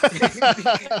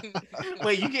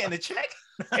 Wait, you getting a check?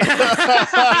 Yeah,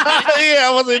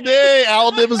 I wasn't there.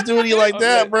 Al was doing you like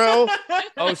that, bro.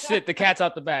 Oh shit, the cat's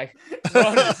out the bag.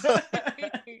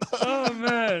 Oh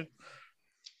man.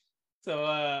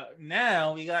 So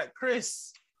now we got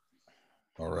Chris.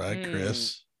 All right,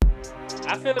 Chris.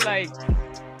 I feel like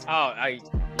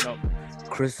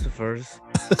Christopher's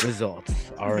results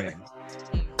are in.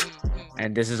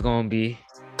 And this is gonna be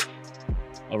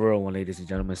a real one, ladies and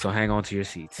gentlemen. So hang on to your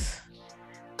seats.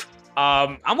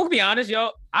 I'm gonna be honest,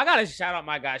 yo. I gotta shout out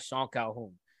my guy Sean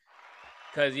Calhoun.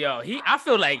 Cause I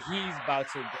feel like he's about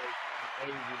to go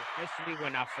crazy, especially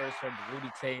when I first heard the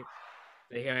Rudy tape,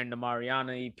 hearing the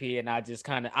Mariana EP, and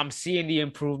I'm seeing the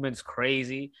improvements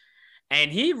crazy. And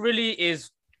he really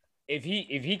is, if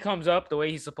he comes up the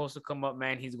way he's supposed to come up,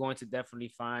 man, he's going to definitely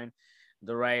find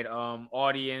the right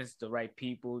audience, the right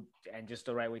people, and just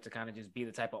the right way to kind of just be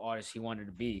the type of artist he wanted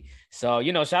to be. So,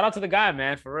 shout out to the guy,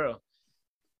 man, for real.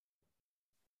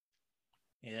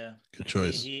 Yeah. Good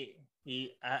choice.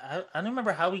 I don't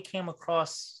remember how we came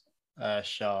across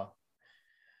Shaw,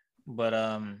 but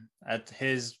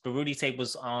his Baruti tape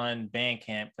was on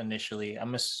Bandcamp initially.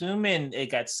 I'm assuming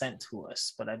it got sent to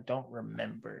us, but I don't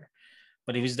remember.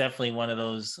 But he was definitely one of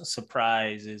those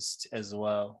surprises as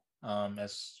well,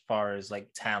 as far as like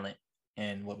talent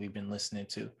and what we've been listening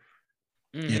to.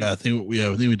 Yeah, I think we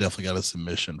definitely got a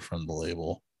submission from the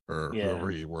label or whoever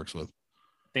he works with.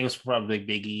 I think it was probably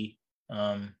Biggie.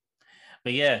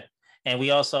 But yeah, and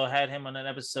we also had him on an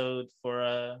episode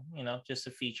for just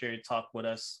a feature talk with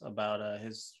us about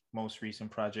his most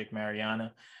recent project,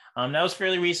 Mariana. That was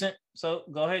fairly recent, so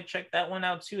go ahead, check that one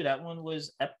out too. That one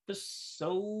was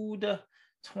episode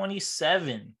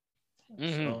 27.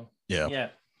 So yeah,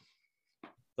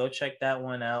 go check that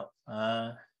one out.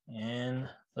 And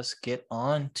let's get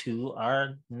on to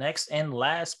our next and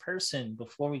last person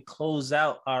before we close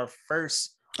out our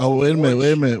first. Oh, wait a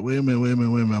minute.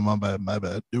 My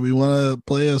bad. Do we want to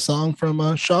play a song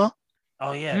from Shaw?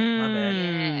 Oh yeah, my bad.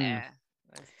 Yeah,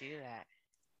 let's do that.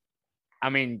 I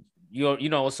mean, you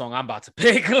know what song I'm about to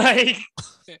pick, like.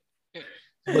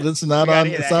 But it's not on.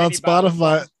 It's not on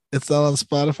Spotify. It's not on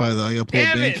Spotify though. I gotta play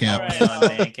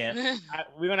Bandcamp.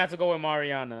 We're gonna have to go with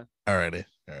Mariana. Alrighty.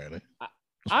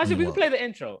 Honestly, we can play the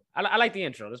intro. I like the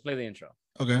intro. Let's play the intro.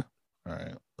 Okay. All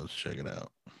right. Let's check it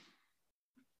out.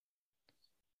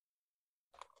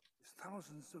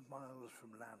 Thousands of miles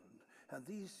from land, and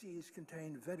these seas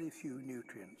contain very few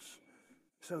nutrients.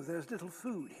 So there's little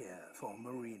food here for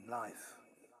marine life.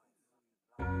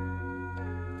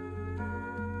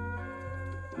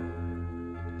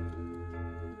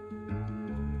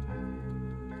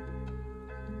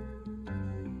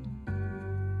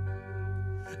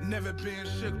 Never been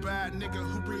shook by a nigga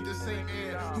who breathe the same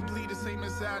air, who bleed the same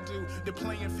as I do. The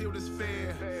playing field is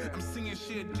fair. I'm seeing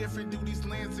shit different, do these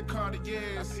lands and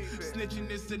Cartiers. Snitching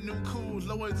is the new cool,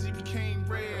 loyalty became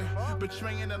rare.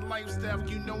 Betraying a lifestyle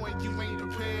you know and you ain't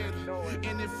prepared.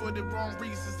 In it for the wrong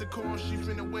reasons, the course you've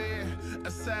been aware.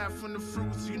 Aside from the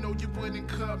fruits, you know you wouldn't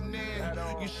come near.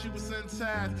 Your shoes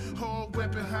untied, hold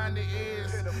wet behind the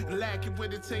ears. Lacking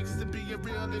what it takes to be a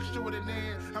real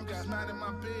extraordinaire. I'm just minding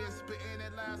my biz, spitting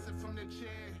it lies from the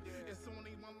chair. It's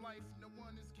only one life, no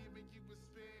one is giving you a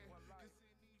spare.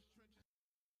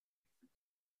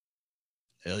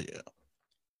 Hell yeah.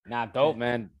 Nah, dope,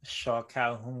 man. Shaw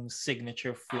Calhoun's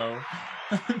signature flow.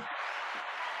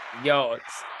 Yo,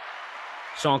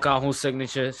 Sean Calhoun's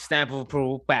signature, stamp of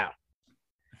approval, bow.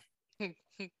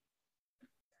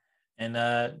 And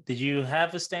did you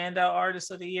have a standout artist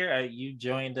of the year? You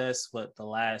joined us, the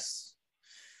last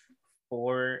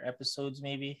 4 episodes,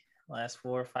 maybe? Last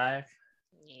 4 or 5?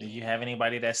 Yeah. Did you have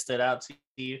anybody that stood out to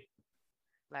you?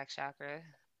 Black Chakra.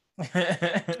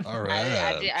 All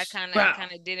right. I kind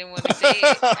of didn't want to say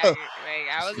it.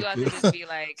 I was about to just be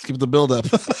like, keep the build up.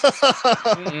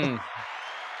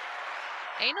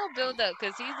 Ain't no build up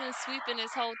because he's been sweeping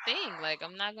this whole thing. Like,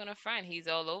 I'm not gonna front, he's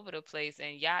all over the place,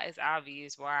 and yeah, it's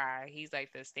obvious why he's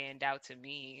like the standout to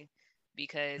me.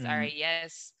 Because all right,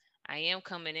 yes, I am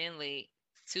coming in late.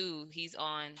 2, he's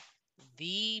on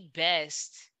the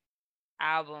best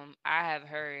album I have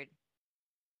heard,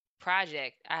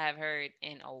 project I have heard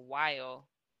in a while,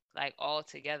 like all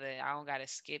together. I don't gotta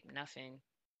skip nothing.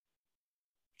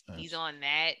 Nice. He's on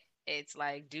that. It's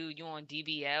like, dude, you on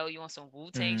DBL? You on some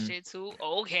Wu-Tang shit too?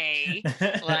 Okay,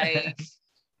 like,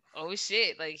 oh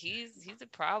shit, like he's a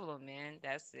problem, man.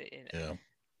 That's it. Yeah.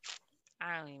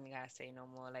 I don't even gotta say no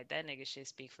more. Like, that nigga shit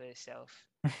speak for itself.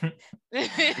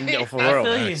 Yo, for real.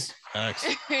 Facts.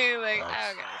 Like, I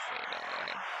don't gotta say no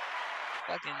more.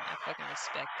 fucking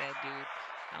respect that dude.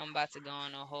 I'm about to go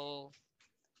on a whole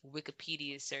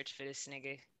Wikipedia search for this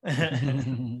nigga.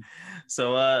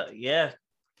 So yeah,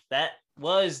 that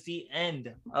was the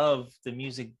end of the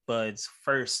Music Buds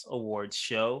first awards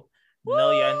show.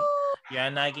 No,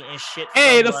 y'all not getting shit from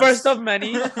Hey, the us. first of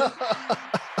many.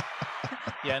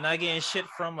 Y'all not getting shit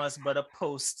from us, but a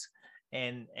post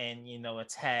and you know, a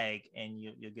tag, and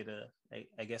you'll get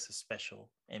I guess a special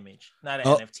image, not an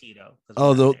NFT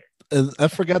though. I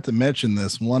forgot to mention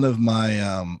this. One of my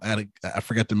I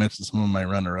forgot to mention some of my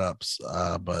runner-ups,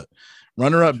 but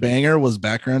runner-up banger was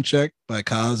Background Check by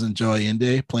Kaz and Joy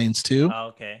Inde, Planes 2. Oh,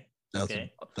 okay. That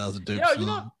was a dope Yo, song. you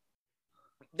know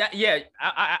that?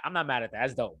 I'm not mad at that.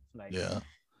 That's dope. Like, yeah.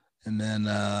 And then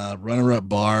runner-up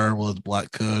bar was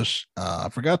Black Kush. I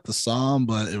forgot the song,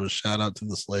 but it was Shout Out to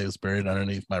the Slaves Buried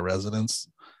Underneath My Residence.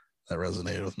 That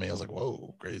resonated with me. I was like,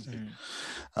 whoa, crazy.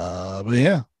 But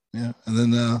yeah. And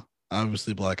then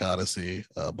obviously Black Odyssey,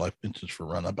 Black Vintage for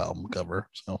Run Up album cover.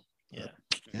 So yeah,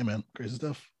 man, crazy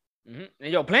stuff. And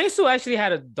yo, Planes 2 actually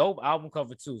had a dope album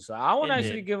cover too. So I want to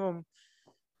actually give him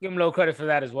a little credit for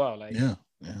that as well. Like, yeah.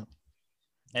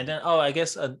 And then, I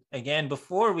guess again,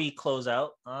 before we close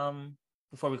out,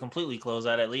 before we completely close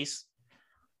out, at least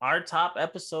our top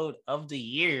episode of the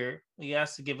year, we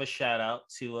have to give a shout out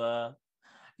to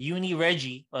Uni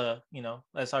Reggie. You know,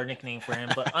 that's our nickname for him,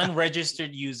 but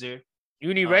unregistered user.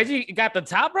 Uni Reggie got the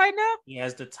top right now. He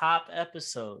has the top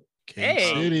episode.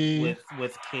 Cage City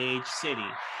with Cage City.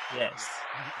 Yes.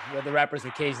 We're the rappers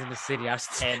of Cage in the City. That's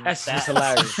just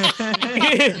hilarious.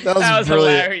 hilarious. that was brilliant.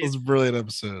 Hilarious. It was a brilliant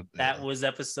episode. That was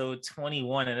episode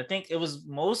 21. And I think it was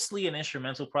mostly an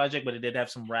instrumental project, but it did have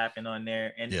some rapping on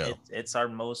there. And it's our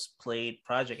most played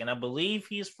project. And I believe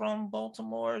he's from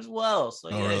Baltimore as well. So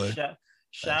really?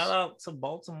 Shout out to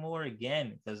Baltimore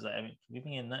again. Because I mean, we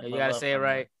being nothing. You gotta say it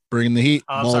right. Bringing the heat.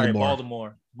 I'm sorry,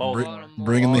 Baltimore.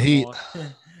 Bringing the heat.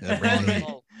 Yeah, bringing the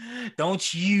heat.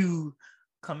 Don't you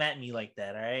come at me like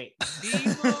that, all right?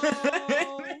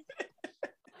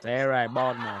 Say it right,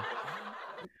 Baltimore.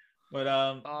 But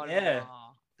yeah,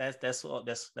 that's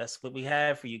what we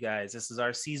have for you guys. This is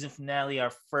our season finale,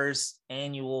 our first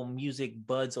annual Music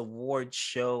Buds Awards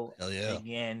show. Hell yeah.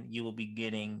 Again, you will be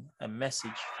getting a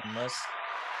message from us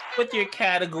with your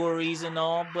categories and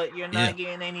all, but you're not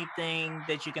getting anything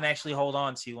that you can actually hold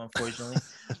on to, unfortunately.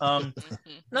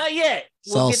 Not yet.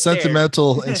 It's all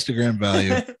sentimental Instagram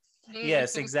value.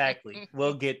 Yes, exactly.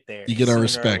 We'll get there. You get our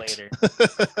respect.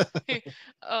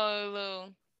 A little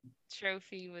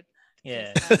trophy with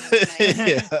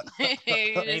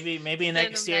maybe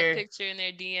next year. Picture in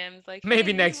their DMs, like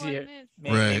maybe next year.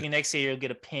 Maybe next year you'll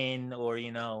get a pin or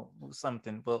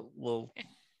something. We'll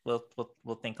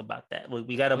think about that.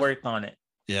 We got to work on it.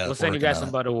 Yeah, we'll send you guys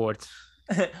some Bud Awards.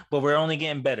 But we're only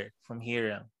getting better from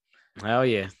here on. Hell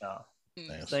yeah.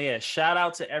 So yeah, shout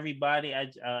out to everybody.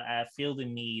 I feel the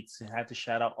need to have to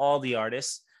shout out all the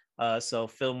artists. So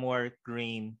Fillmore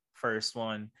Green, first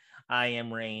one. I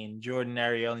Am Rain, Jordan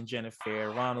Ariel and Jennifer,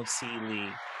 Ronald C. Lee,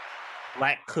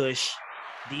 Black Kush,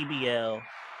 DBL,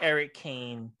 Eric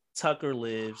Kane, Tucker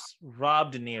Lives,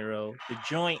 Rob De Niro, The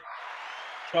Joint,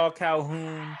 Shaw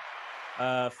Calhoun,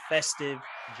 Festive,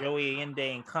 Joey Inde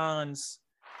and Cons,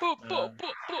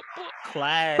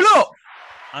 Class,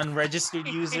 Unregistered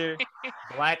User,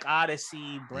 Black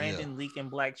Odyssey, Brandon Leak and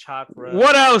Black Chakra.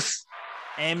 What else?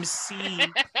 MC,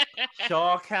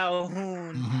 Shaw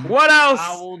Calhoun. What else?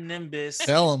 Owl Nimbus.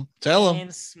 Tell him.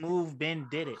 And Smooth Ben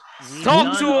did it.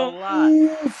 Talk to him.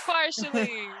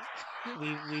 Partially.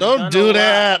 Don't do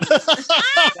that.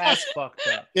 That's fucked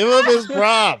up. Give him his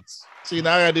props. See,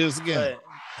 now I gotta do this again.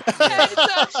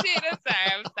 Talk shit.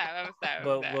 I'm sorry.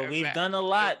 But we've done a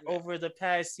lot over the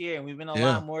past year, and we've been a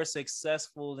lot more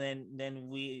successful than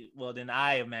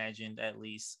I imagined, at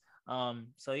least.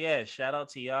 So yeah, shout out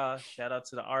to y'all, shout out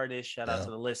to the artists, shout out to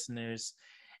the listeners.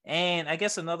 And I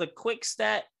guess another quick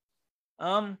stat,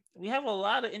 we have a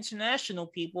lot of international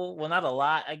people. Well, not a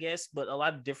lot, I guess, but a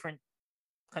lot of different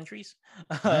countries.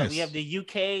 Nice. We have the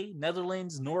UK,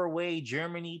 Netherlands, Norway,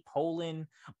 Germany, Poland,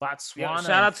 Botswana. Yeah,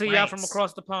 shout out to y'all from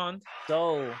across the pond.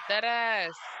 So that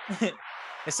ass.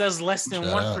 It says less than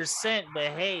 1%, but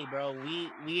hey, bro,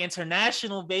 we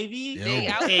international, baby.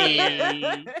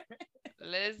 Hey.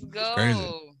 Let's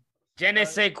go. Je ne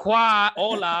sais quoi.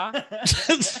 Hola.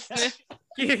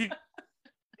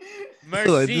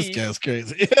 Merci. Like, this guy's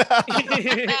crazy.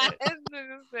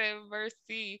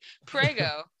 Merci.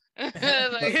 Prego.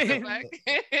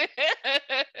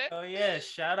 Oh yeah,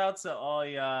 shout out to all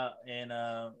y'all, and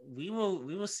we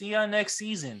will see y'all next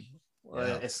season.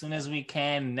 As soon as we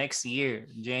can next year,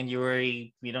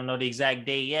 January. We don't know the exact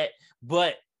day yet,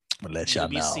 but We'll let y'all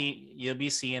know. You'll be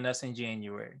seeing us in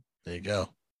January. There you go.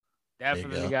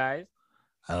 Definitely, guys.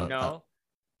 I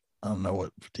don't know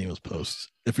what Fatimah's posts.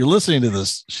 If you're listening to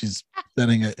this, she's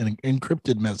sending an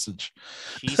encrypted message.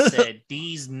 She said,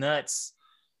 "These nuts,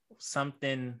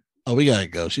 something." Oh, we gotta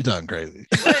go. She's talking crazy.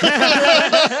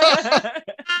 I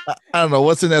don't know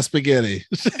what's in that spaghetti.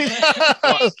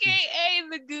 AKA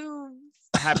the goons.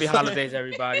 Happy holidays,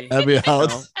 everybody. Happy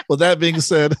holidays. Well, that being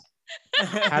said,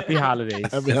 happy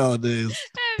holidays. Happy holidays.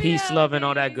 Peace, love, and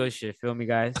all that good shit. Feel me,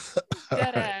 guys?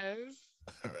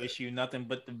 Wish you nothing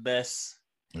but the best.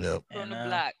 Yep. On the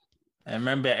block. And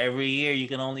remember, every year you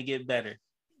can only get better.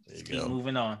 There you Keep go.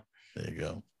 moving on. There you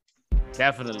go.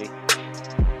 Definitely.